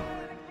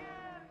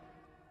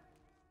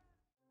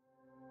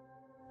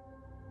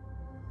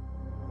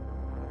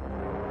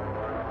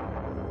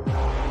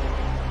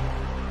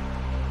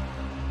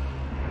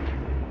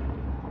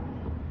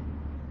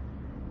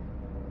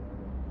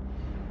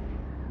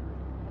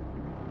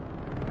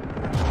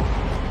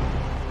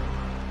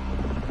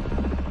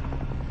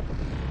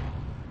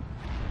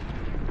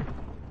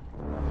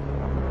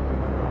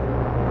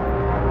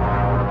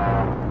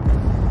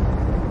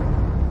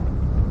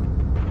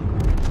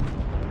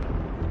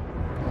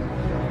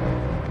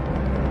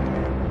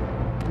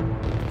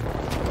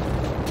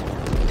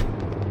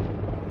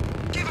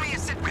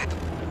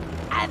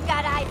 I've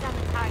got eyes on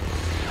the target.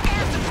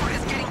 Air support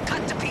is getting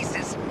cut to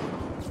pieces.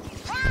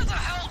 Where the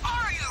hell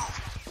are you?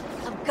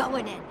 I'm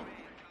going in.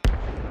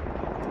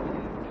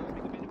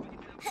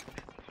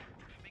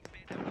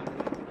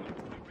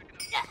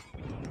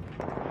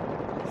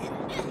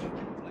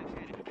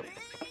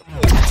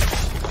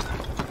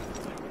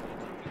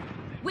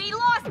 We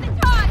lost the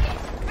target!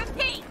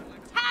 Repeat!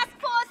 Task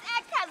Force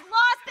X has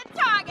lost the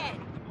target!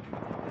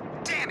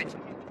 Damn it!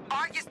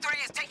 Argus 3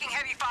 is taking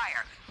heavy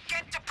fire.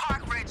 Get to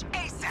Park Ridge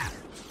ASAP.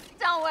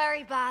 Don't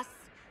worry, boss.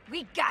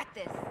 We got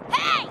this.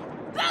 Hey!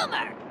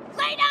 Boomer!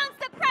 Lay down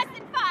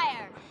suppressant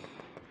fire!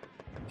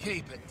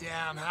 Keep it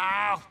down,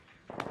 Hal.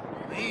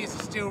 The ears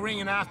are still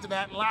ringing after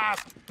that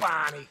last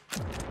Barney.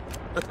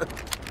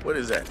 What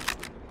is that?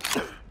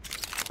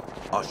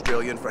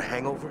 Australian for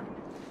hangover?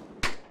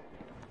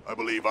 I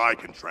believe I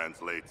can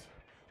translate.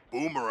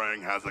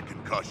 Boomerang has a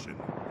concussion.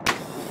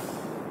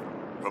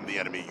 From the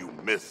enemy you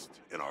missed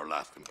in our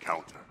last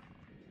encounter.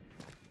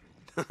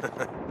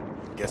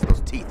 Guess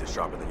those teeth are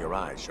sharper than your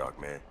eyes,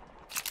 Sharkman.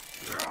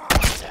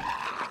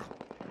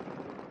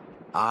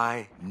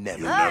 I never...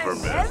 You never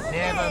miss.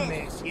 Never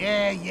miss.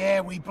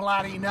 Yeah, we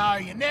bloody know.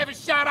 You never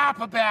shut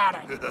up about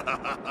it.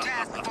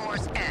 Task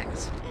Force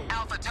X.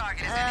 Alpha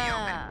target is in the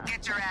open.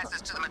 Get your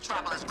asses to the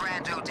Metropolis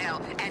Grand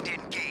Hotel and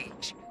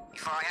engage.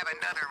 Before I have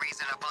another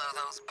reason to blow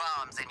those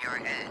bombs in your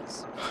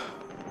heads.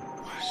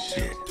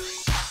 Shit.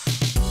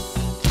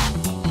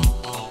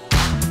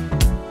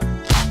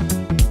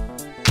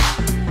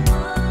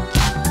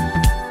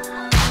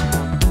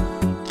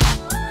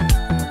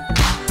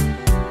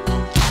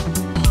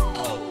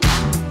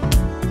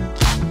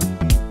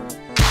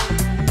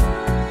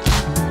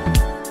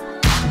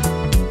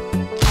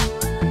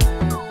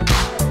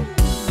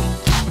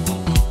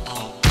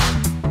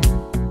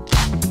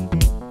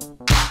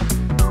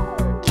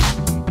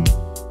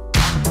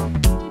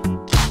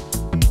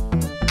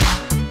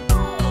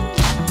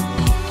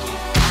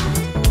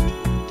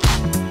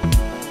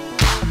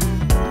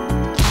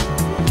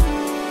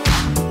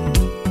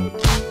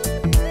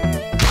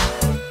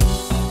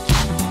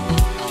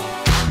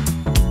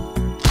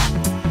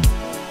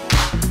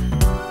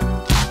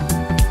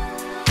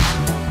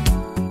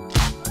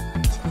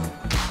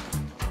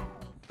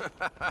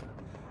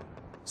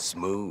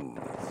 Smooth.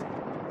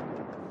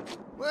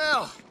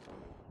 Well,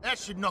 that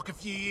should knock a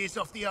few years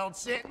off the old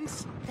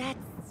sentence. That's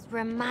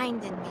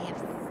reminding me of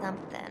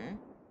something.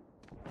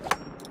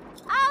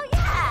 Oh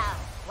yeah!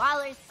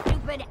 Waller's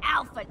stupid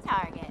alpha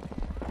target.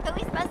 Who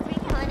we supposed to be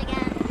killing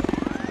again?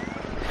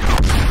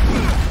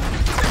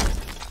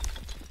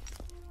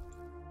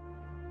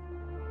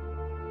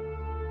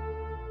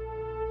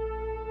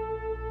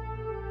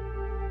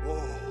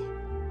 Whoa.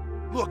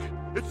 Look,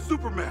 it's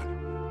Superman.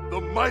 The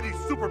mighty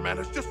Superman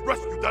has just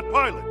rescued that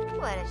pilot.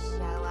 What a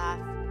show-off.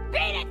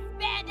 Beat it,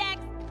 Spandex!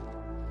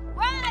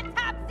 We're on a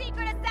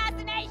top-secret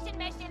assassination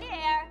mission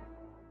here!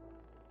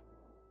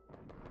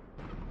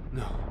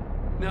 No.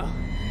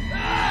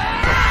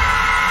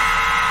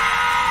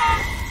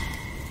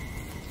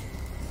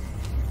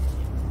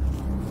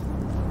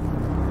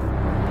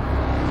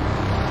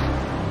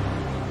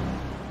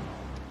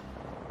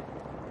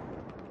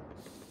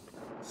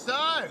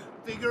 So,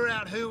 figure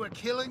out who we're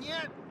killing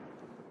yet?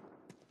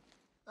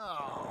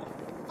 Oh,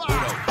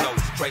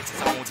 Those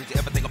traces on, did you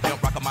ever think of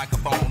pimp rock a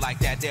microphone like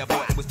that there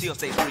boy? It would still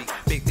stay free.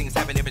 Big things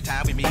happen every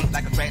time we meet,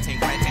 like a track team,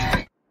 right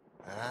team.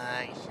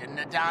 You shouldn't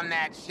have done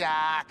that,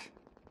 Shark.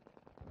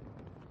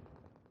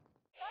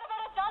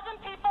 About a dozen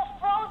people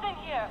frozen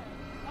here.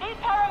 Need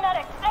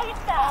paramedics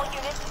ASAP. All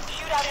units,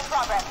 shootout in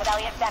progress at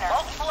Elliott Center.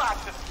 Multiple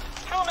axes.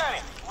 Too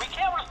many. We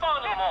can't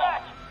respond to them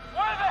all.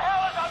 Where the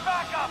hell is our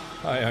backup?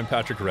 Hi, I'm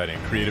Patrick Redding,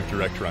 creative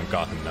director on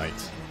Gotham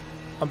Knights.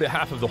 On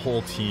behalf of the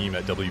whole team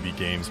at WB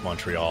Games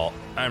Montreal,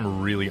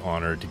 I'm really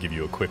honored to give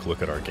you a quick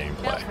look at our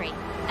gameplay. Belfry,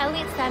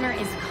 Elliott Center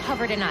is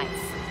covered in ice.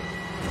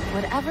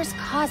 Whatever's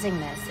causing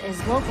this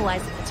is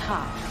localized at the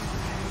top.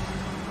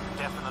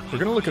 We're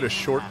going to look at a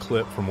short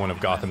clip from one of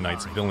Gotham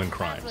Knight's villain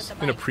crimes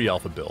in a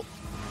pre-alpha build.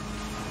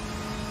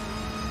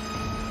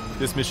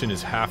 This mission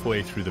is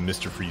halfway through the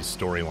Mr. Freeze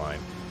storyline,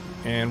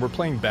 and we're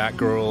playing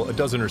Batgirl a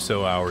dozen or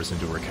so hours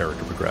into her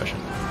character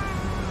progression.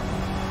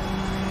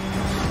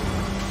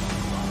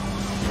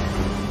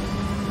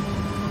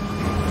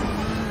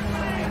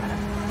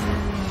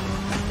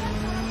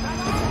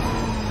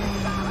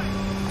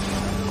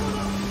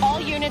 All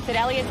units at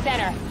Elliott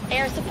Center.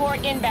 Air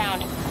support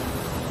inbound.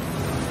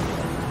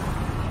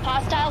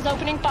 Hostiles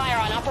opening fire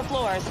on upper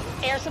floors.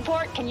 Air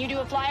support, can you do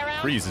a fly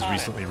around? Freeze has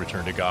recently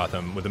returned to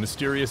Gotham with a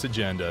mysterious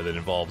agenda that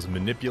involves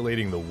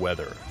manipulating the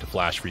weather to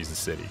flash freeze the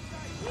city.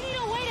 We need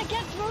a way to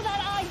get through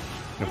that ice.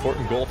 An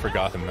important goal for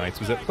Gotham Knights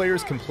was that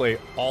players can play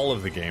all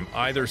of the game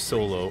either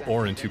solo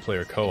or in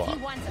two-player co-op. If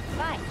he wants a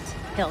fight,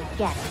 he'll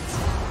get it.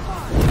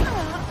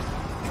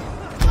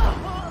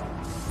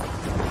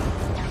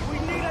 We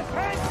need a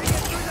tank to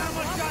get through that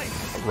much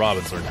ice!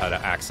 Robin's learned how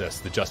to access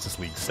the Justice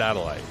League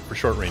satellite for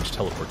short-range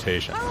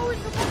teleportation. How are we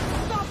supposed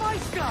to stop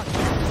ice guns?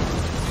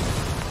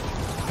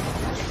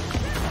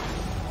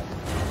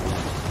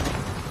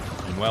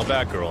 Meanwhile,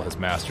 Batgirl has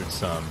mastered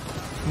some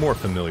more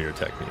familiar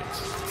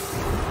techniques.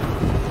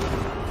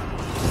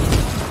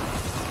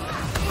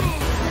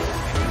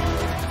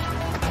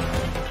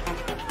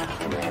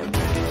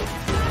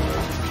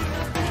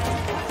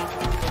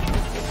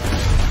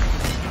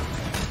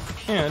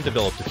 And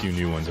developed a few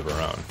new ones of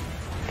her own.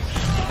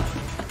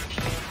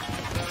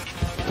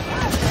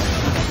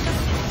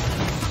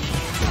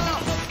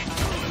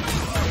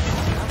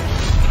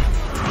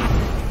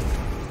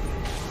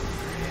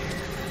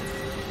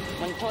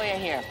 Montoya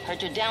here.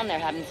 Heard you're down there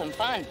having some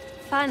fun.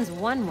 Fun's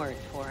one word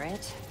for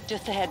it.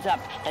 Just a heads up,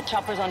 that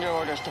chopper's under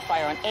orders to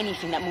fire on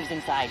anything that moves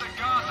inside. The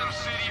Gotham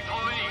City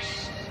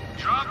Police.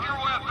 Drop your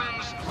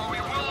weapons, or we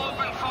will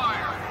open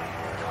fire.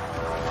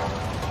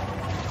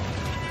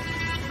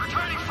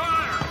 Returning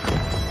fire!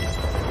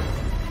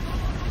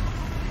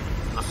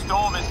 The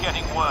storm is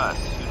getting worse.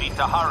 You need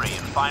to hurry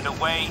and find a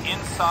way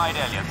inside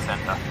Elliott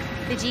Center.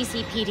 The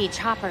GCPD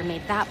chopper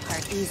made that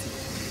part easy.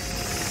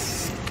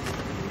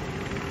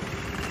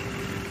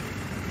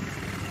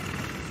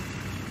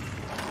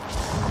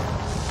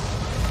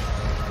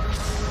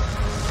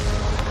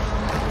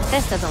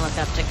 This doesn't look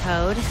up to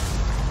code.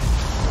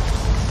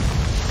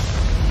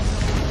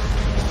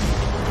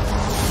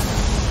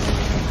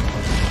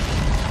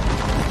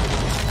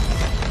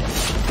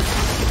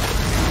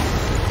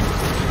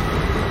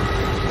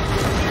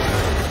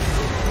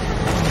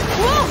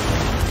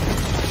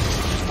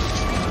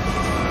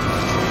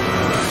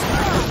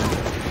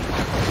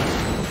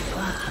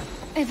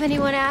 If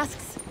anyone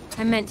asks,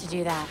 I meant to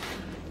do that.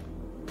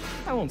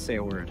 I won't say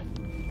a word.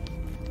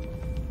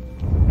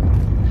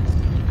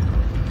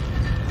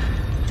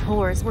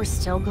 Tours were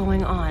still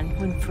going on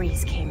when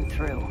Freeze came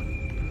through.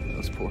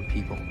 Those poor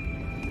people.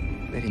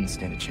 They didn't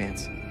stand a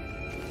chance.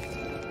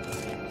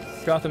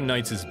 Gotham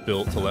Knights is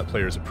built to let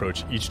players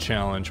approach each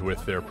challenge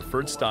with their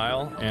preferred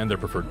style and their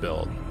preferred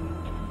build.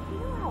 You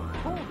know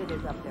how cold it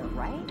is up there,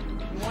 right?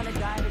 You want to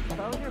die of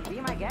exposure?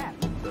 Be my guest.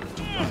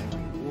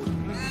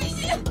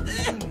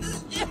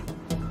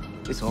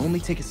 This will only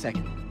take a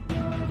second.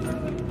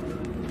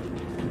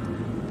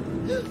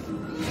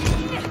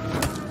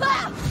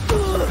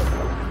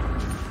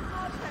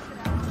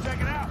 Check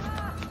it out!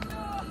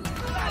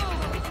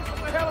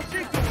 What the hell is she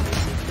doing?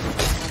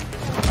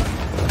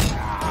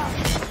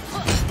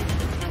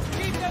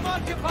 Keep them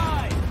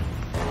occupied!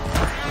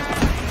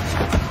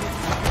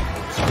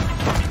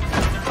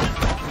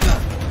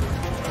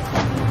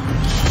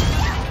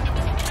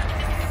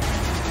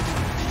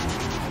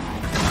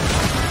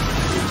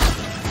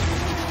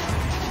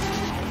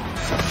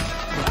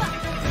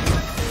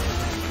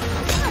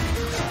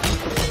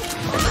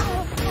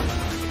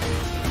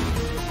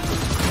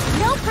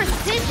 No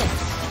precision!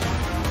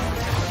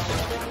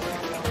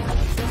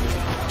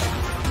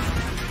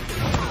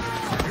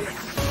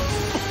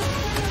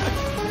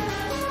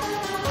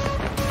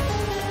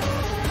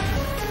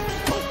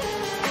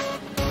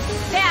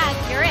 Bad,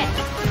 you're it.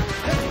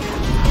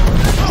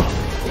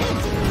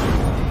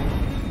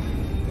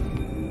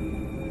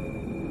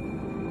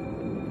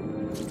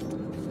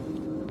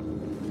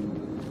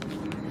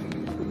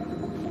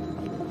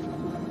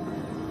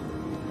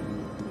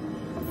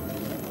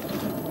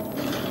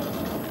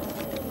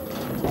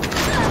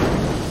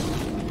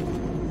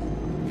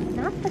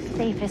 Not the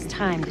safest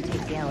time to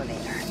take the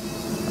elevator.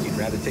 You'd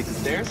rather take the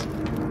stairs?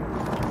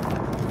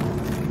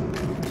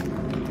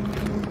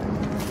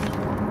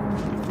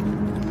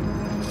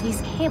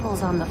 These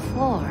cables on the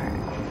floor.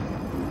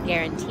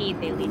 Guaranteed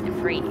they lead to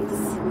Freeze.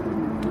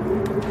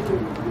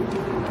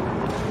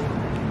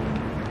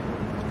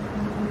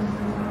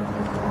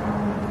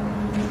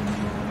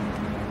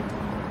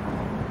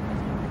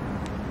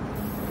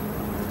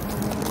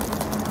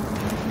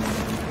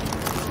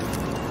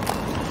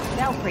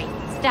 Belfry,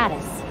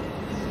 status.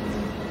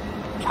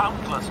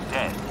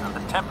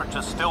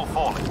 temperature's still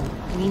falling.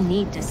 We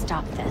need to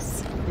stop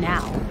this.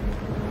 Now.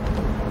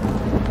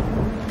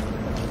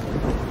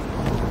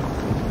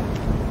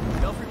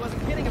 Belfry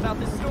wasn't kidding about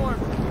this storm.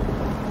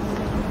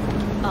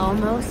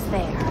 Almost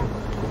there.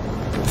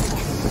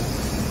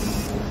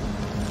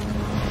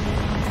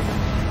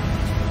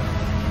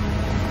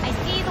 I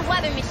see the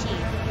weather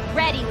machine,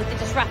 ready with the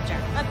disruptor.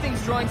 That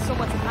thing's drawing so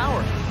much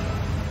power.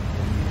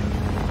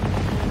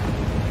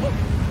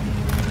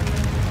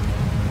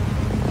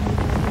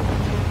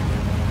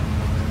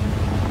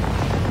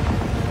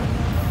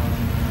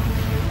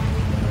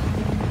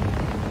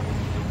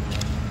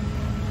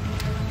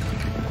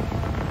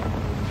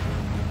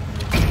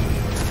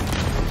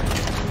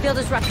 Field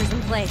disruptors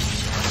in place.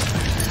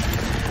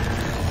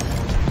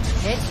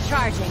 It's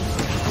charging.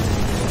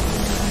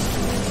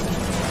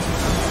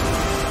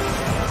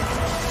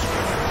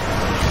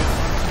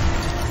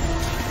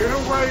 Get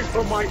away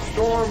from my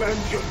storm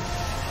engine!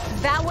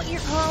 Is that what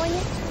you're calling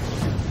it?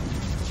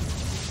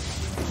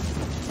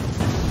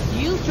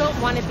 You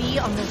don't want to be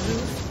on the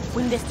roof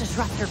when this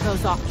disruptor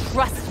goes off,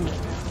 trust me.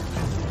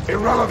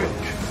 Irrelevant.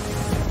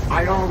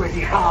 I already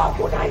have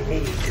what I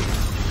need.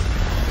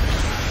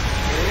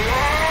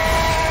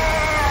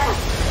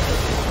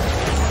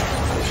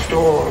 The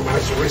storm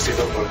has risen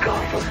over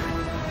Gotham.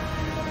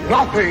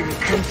 Nothing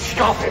can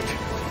stop it.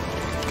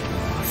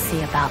 We'll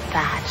see about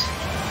that.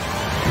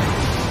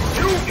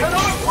 You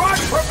cannot run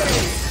from me!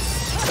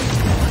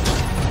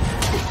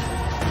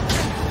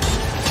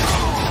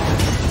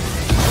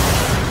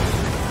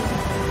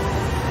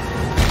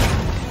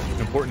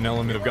 An important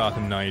element of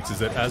Gotham Knights is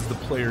that as the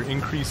player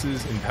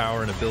increases in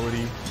power and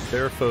ability,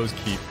 their foes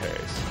keep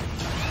pace.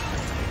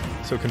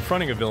 So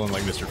confronting a villain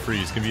like Mr.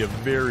 Freeze can be a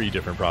very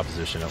different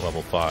proposition at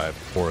level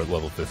 5 or at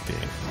level 15.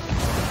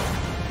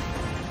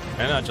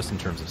 And not just in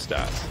terms of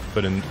stats,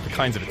 but in the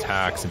kinds of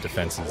attacks and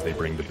defenses they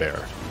bring to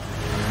bear.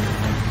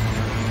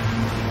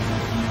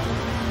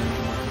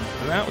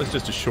 And that was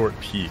just a short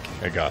peek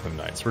at Gotham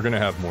Knights. We're going to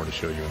have more to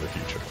show you in the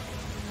future.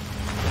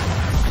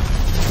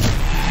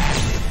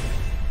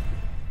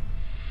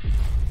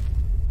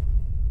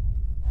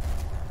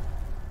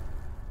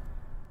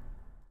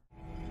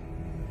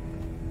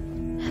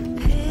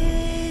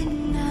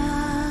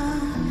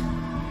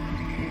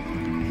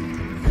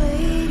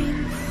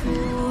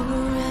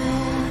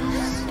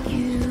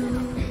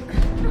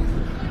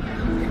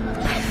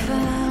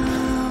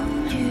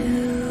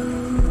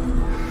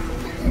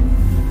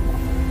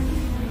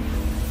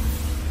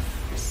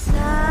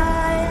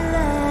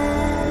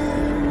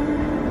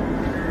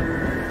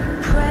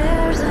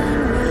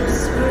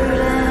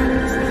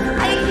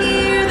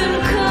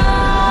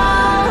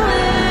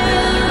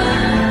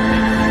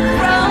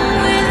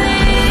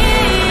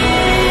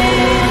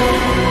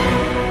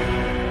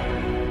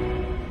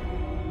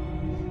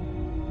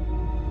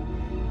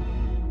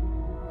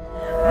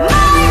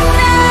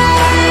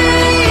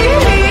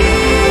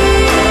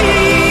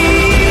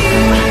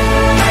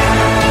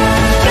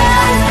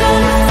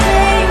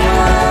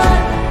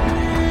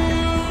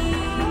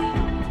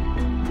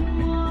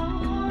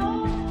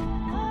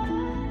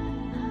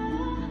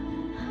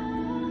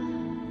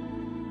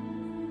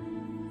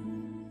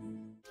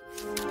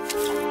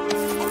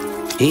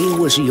 He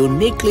was a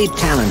uniquely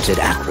talented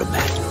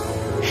acrobat,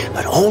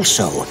 but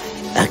also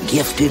a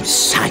gifted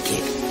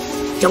psychic.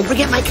 Don't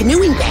forget my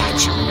canoeing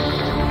badge.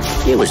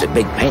 He was a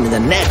big pain in the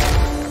neck.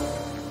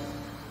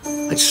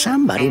 But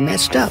somebody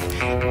messed up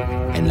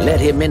and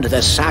let him into the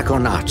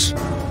Psychonauts.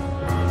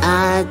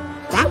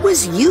 That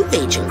was you,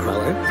 Agent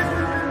Cruller.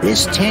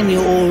 This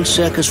 10-year-old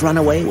circus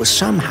runaway was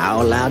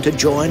somehow allowed to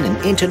join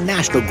an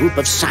international group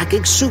of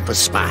psychic super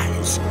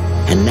spies.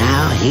 And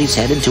now he's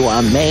headed to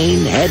our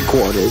main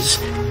headquarters,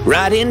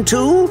 right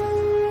into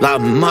the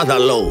Mother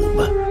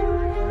Lobe.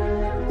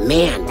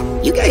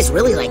 Man, you guys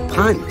really like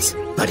puns.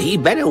 But he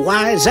better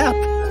wise up.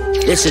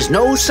 This is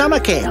no summer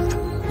camp.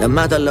 The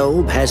Mother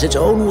Lobe has its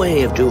own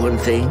way of doing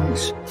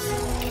things.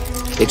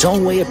 Its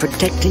own way of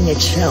protecting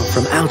itself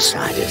from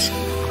outsiders.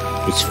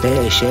 Its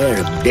fair share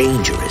of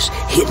dangerous,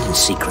 hidden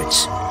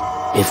secrets.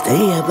 If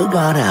they ever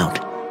got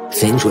out,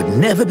 things would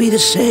never be the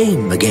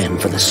same again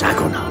for the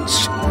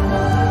Psychonauts.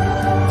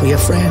 For your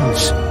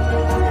friends.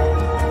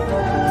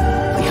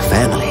 For your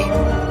family.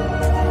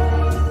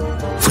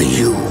 For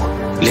you.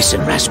 Listen,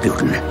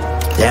 Rasputin.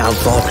 There are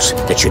vaults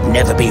that should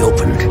never be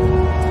opened.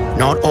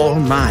 Not all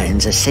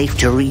minds are safe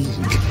to read.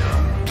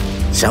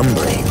 Some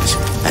brains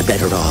are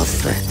better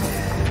off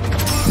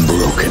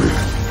broken.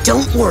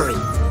 Don't worry.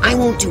 I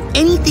won't do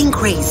anything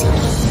crazy.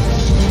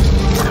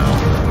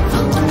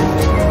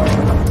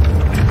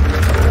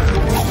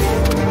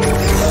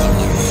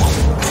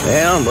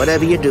 Well,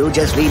 whatever you do,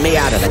 just leave me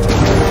out of it.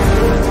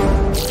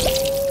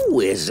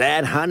 Ooh, is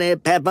that honey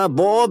pepper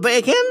boar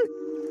bacon?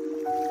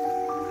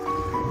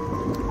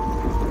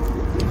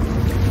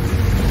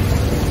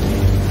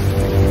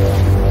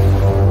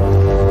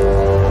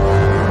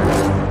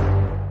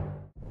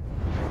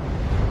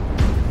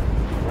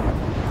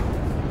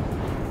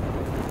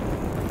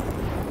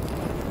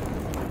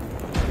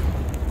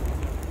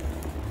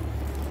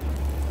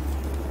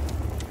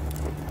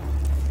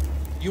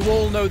 You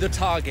all know the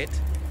target.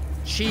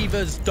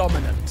 Shiva's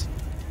dominant.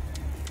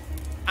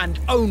 And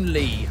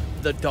only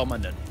the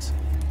dominant.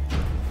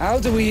 How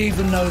do we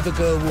even know the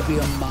girl will be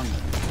among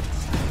us?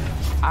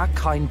 Our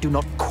kind do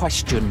not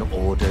question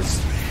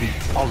orders, we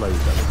follow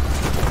them.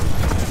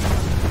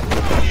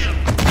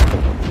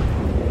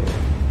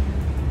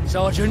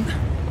 Sergeant,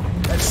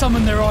 let's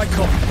summon their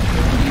icon.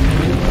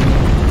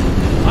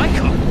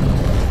 Icon?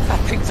 That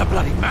thing's a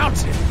bloody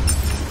mountain!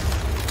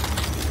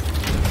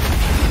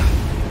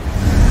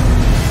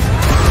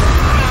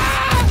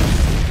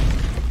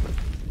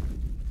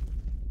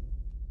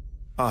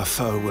 Our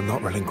foe will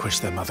not relinquish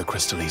their mother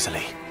crystal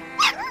easily.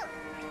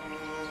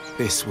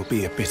 This will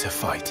be a bitter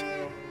fight.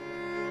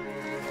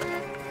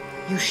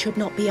 You should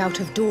not be out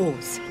of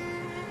doors.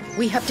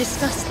 We have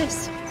discussed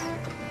this.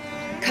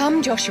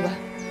 Come, Joshua.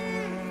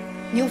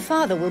 Your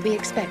father will be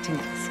expecting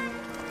us.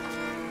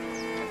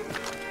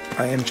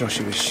 I am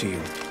Joshua's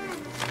shield.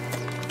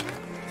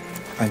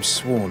 I'm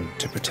sworn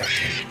to protect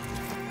him.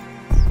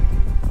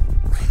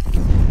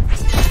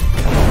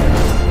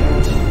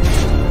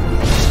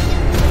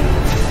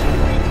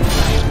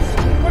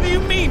 What do you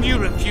mean you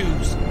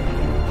refuse?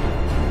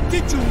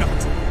 Did you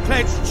not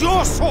pledge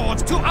your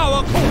sword to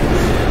our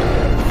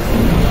cause?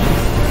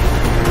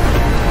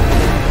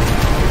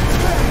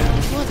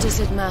 What does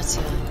it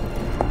matter?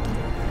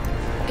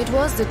 It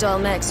was the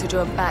Dalmex who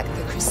drove back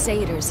the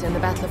Crusaders in the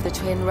Battle of the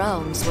Twin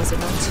Realms, was it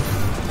not?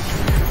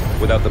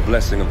 Without the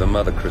blessing of the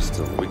Mother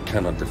Crystal, we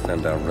cannot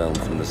defend our realm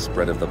from the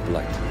spread of the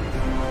Blight.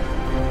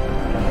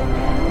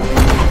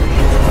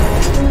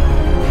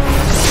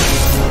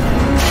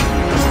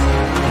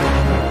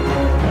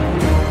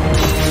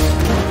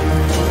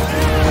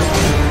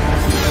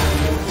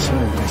 So,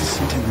 the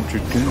Sentinel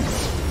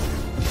Dragoons.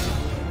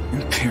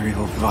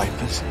 Imperial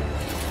Vipers.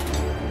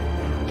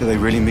 Do they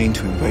really mean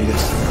to invade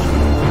us?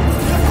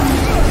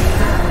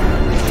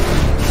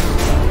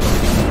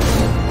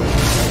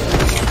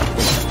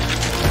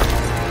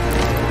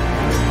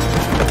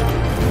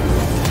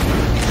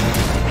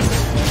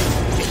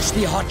 It's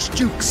the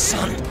Archduke's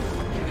son.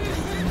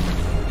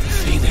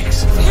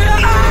 Phoenix.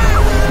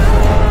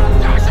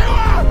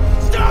 Joshua!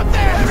 Stop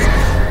this!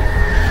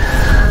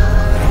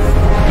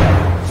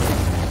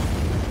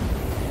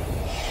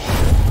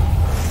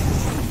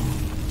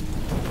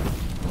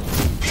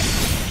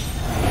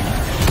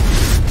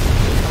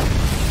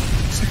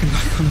 Second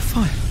icon of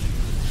fire.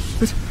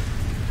 But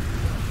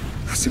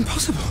that's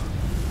impossible.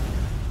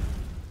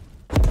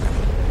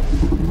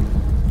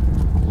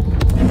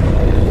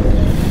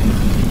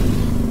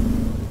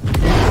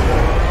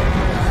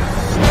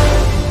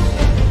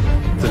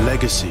 The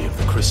legacy of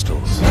the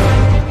crystals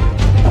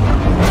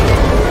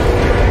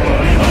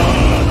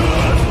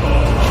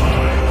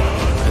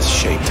has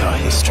shaped our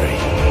history.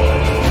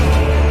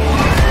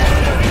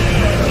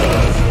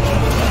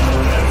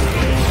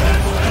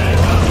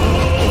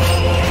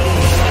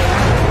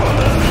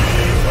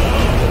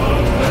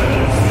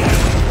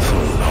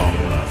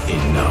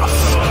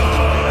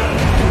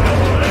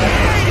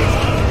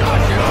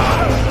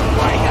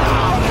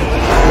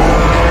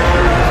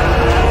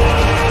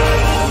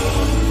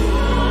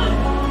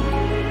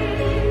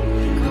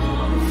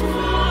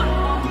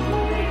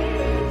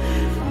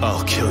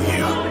 I'll kill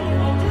you.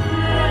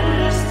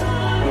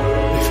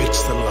 If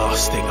it's the last.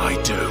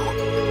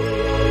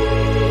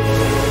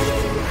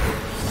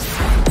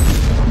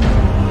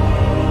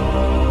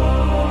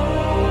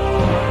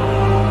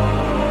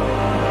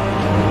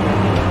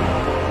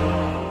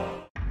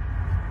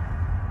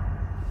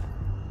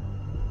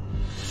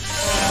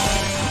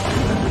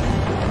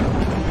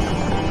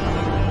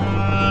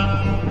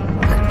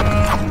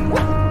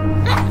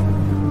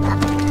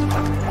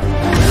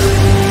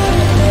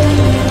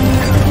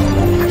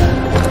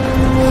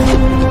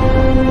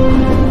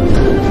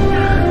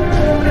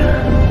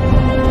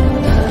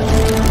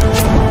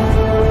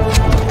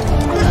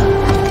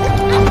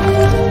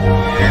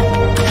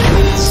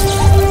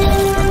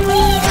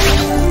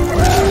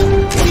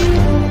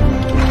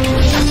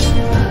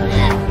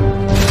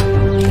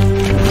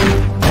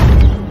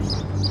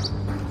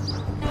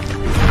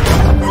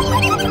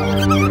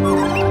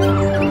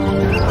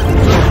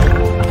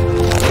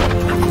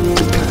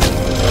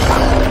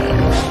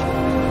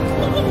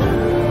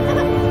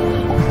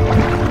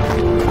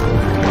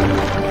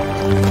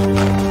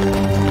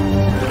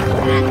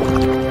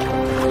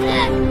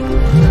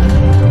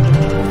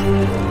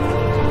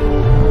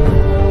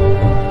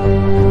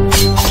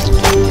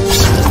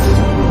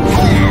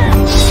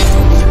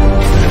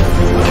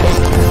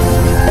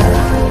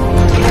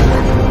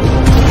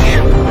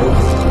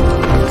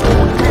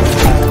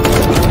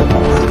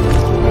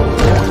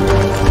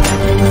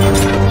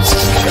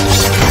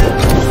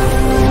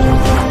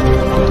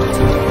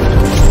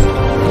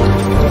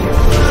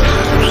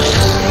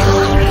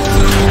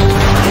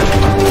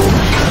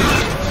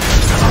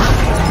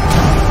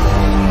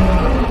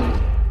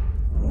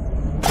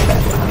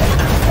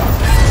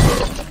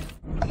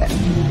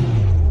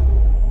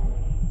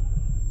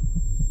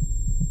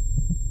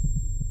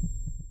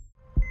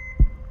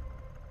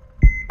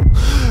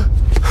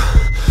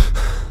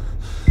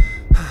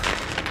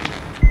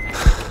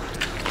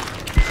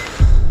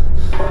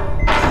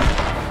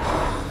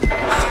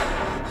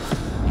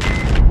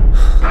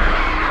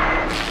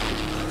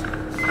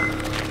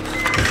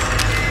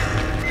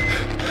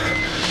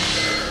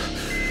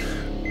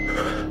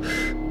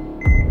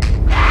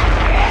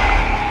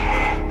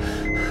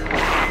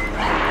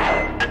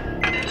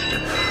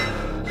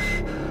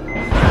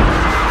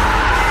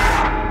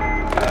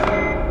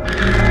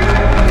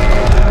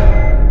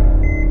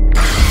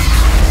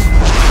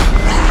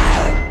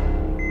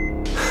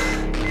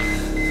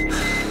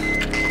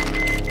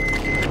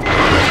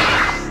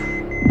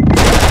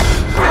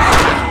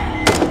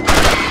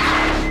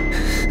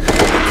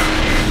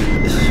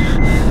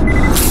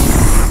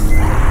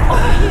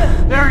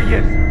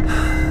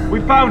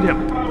 found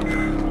him!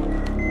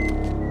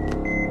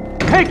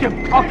 Take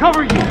him! I'll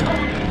cover you!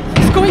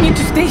 He's going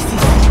into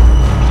stasis!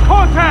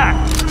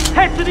 Contact!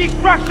 Head to the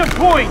extraction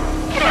point!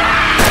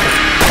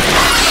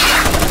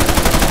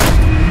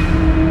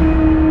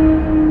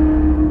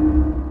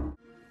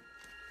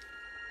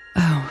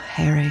 Oh,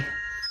 Harry.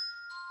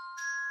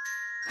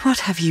 What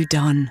have you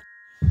done?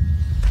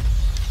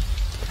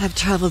 I've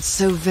traveled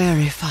so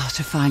very far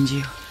to find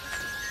you.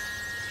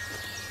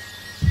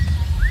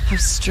 How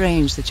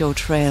strange that your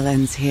trail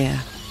ends here.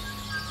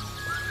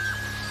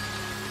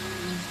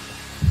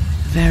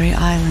 The very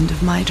island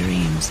of my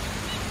dreams.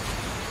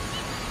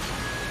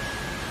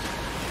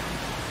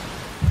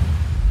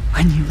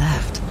 When you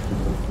left,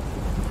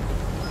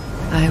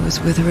 I was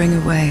withering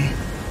away.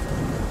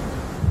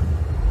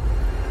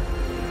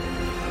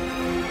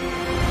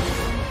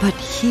 But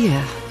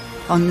here,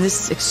 on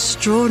this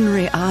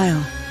extraordinary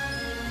isle,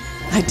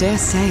 I dare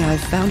say I've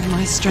found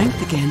my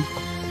strength again.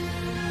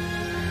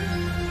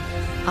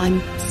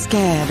 I'm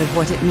scared of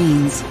what it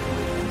means.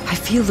 I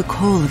feel the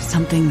call of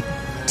something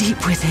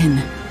deep within.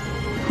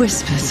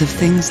 Whispers of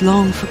things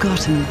long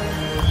forgotten.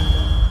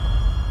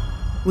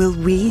 Will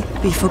we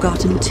be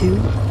forgotten too?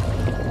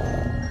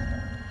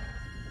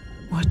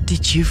 What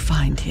did you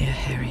find here,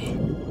 Harry?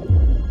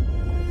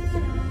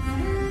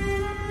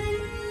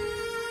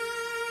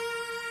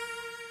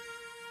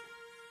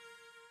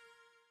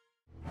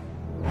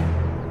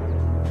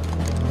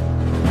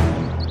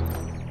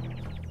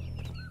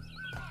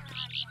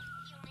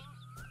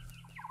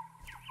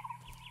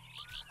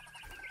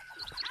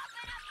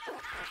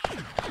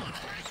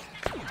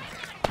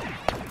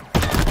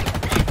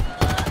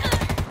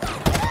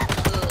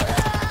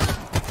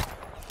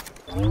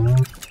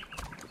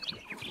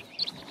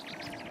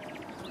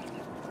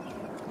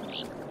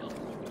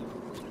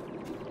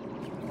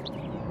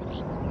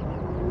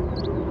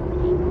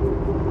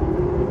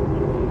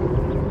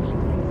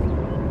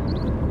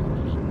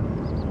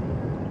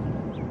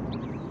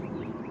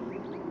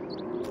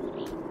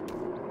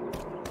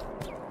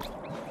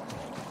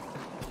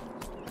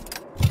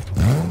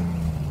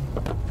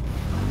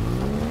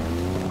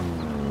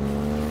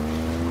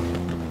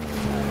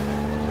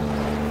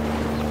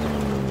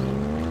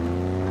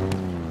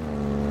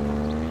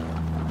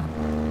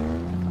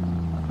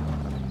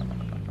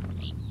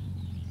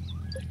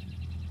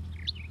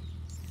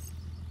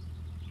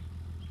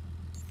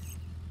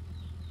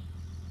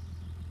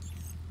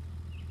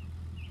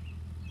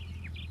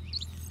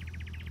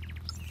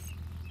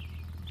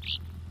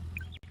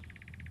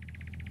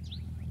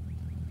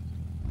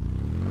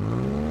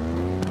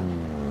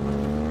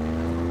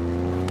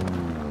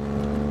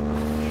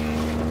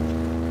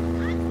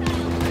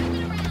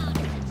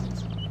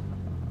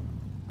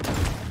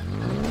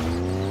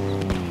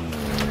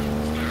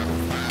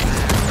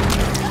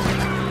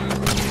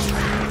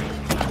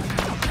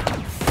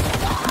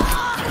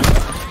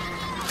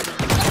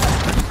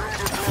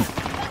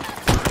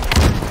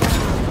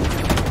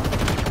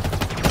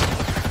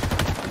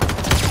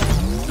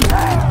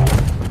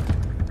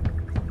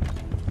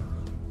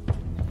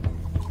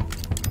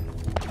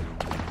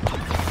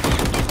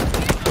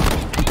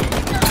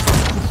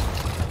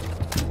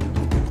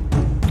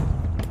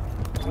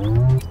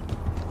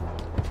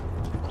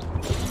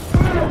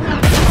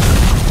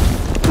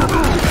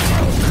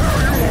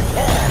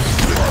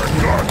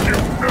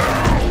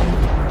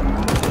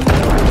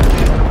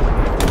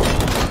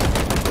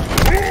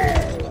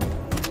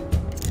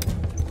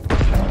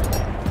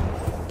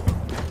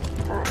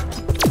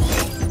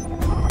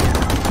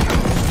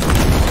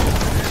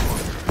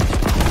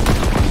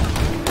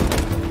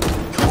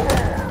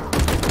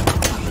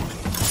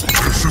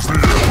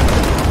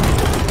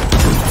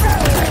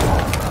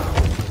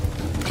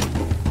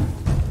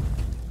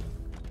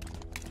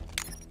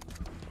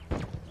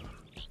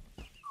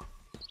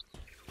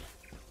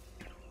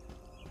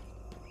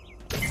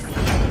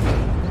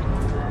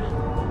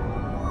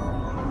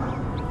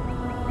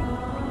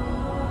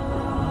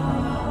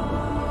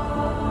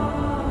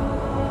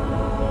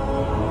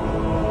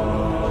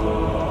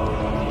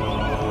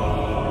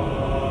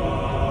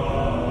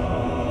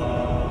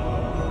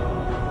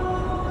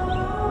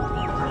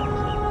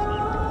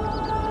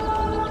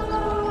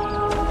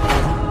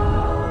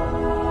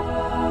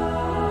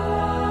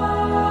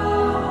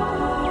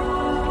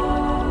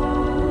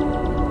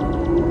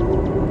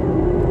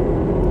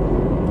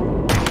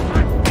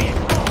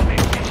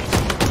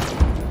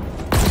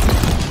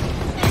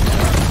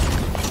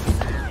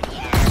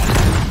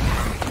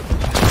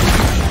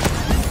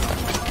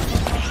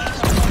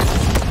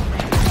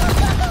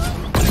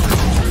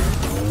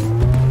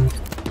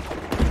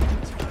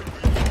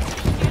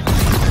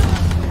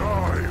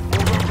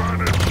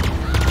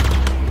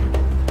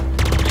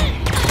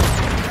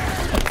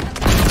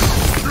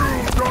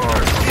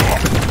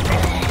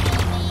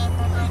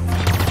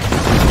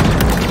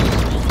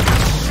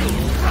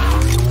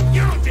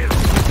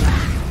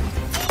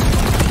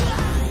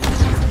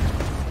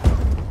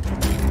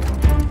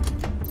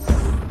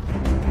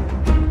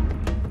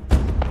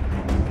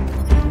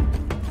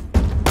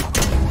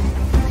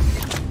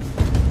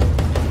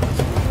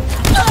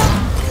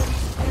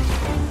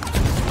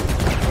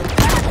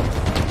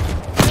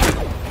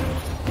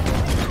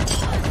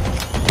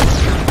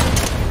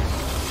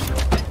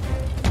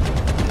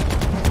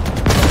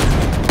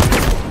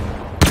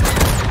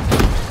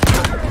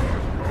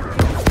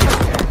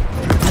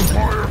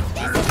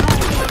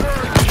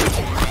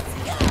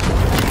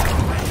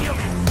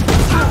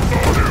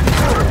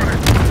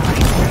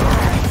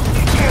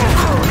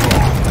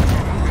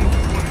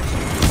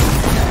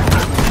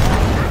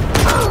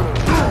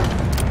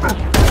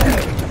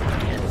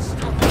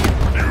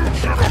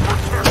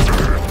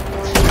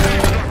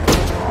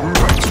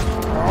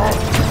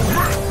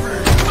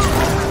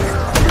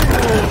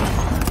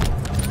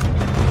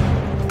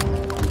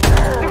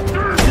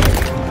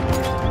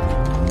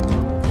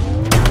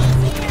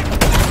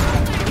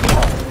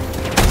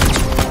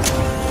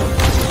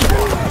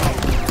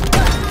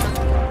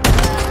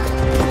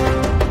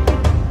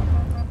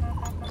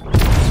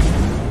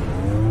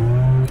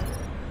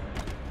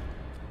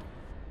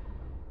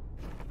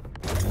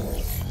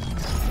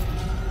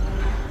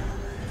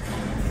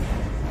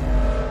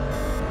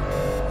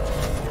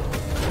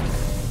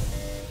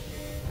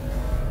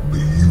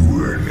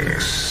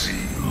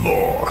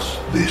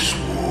 this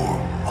war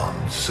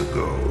months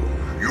ago.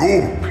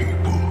 Your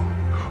people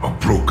are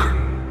broken,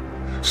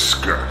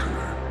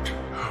 scattered,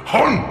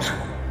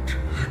 hunted,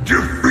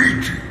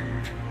 defeated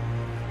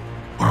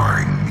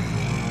by me.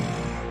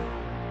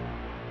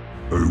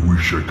 I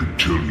wish I could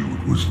tell you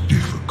it was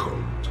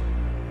difficult,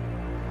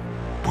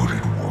 but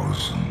it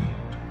wasn't.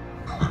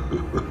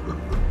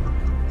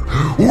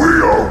 We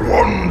are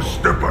one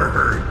step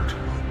ahead,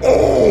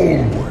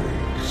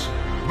 always.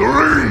 The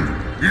ring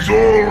is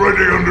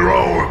already under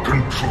our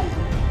control.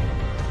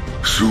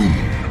 Soon,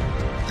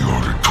 the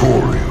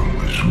auditorium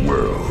as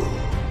well.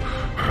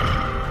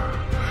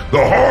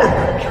 The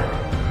Harbinger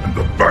and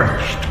the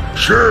Banished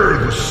share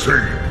the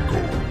same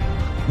goal.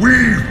 We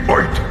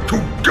fight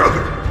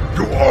together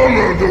to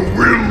honor the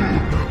will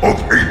of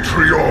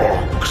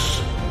Atriox.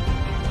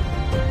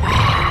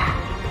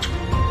 But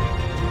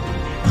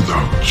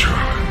without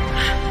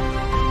challenge,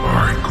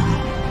 I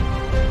grew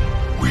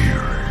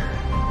weary,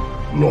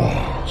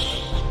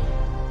 lost,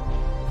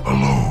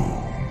 alone.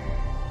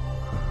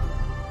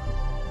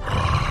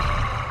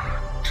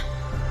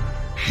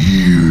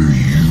 Here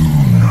you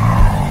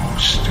now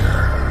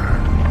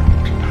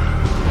stand.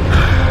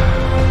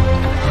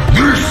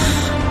 This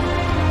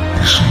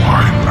is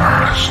my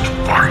last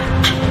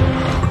fight.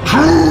 A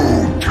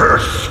true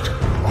test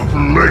of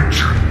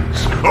legends.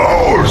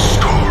 Our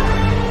story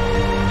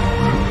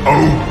will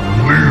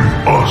outlive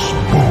us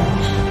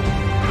both.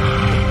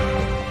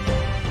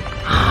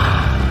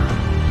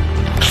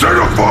 Set a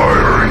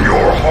fire in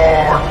your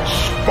heart,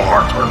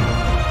 Spartan.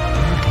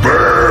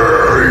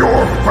 Bare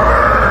your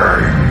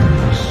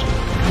fangs.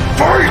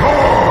 Fight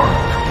hard!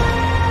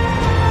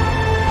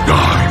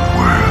 Die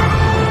well.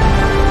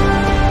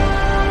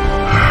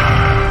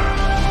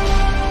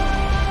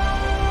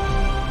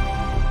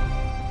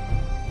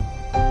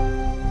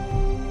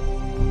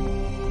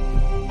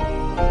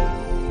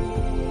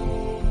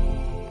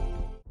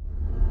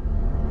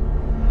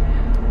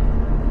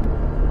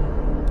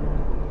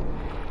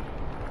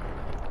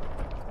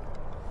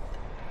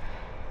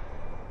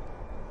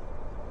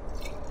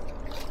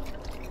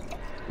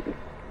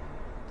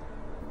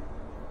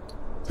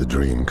 The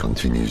dream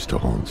continues to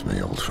haunt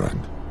me, old friend.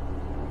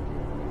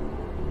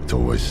 It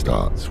always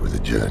starts with a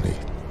journey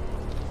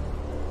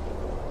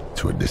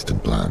to a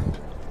distant land.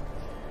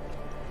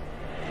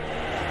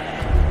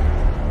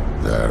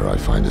 There I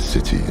find a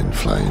city in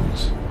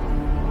flames,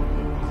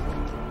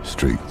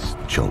 streets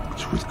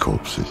choked with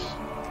corpses,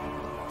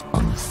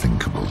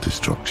 unthinkable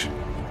destruction.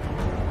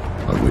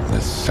 I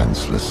witness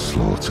senseless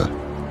slaughter,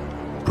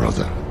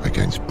 brother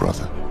against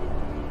brother,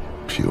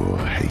 pure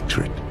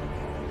hatred.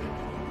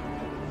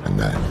 And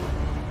then,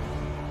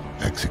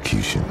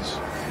 executions,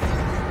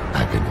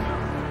 agony,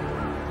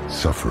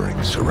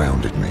 suffering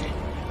surrounded me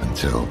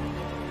until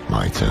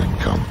my turn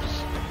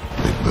comes.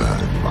 They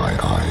burn my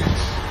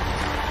eyes,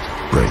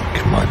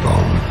 break my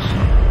bones.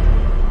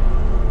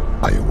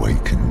 I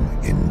awaken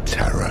in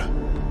terror.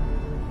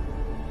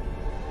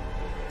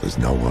 There's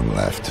no one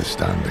left to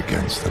stand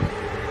against them.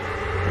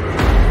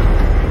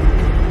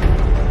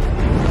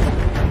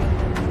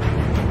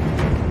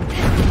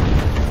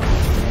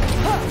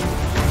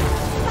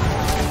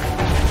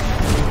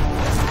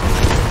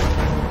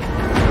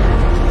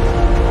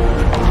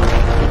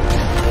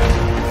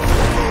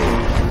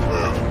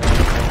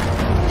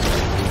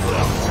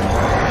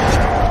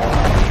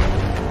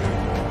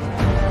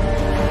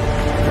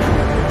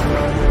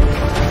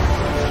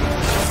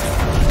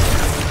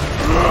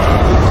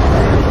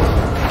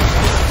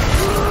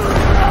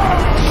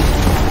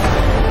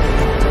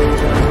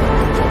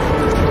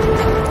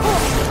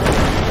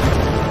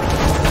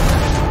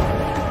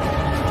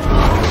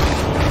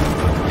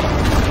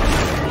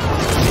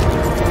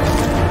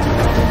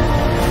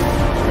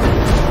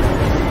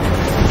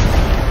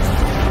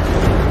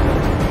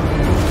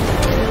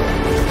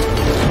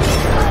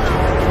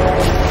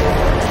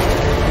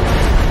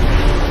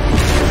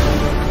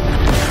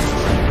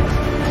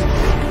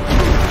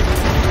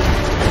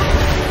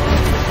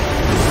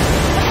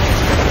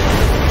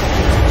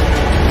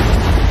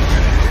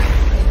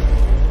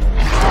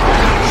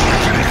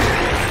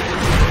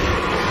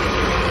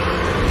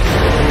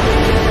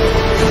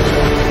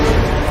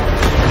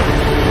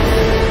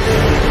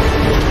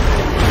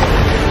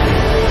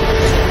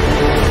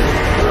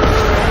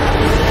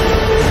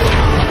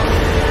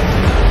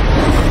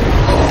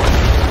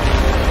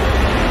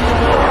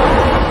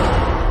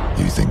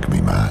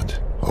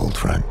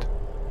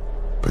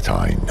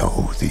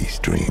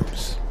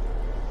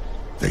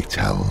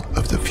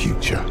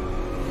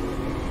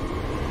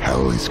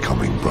 Hell is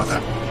coming, brother.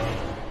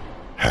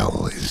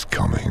 Hell is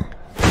coming.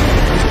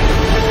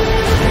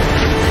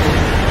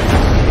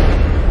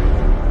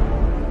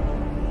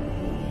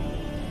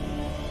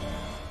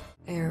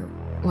 There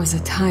was a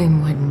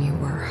time when you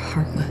were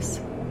heartless,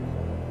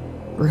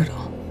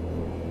 brutal,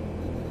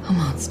 a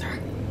monster.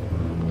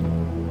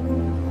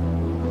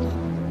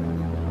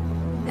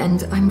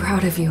 And I'm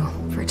proud of you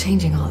for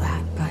changing all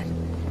that, but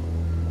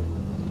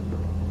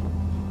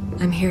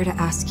I'm here to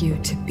ask you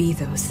to be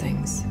those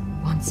things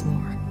once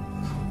more.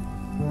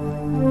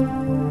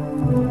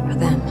 For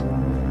them.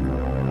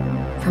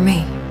 For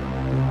me.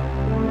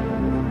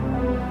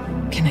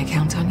 Can I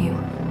count on you?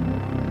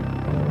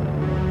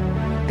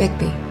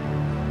 Bigby,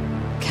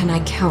 can I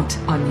count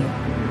on you?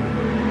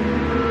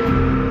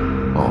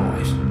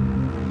 Always.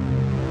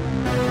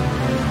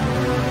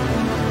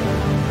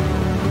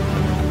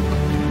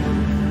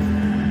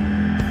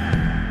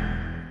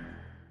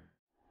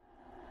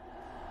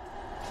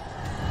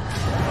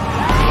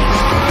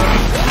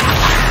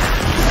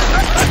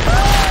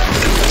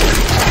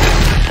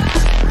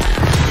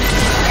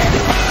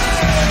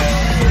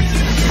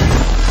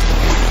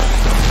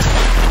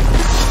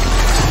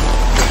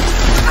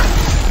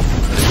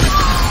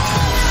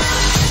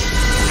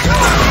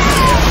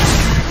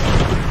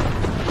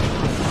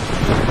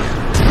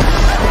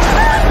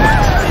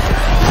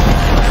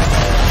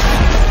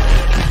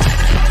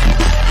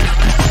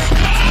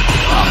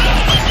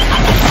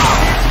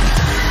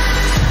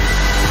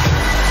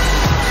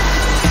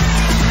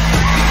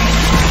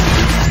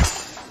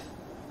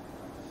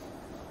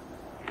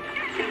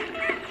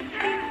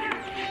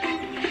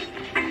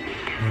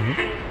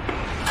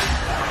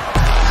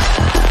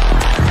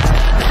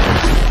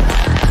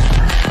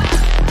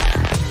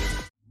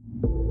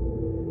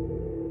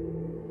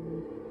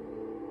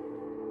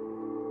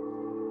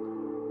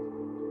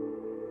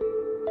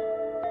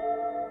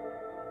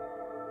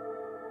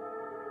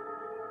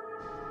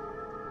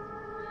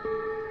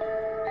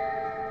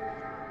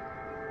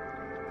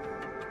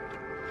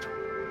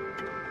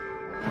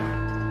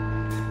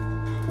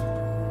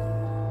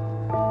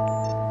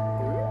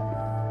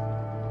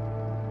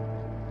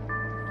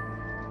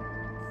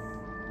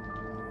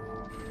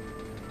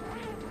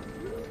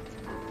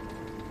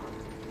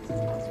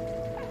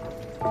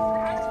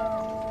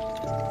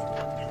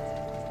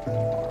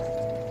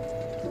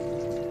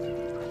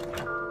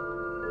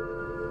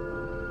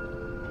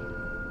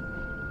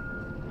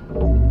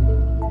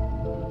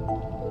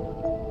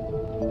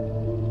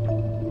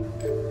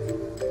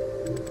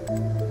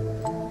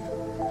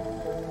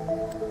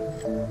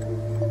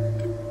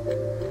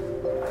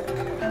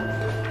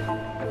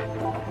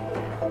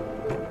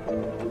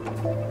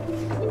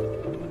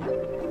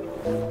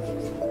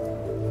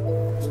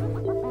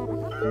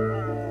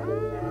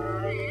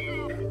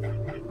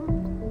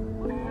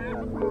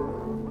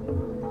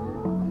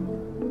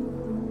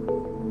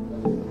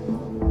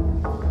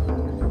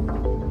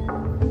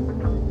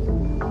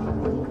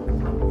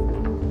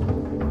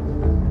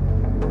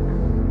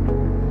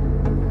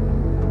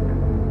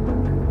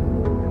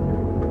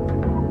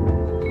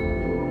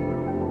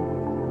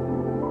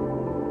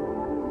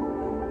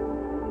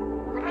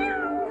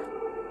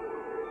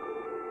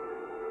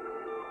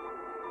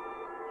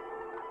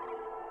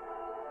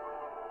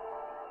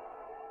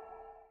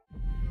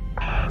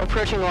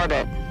 Approaching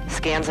orbit.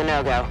 Scan's a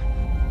no-go.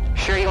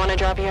 Sure you want to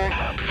drop here?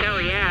 Hell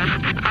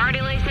yeah.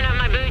 Already lacing up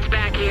my boots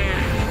back here.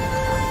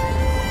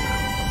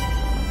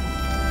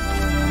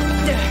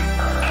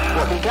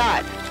 What we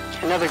got?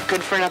 Another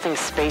good-for-nothing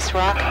space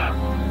rock?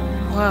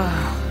 Whoa.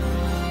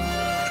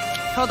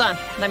 Hold on,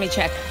 let me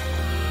check.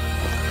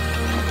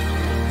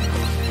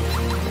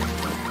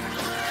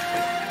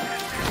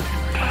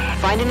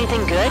 Find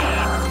anything good?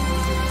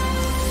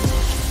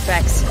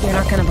 Vex, you're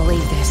not gonna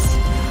believe this.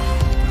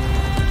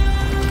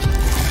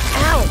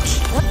 Ouch!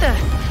 What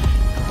the?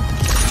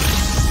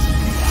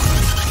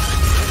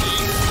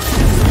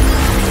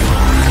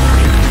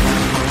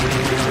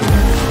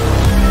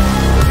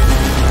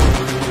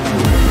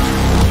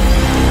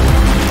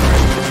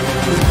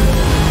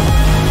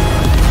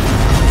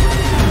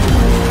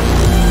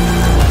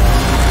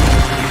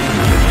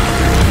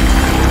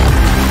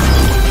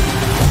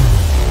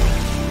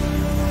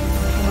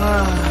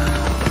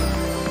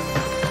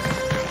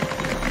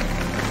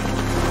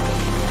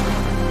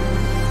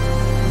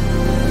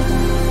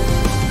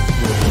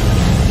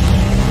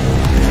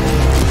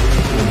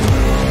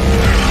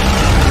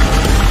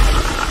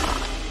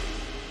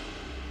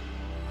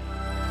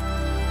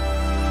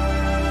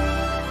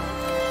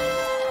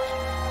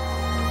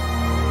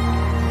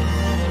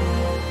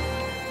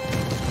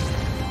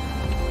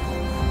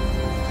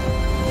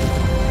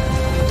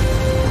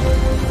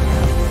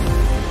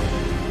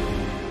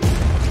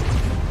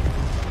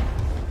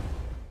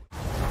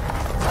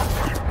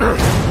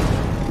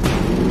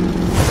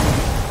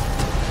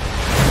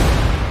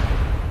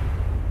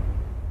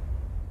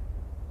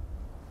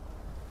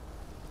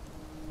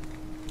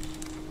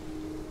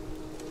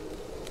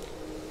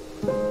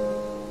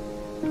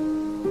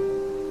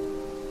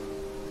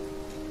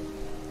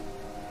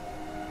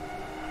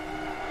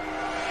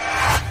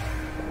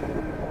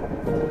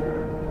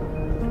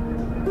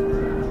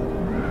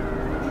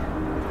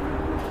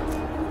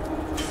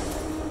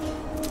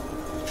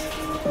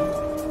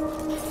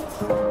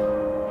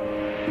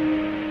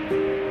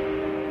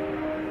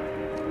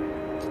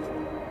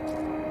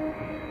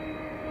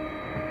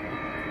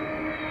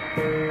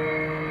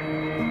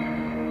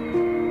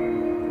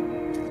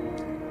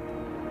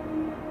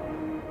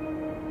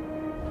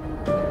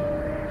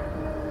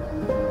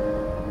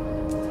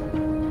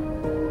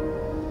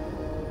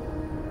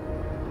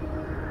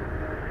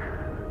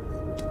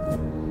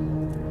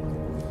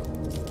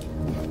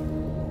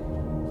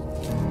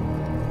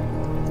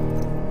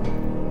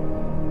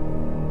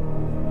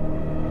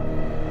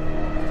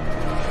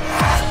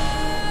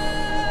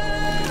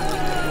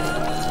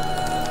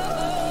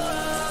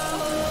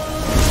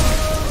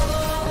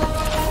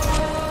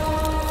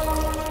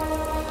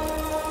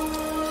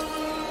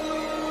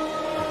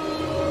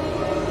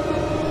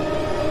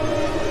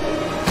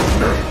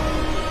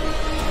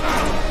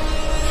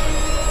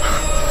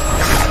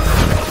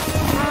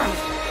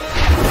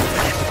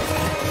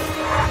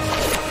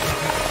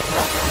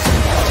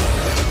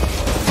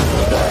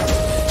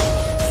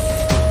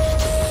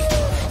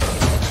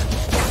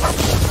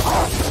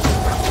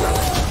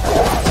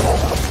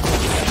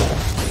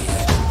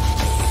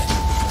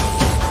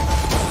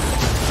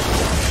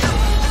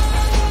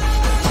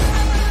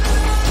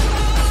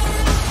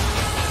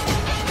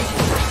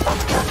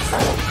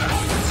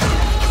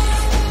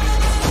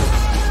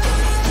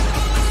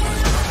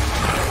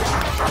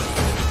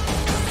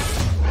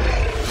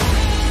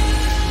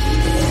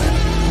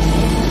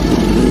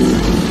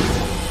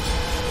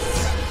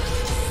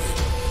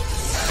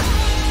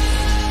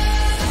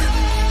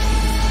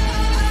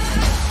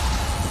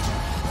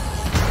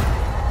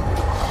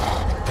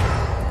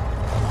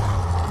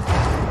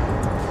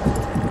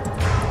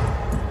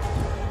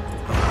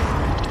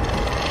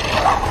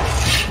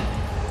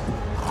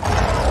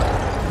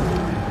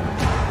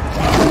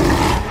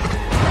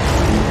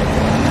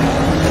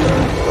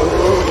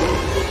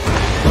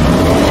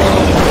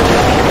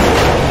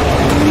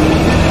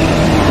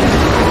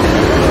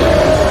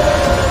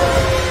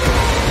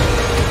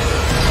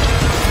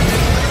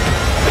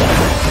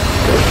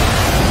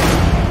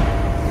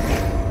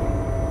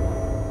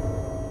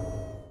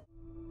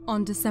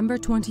 On December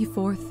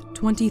 24th,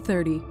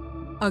 2030,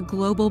 a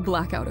global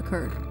blackout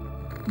occurred.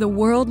 The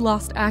world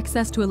lost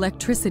access to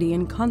electricity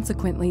and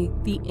consequently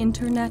the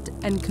internet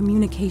and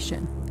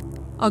communication.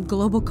 A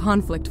global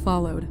conflict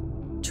followed.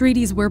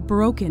 Treaties were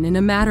broken in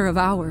a matter of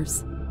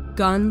hours.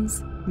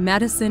 Guns,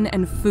 medicine,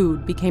 and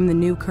food became the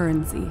new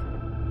currency.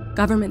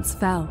 Governments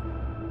fell,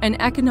 and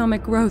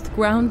economic growth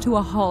ground to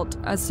a halt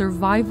as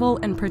survival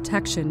and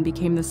protection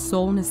became the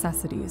sole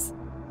necessities.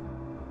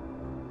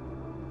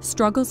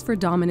 Struggles for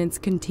dominance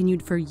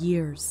continued for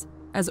years,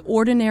 as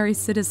ordinary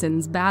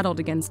citizens battled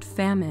against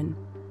famine,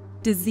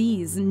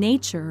 disease,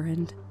 nature,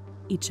 and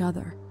each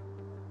other.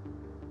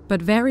 But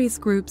various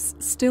groups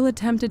still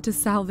attempted to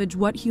salvage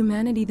what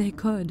humanity they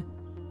could,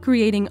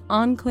 creating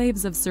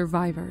enclaves of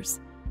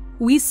survivors.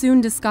 We soon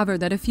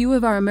discovered that a few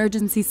of our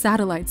emergency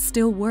satellites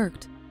still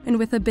worked, and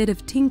with a bit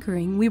of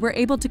tinkering, we were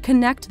able to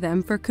connect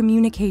them for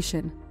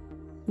communication.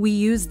 We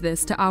used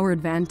this to our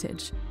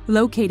advantage,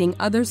 locating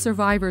other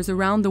survivors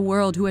around the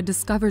world who had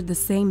discovered the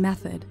same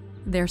method.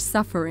 Their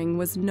suffering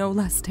was no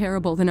less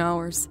terrible than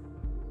ours,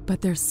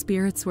 but their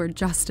spirits were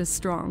just as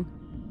strong.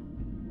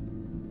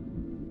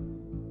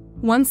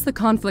 Once the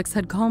conflicts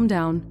had calmed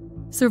down,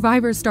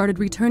 survivors started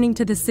returning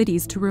to the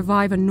cities to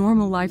revive a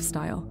normal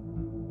lifestyle.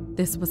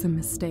 This was a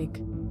mistake.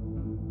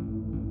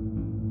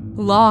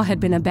 Law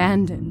had been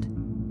abandoned.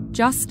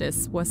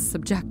 Justice was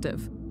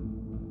subjective.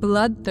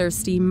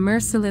 Bloodthirsty,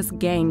 merciless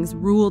gangs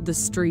ruled the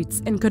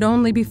streets and could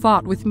only be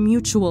fought with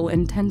mutual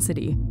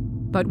intensity.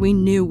 But we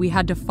knew we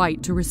had to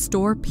fight to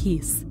restore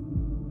peace,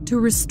 to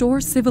restore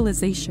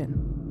civilization.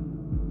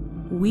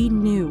 We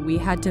knew we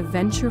had to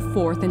venture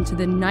forth into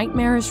the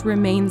nightmarish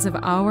remains of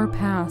our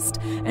past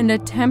and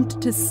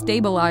attempt to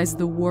stabilize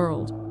the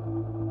world.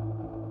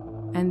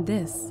 And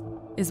this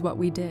is what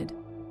we did.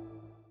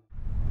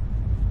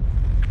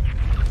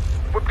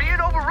 We're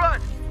being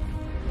overrun!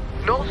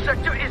 Null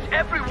Sector is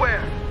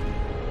everywhere!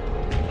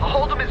 I'll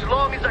hold them as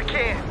long as I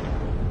can.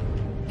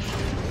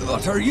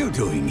 What are you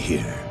doing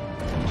here?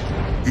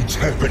 It's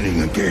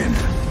happening again.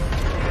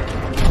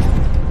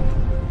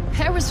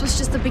 Paris was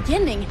just the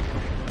beginning.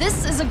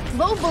 This is a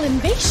global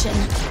invasion.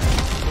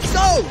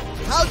 So,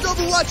 how's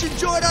Overwatch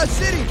enjoying our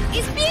city?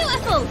 It's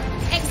beautiful,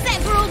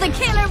 except for all the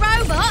killer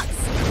robots.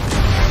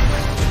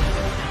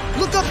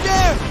 Look up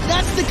there!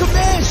 That's the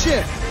command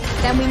ship!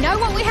 Then we know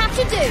what we have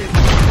to do.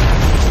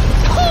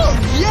 Oh,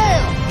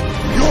 yeah!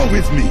 You're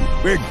with me.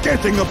 We're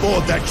getting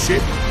aboard that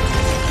ship.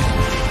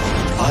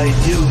 I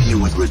knew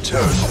you would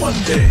return one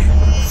day.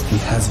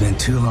 It has been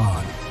too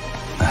long,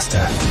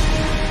 Master.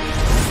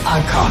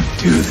 I can't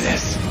do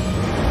this.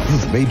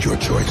 You've made your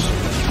choice.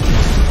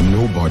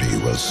 Nobody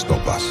will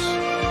stop us.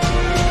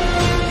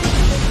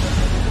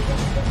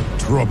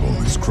 Trouble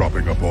is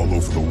cropping up all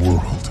over the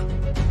world.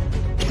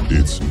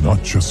 It's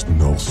not just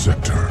Null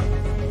Sector.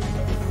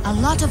 A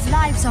lot of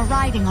lives are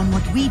riding on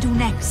what we do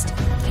next.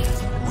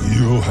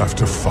 We'll have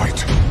to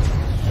fight.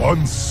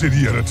 One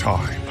city at a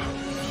time.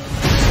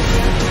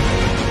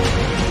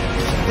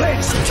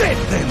 Let's get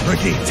them,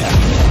 Brigitte!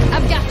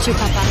 I've got you,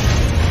 Papa.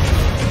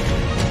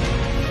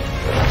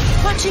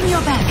 Watching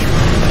your back.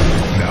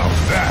 Now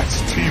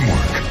that's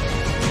teamwork.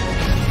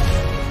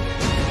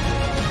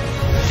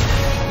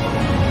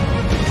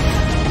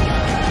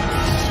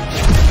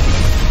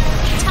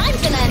 Time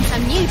to learn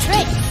some new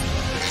tricks.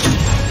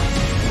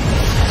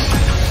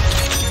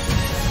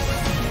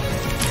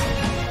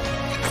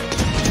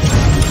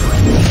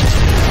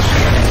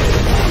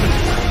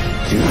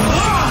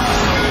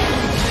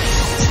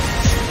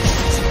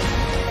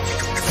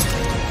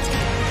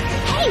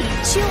 Hey,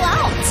 chill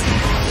out.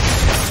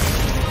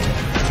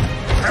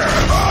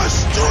 Hammer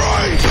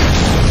strike!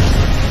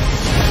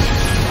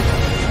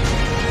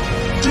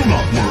 Do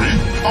not worry,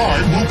 I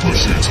will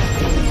push it.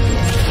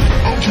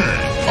 Okay,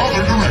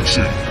 other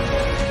direction.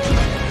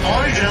 I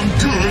am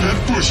good at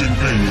pushing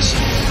things.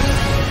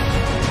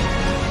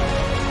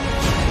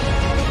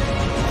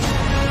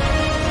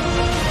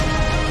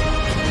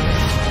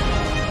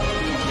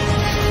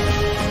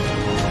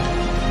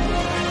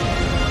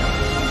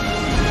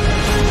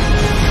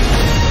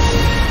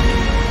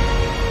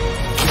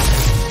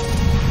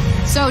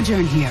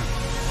 Sojourn here.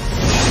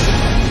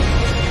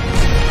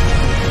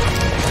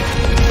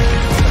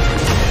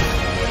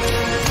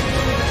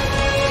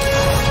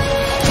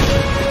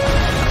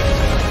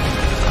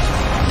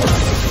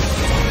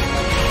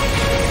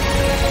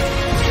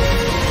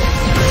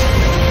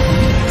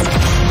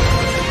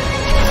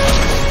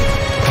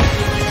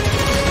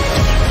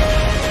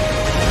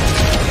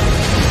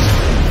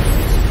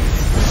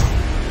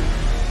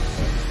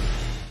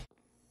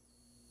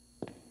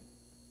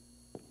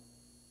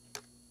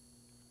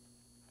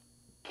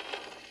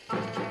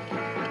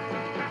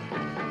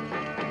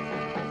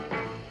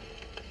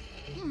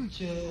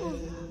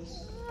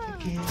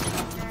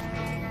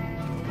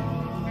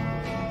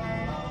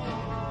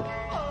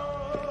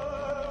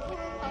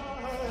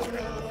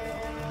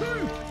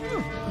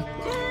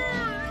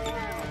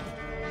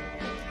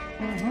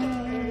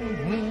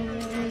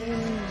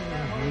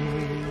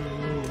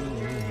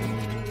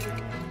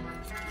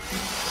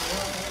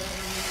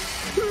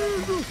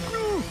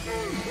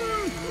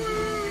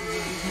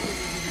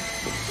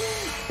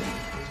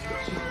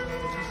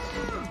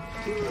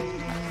 Night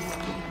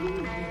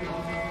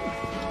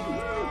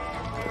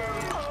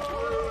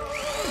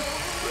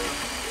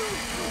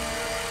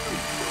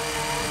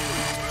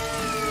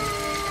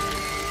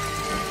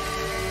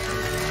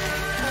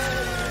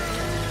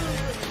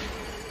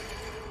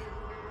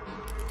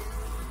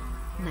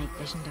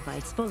vision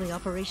device fully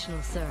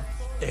operational, sir.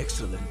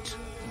 Excellent.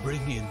 Bring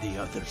in the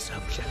other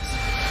subjects.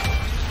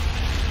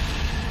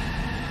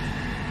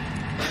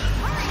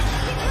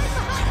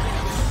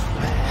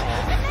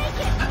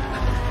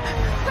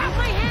 Grab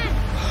my hand!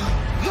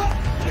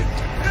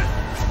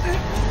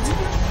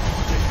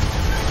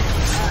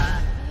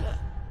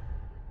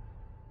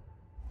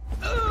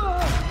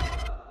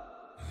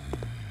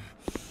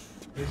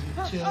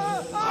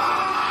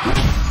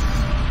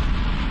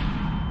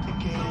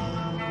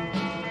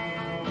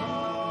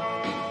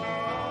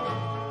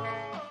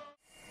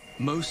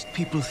 Most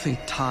people think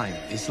time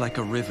is like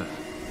a river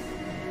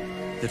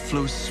that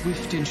flows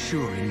swift and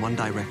sure in one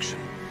direction.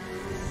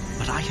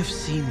 But I have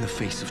seen the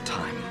face of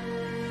time,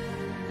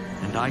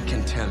 and I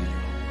can tell you,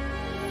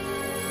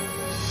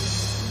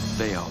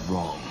 they are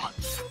wrong.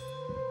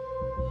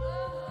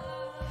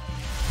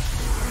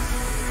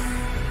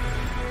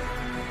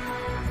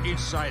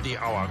 Inside the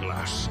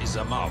hourglass is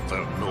a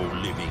marvel no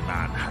living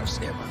man has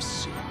ever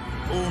seen.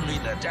 Only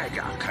the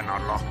dagger can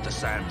unlock the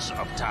sands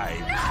of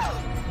time.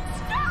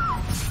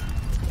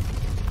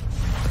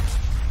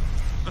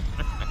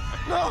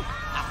 No!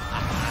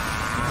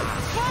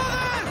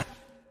 Father!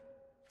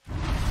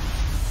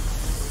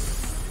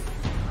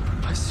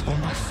 I saw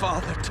my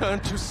father turn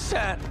to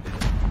sand.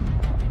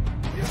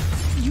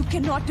 You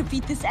cannot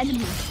defeat this enemy.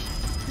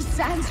 The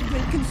sands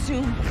will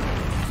consume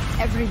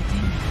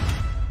everything.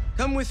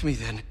 Come with me,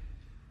 then.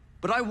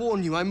 But I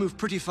warn you, I move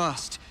pretty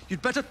fast.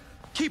 You'd better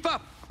keep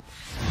up!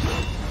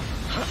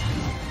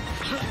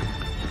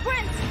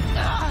 Prince!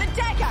 The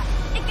dagger!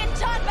 It can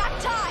turn back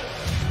time!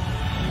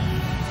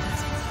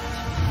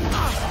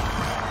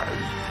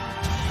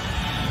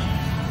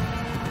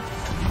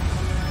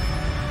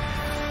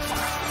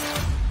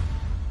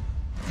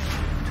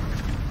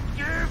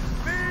 Give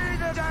me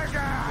the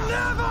dagger!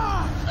 Never!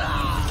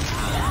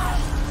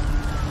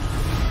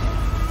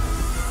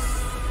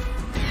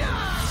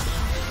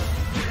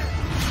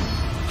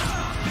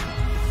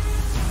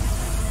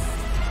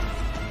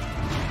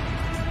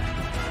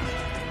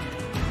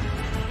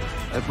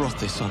 I brought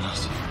this on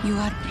us. You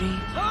are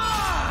brave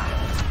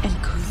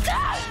and good.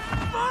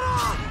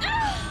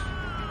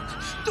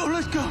 Don't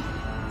let go!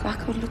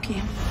 Kako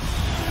Lukian.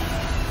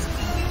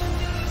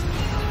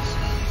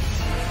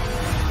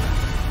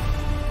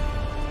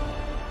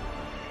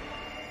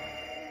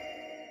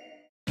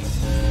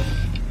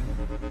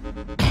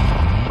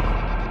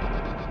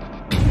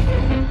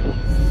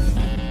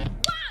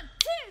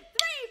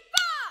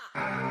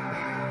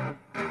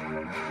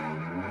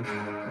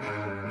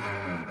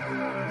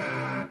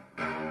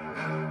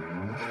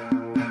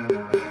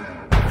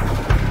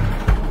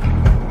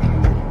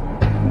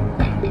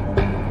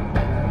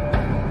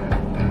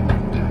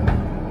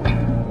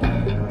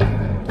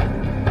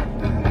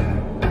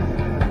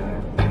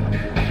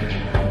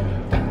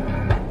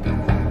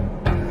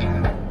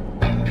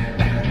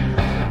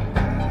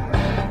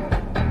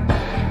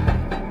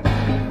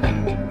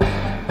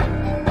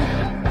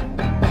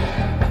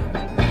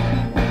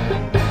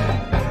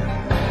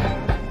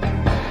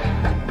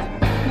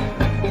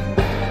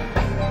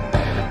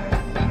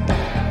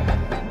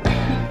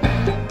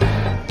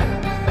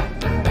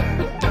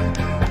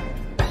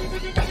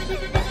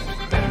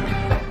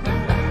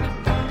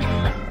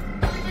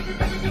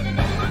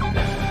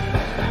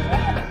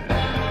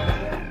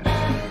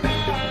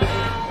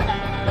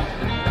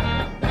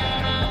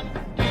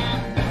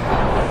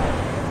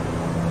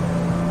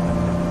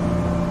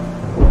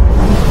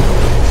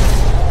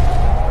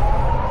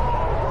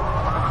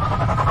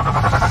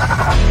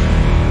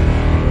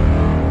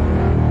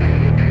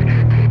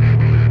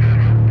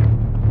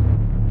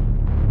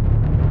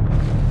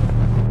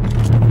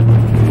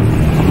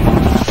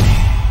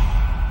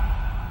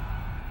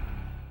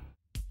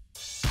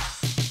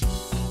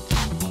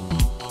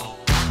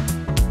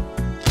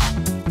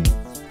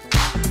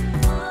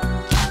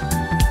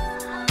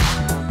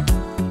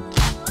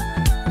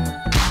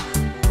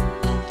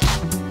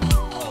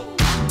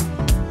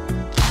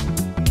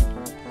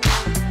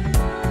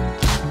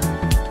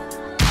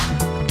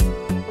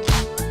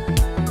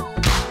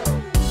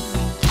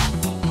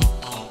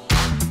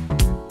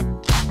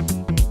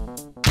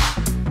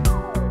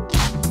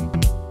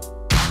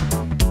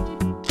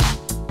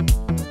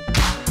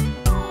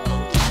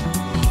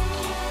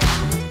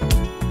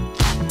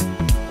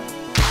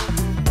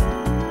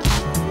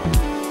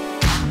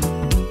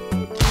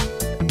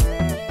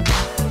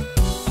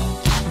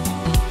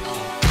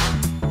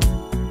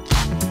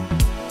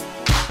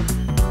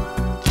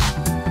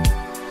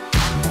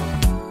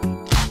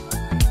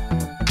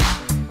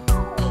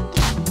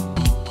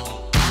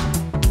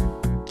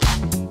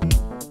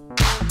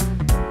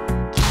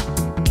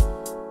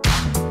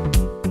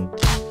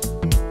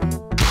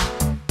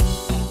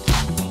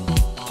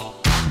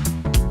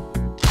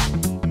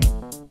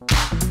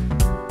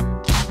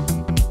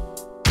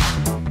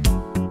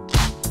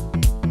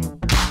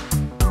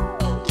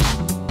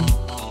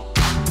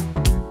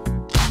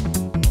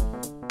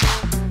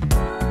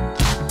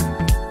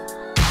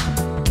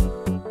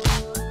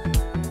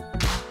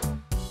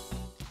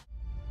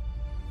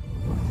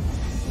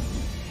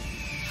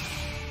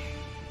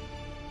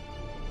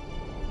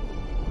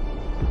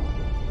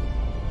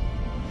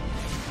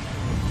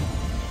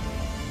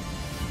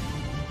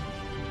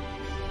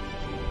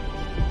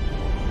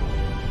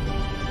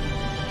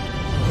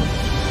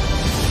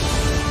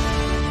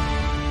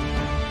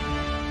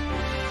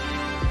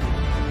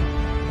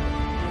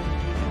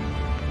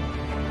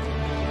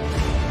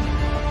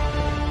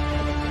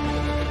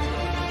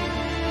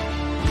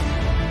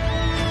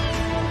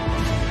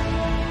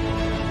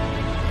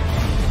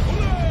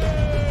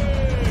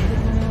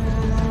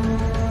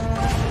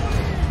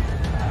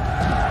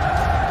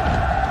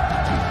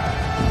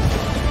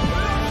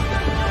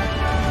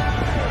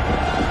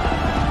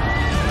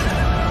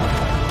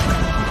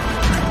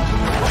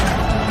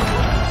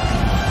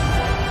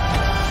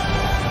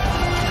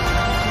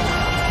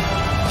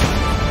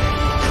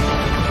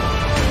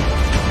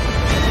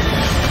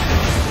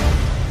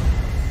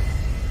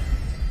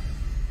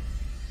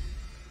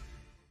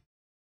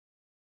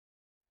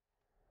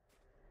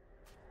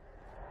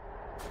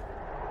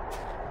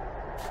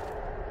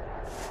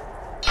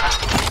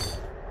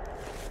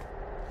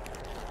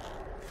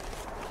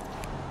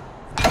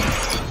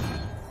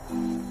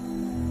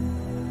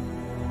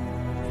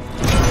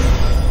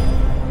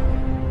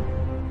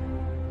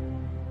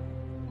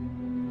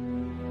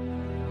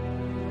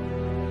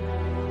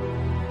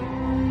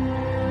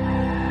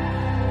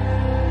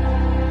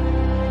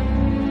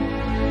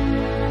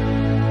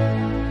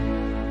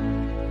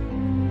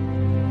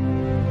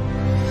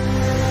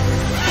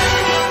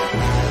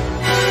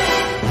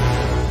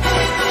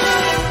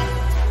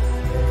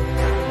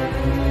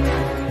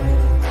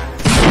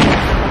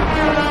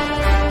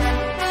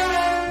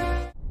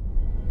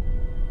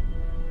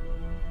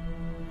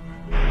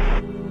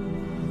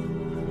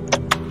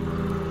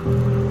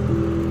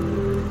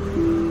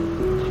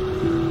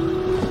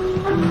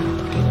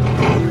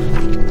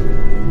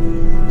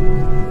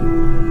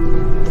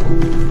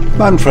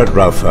 Manfred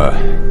Raufer.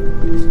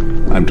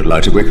 I'm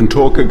delighted we can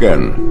talk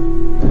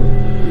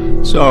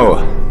again. So,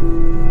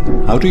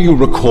 how do you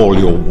recall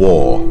your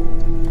war?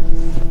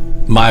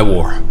 My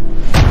war.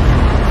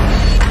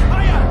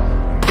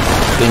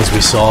 Things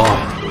we saw.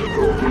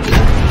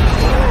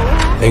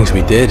 Things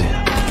we did.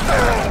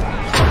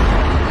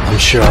 I'm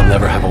sure I'll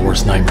never have a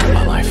worse nightmare in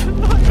my life.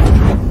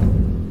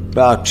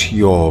 But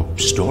your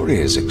story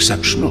is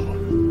exceptional,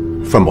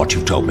 from what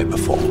you've told me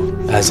before.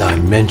 As I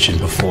mentioned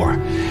before,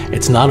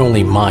 it's not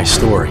only my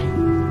story.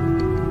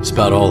 It's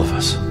about all of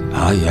us.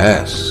 Ah,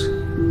 yes.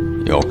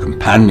 Your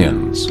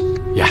companions.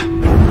 Yeah.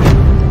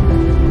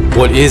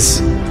 What is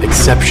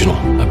exceptional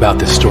about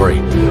this story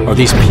are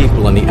these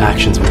people and the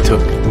actions we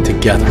took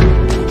together.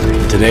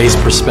 From today's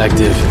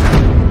perspective,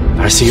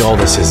 I see all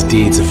this as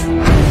deeds of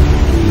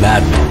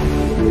madmen.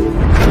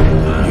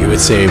 You would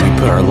say we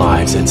put our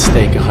lives at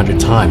stake 100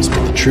 times,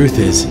 but the truth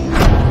is,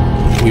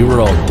 we were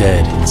all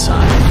dead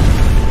inside.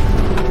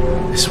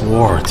 This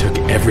war took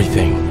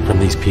everything from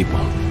these people,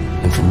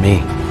 and from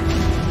me.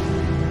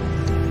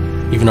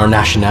 Even our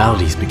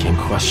nationalities became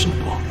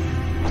questionable.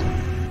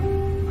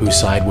 Whose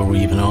side were we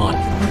even on?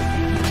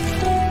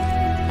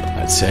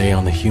 I'd say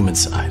on the human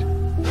side.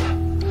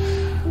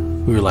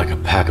 We were like a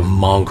pack of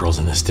mongrels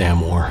in this damn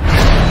war.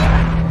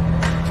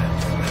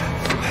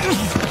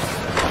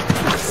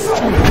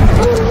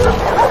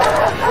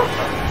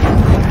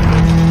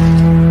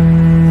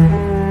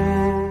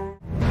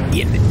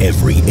 In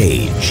every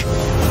age,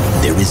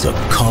 there is a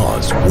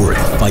cause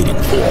worth fighting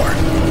for.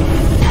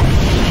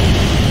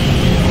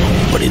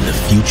 But in the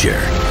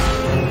future,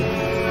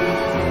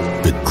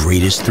 the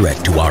greatest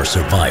threat to our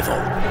survival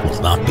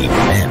will not be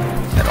men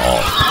at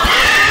all.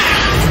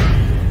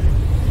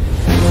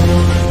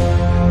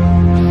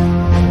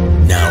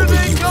 Now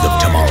the youth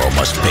of tomorrow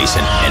must face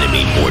an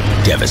enemy more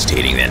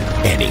devastating than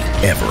any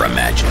ever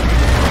imagined.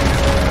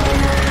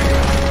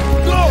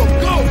 Go,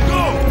 go,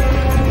 go!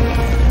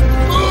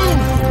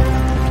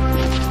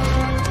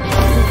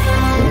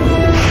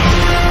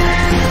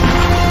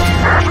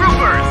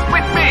 Troopers,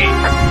 with me!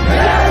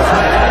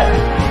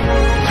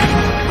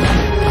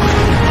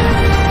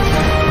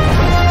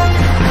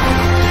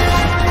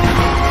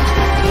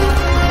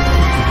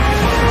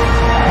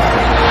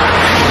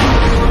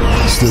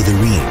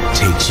 Slitherine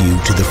takes you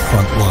to the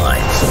front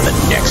lines of the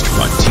next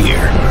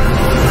frontier.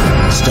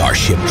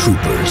 Starship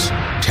Troopers,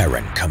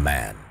 Terran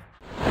Command.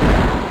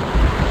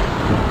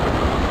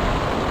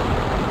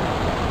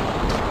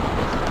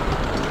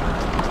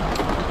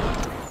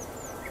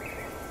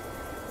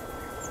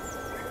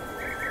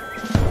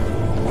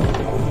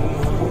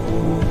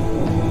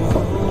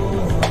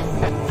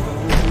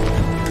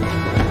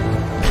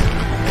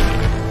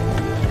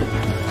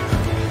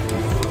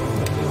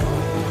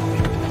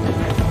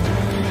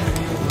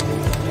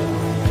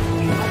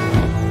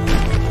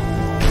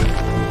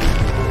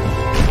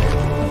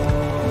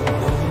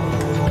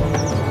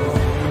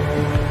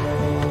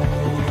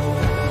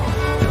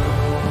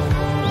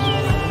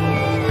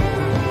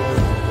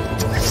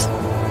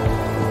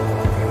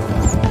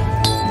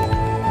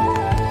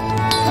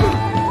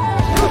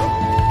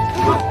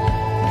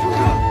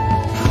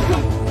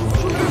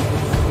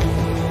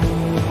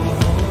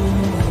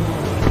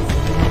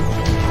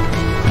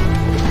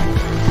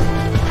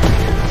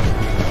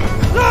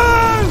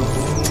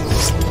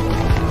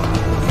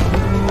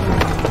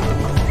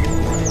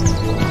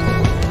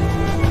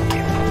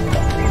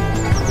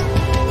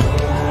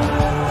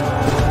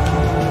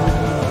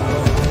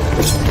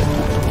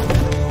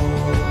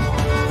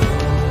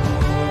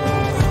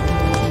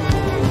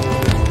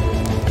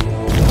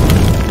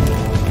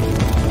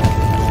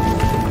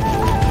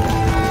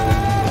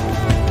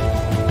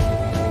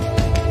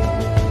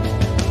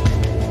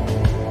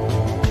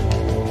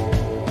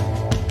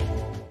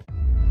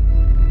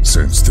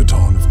 Since the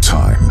dawn of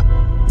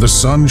time, the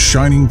sun's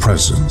shining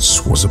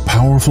presence was a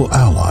powerful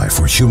ally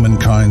for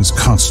humankind's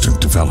constant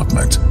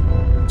development,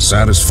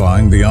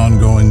 satisfying the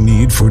ongoing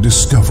need for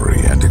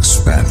discovery and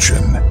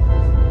expansion.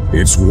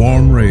 Its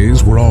warm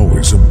rays were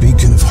always a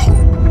beacon of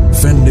hope,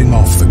 fending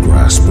off the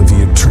grasp of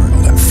the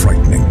eternal and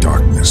frightening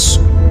darkness.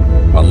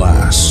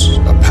 Alas,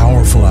 a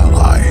powerful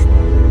ally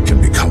can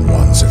become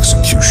one's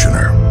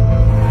executioner.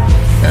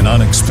 An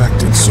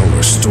unexpected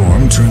solar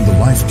storm turned the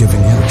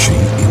life-giving energy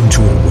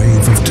into a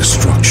wave of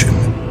destruction,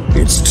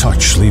 its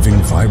touch leaving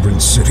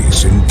vibrant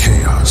cities in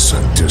chaos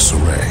and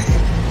disarray.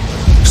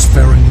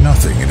 Sparing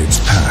nothing in its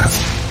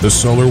path, the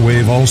solar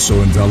wave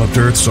also enveloped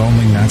Earth's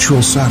only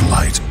natural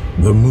satellite,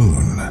 the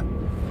Moon.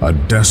 A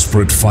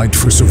desperate fight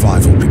for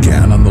survival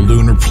began on the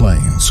lunar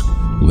plains,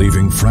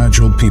 leaving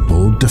fragile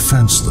people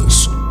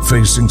defenseless,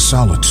 facing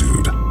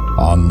solitude,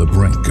 on the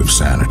brink of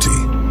sanity.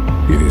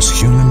 It is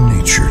human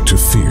nature to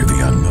fear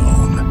the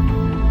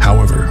unknown.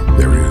 However,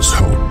 there is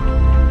hope.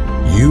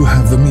 You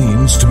have the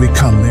means to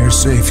become their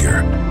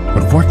savior,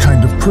 but what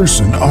kind of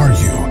person are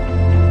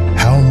you?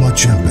 How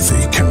much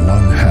empathy can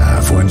one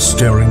have when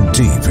staring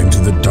deep into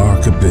the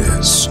dark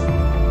abyss?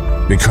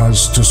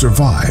 Because to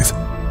survive,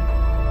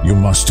 you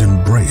must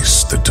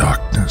embrace the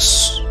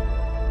darkness.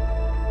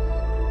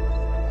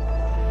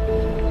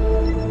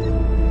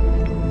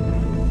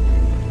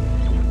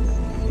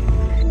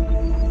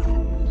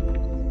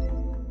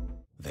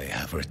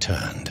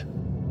 returned.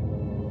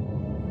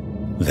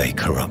 They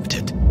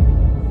corrupted,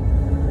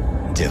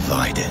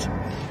 divided,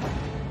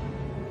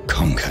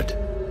 conquered,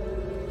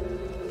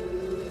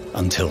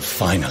 until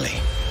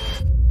finally,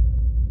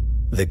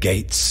 the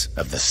gates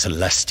of the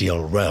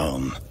Celestial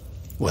Realm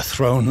were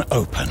thrown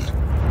open.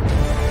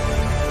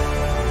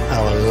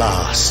 Our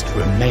last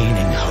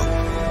remaining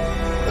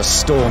hope, the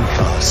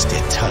Stormcast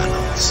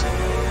Eternals.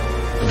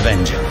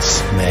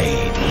 Vengeance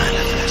made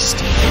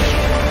manifest.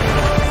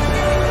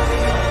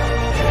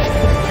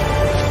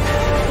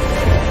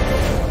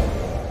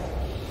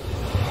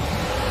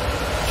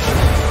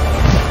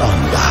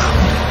 Unbound,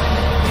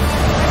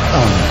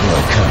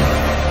 unbroken,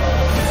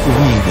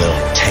 we will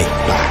take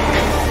back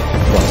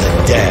what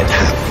the dead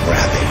have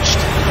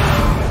ravaged.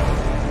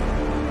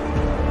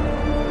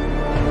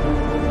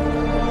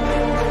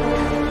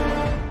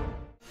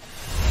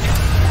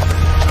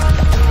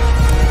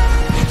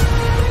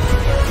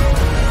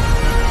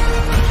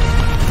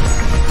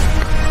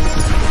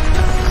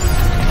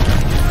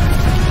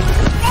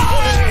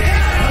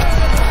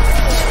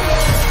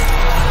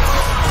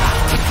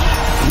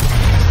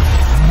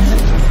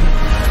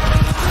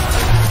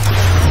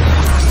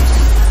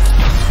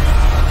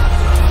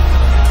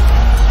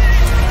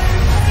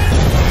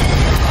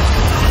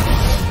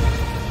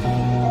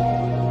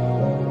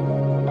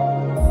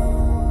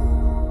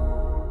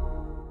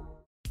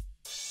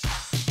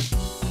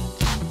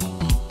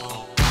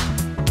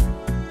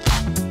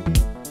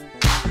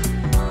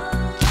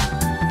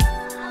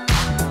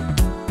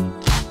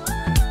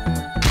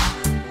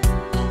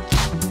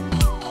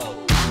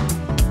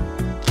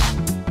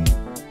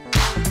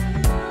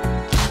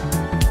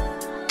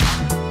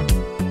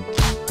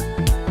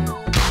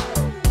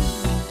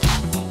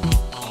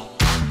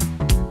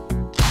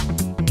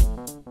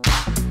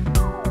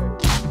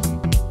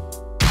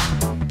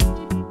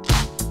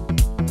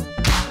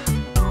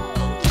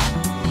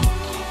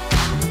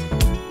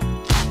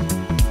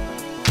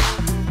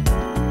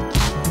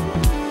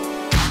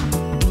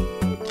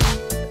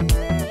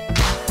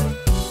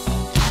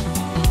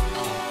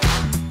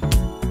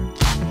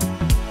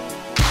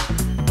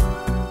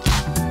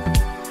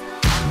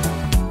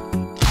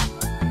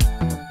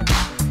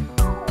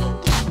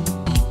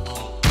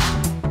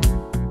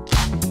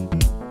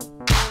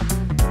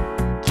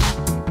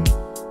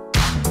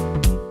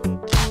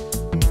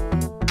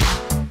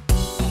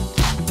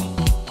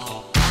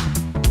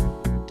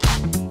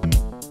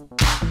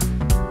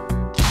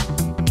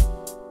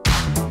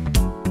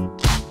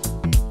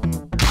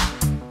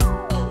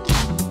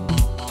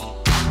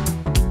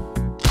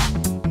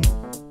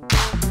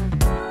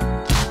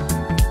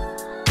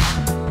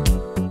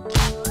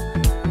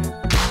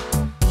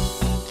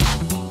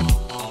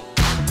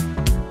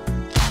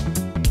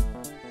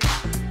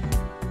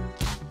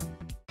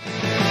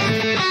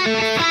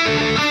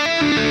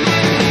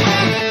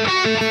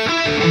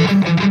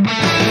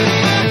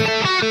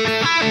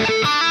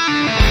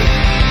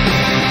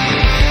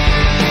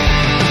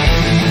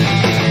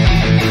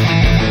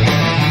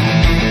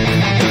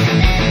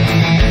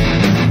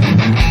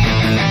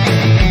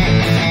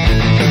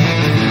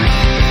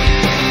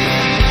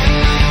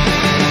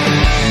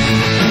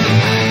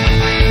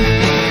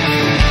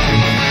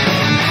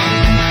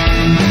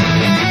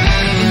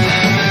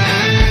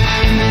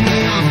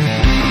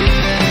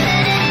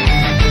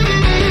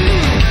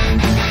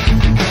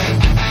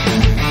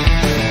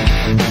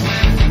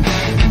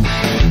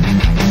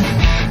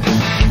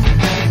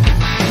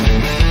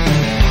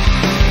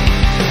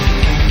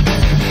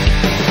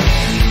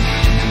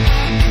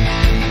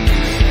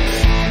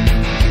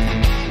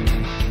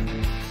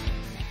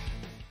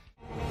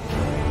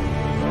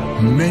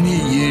 Many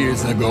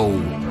years ago,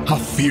 a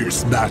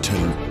fierce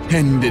battle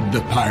ended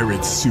the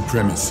pirates'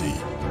 supremacy.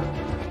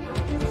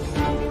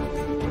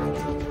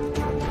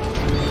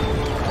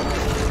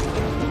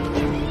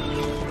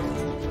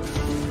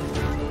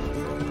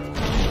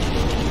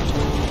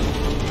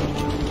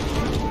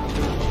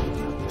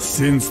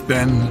 Since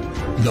then,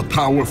 the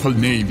powerful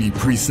Navy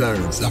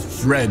preserves a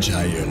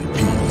fragile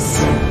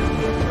peace.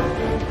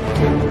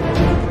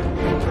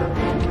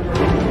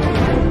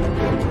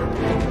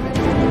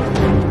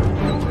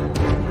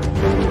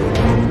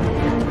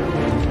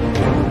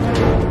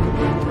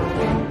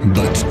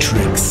 But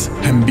tricks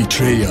and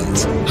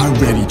betrayals are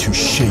ready to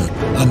shape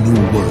a new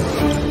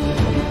world.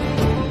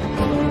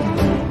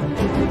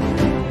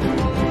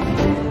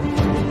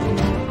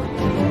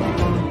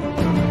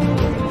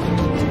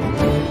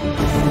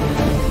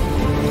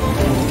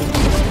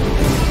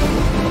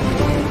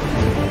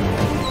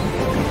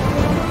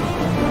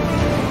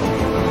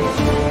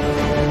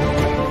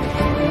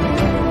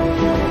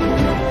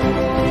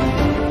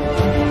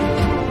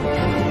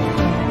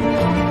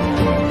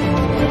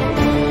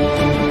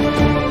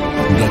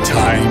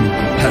 Time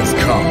has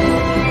come.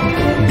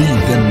 Be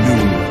the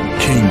new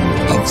King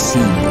of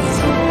Seas.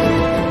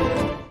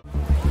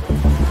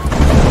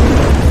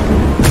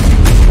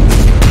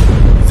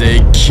 They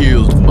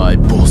killed my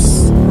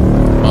boss,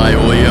 my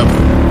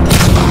Oyabu.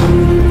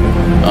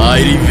 I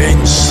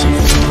revenge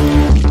him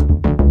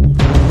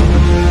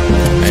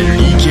and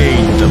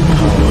regain the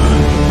power.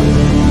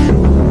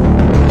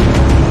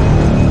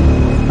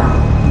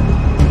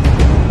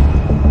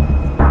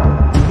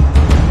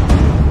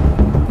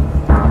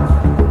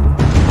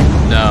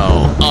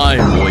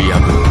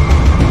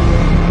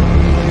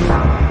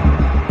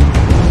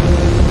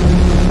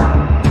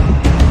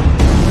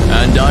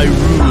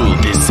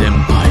 this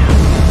empire.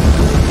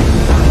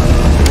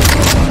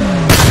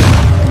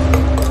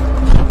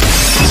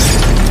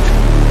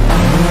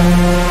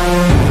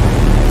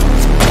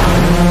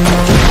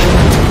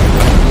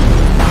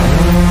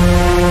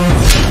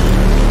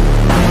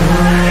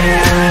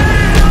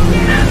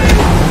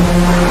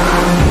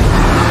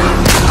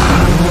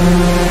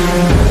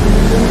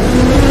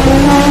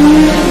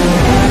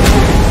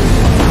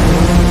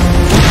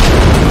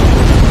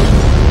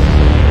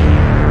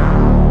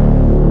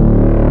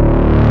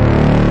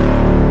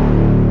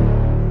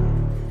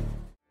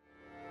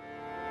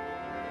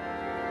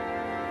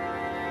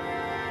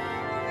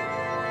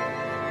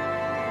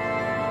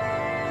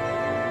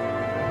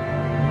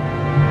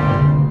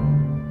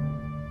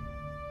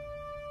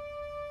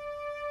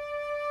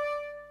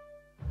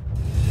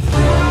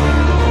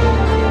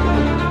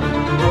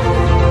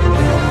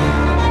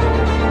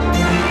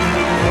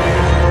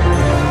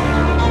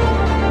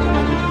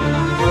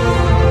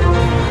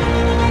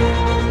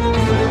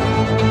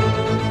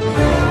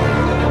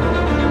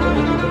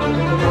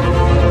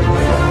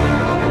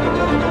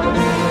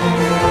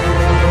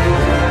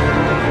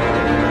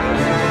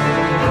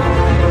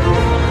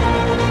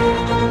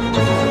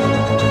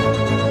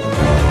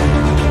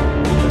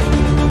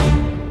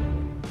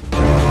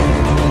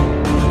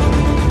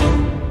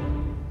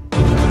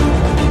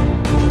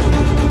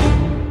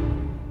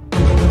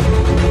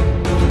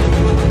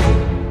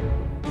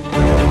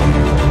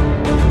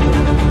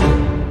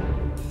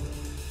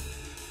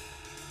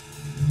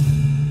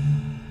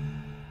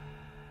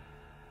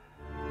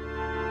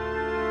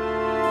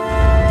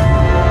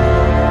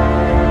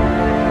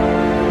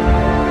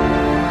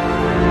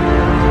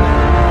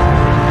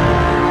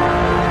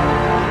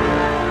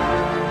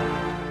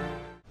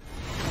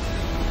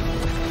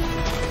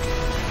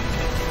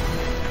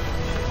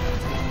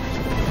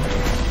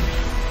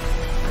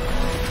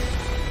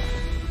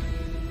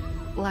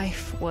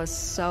 Life was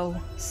so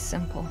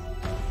simple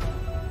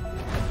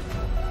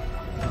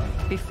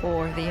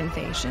before the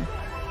invasion.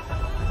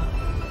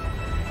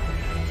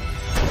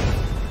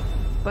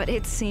 But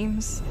it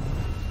seems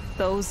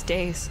those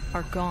days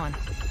are gone.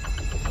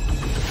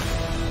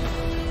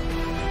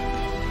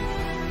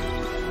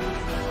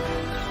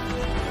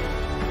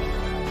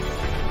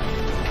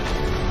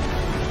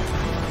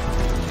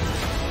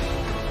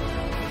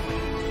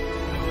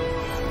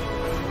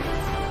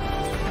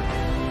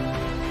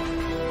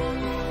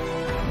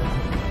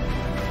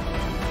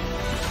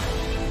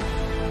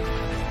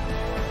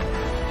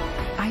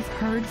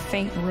 Heard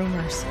faint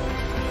rumors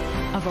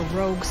of a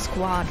rogue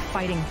squad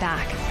fighting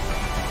back.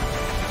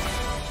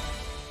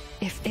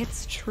 If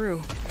it's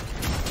true,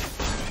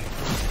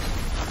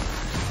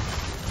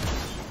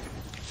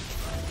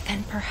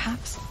 then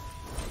perhaps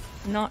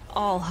not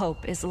all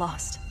hope is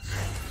lost.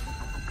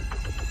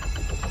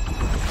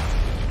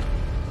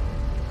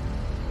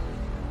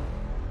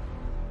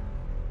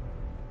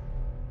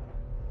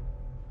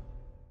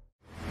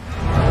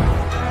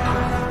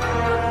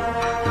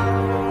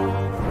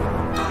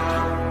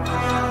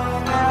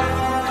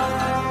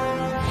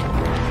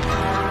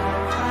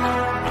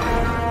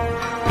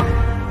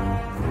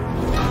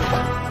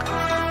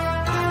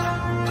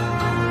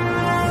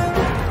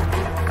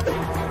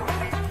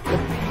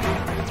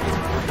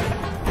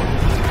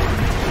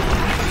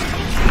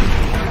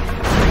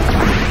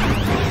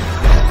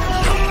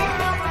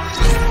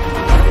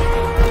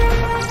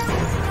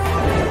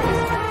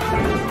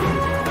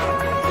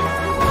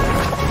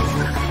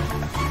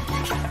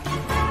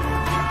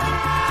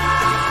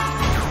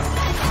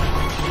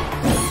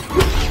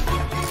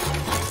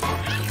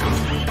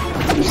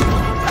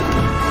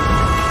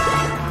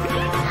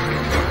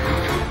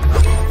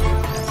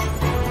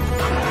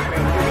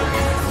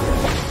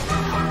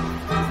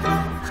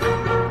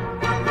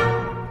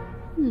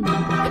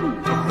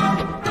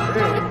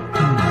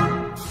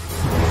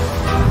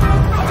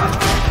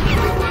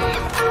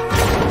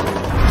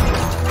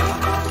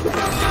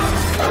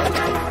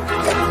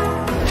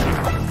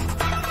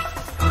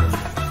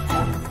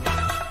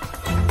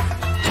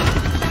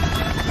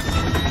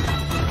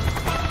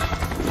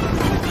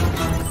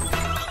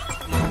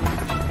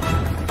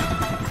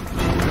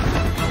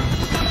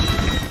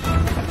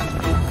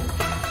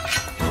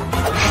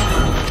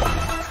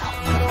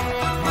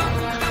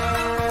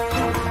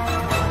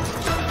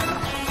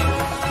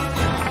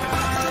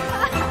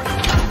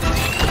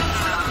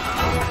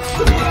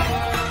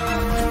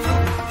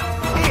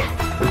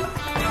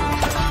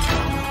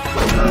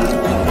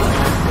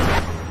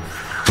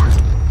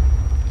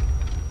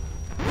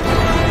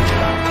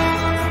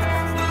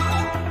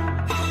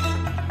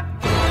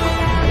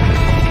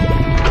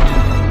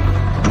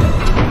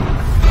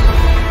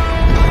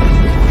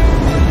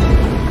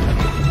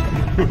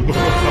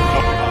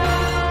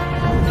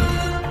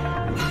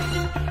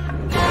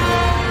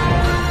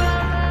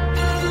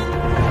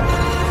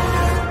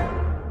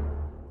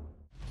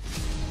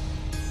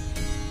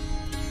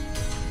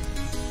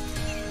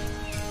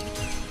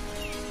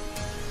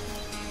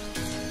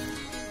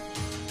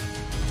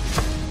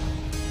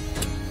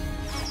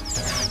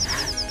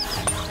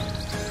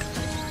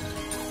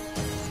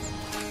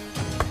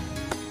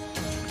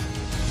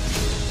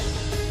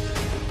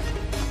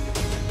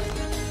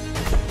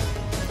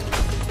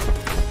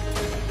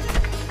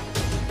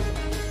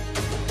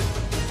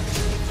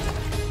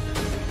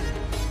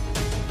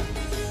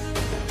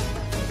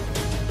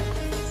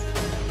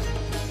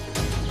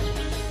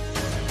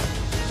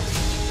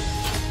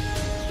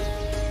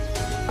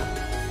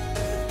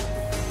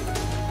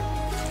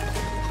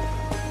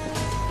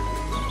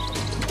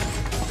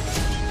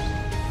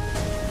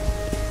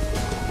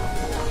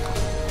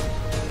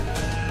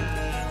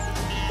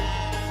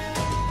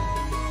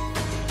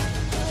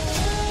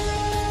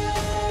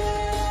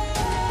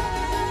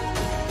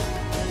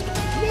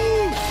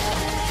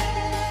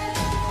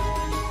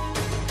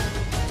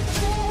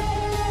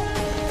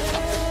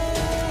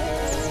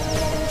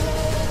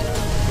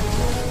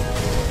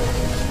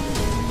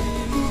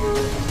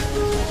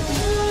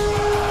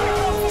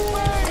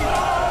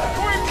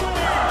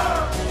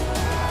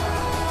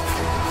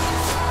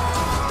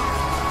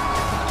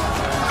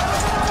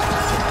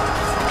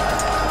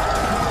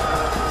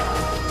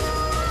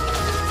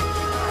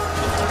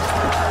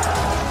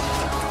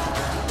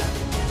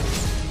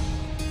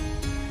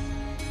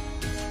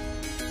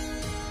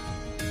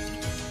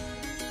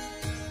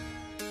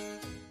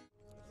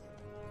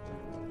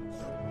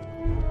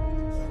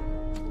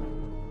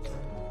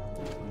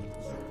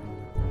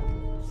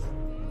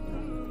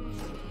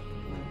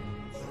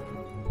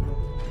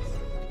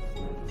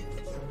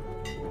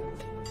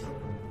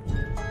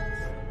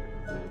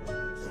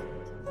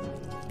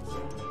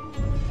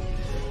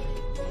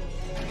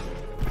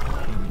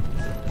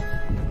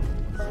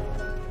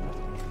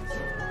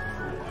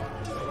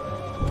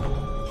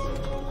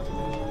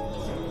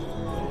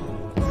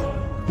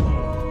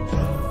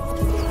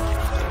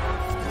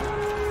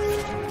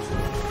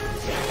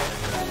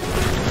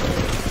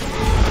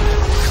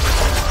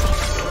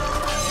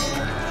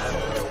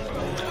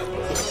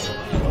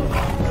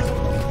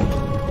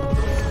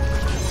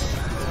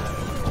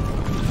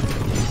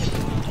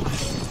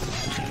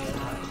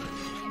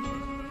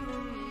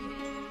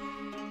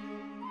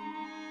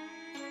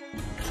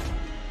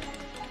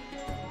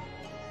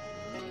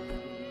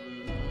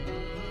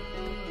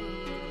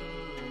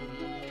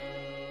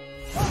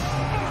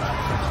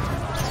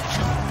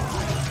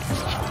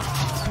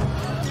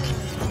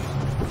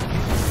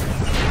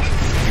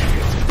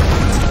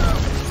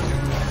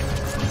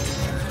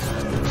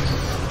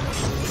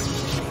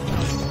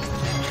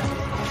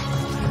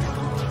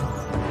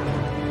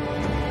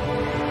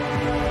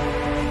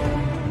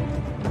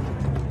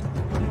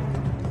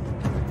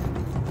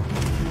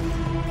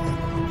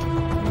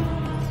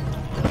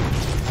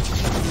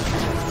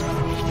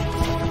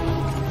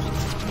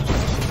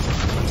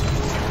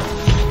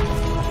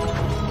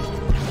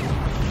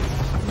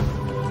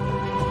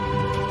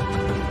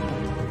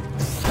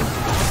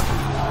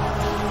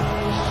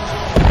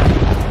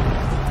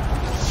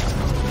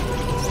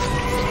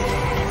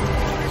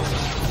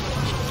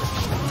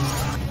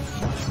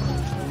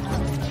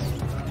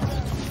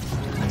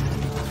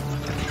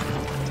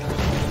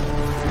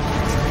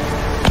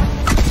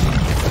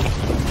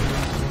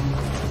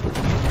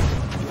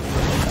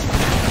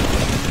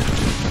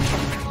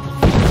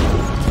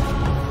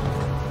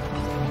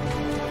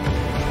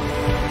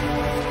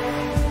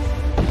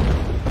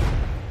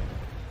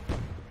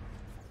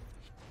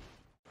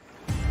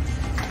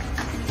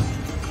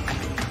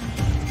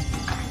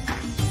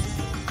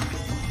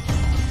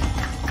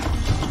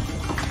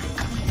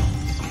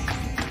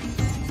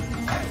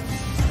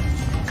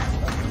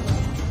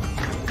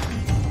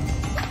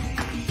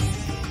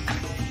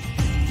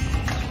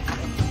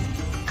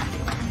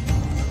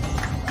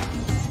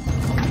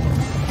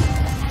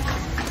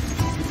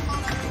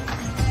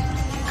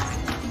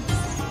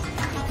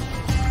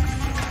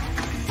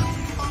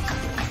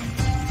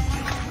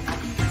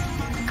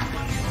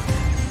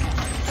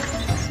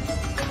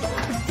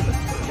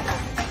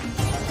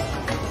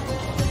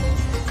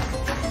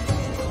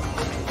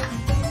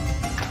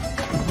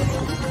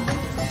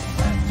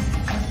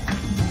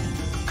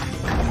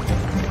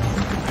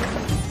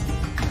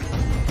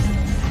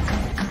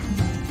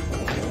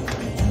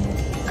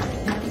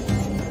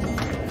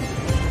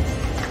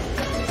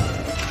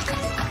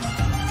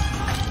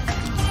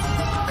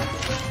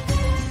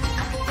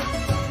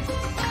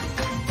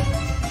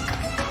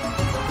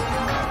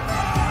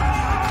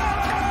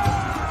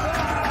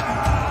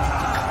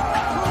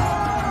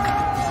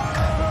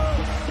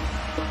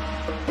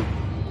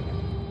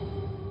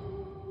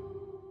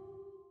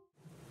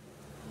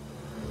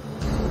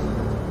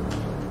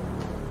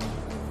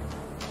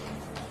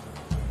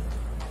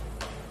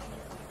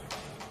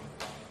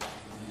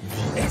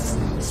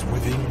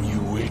 Within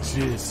you, it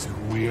is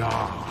who we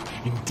are.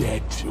 In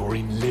dead or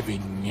in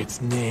living,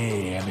 it's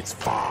near and it's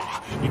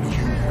far. In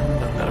human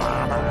and the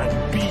llama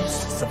and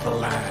beasts of the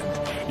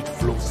land, it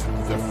flows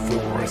through the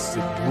forest,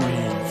 it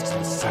breathes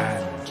the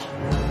sand.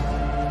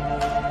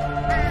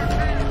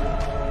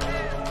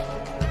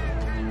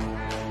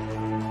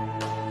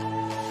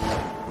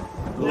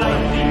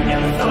 Lightning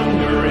and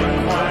thunder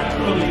in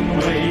crackling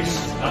waves,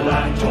 a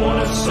land torn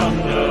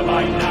asunder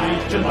by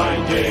night and by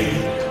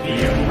day. The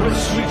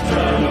Empress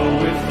eternal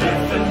with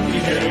death and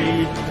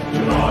decay, to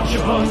march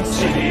upon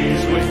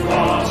cities with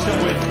frost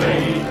and with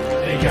fade.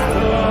 They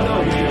gather the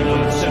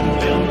wielders and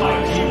build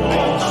mighty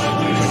walls,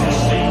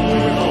 resisting,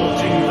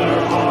 revolting,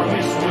 their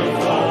armies will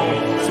fall.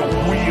 So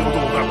wield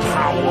all the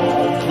power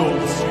of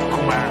those you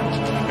command,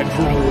 and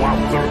draw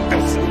out their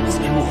essence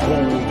you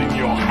hold in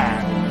your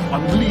hand.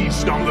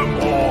 Unleashed on them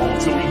all,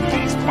 so in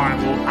these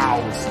final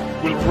hours,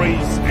 we'll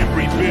raise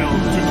every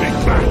build to take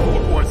back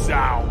what was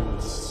ours.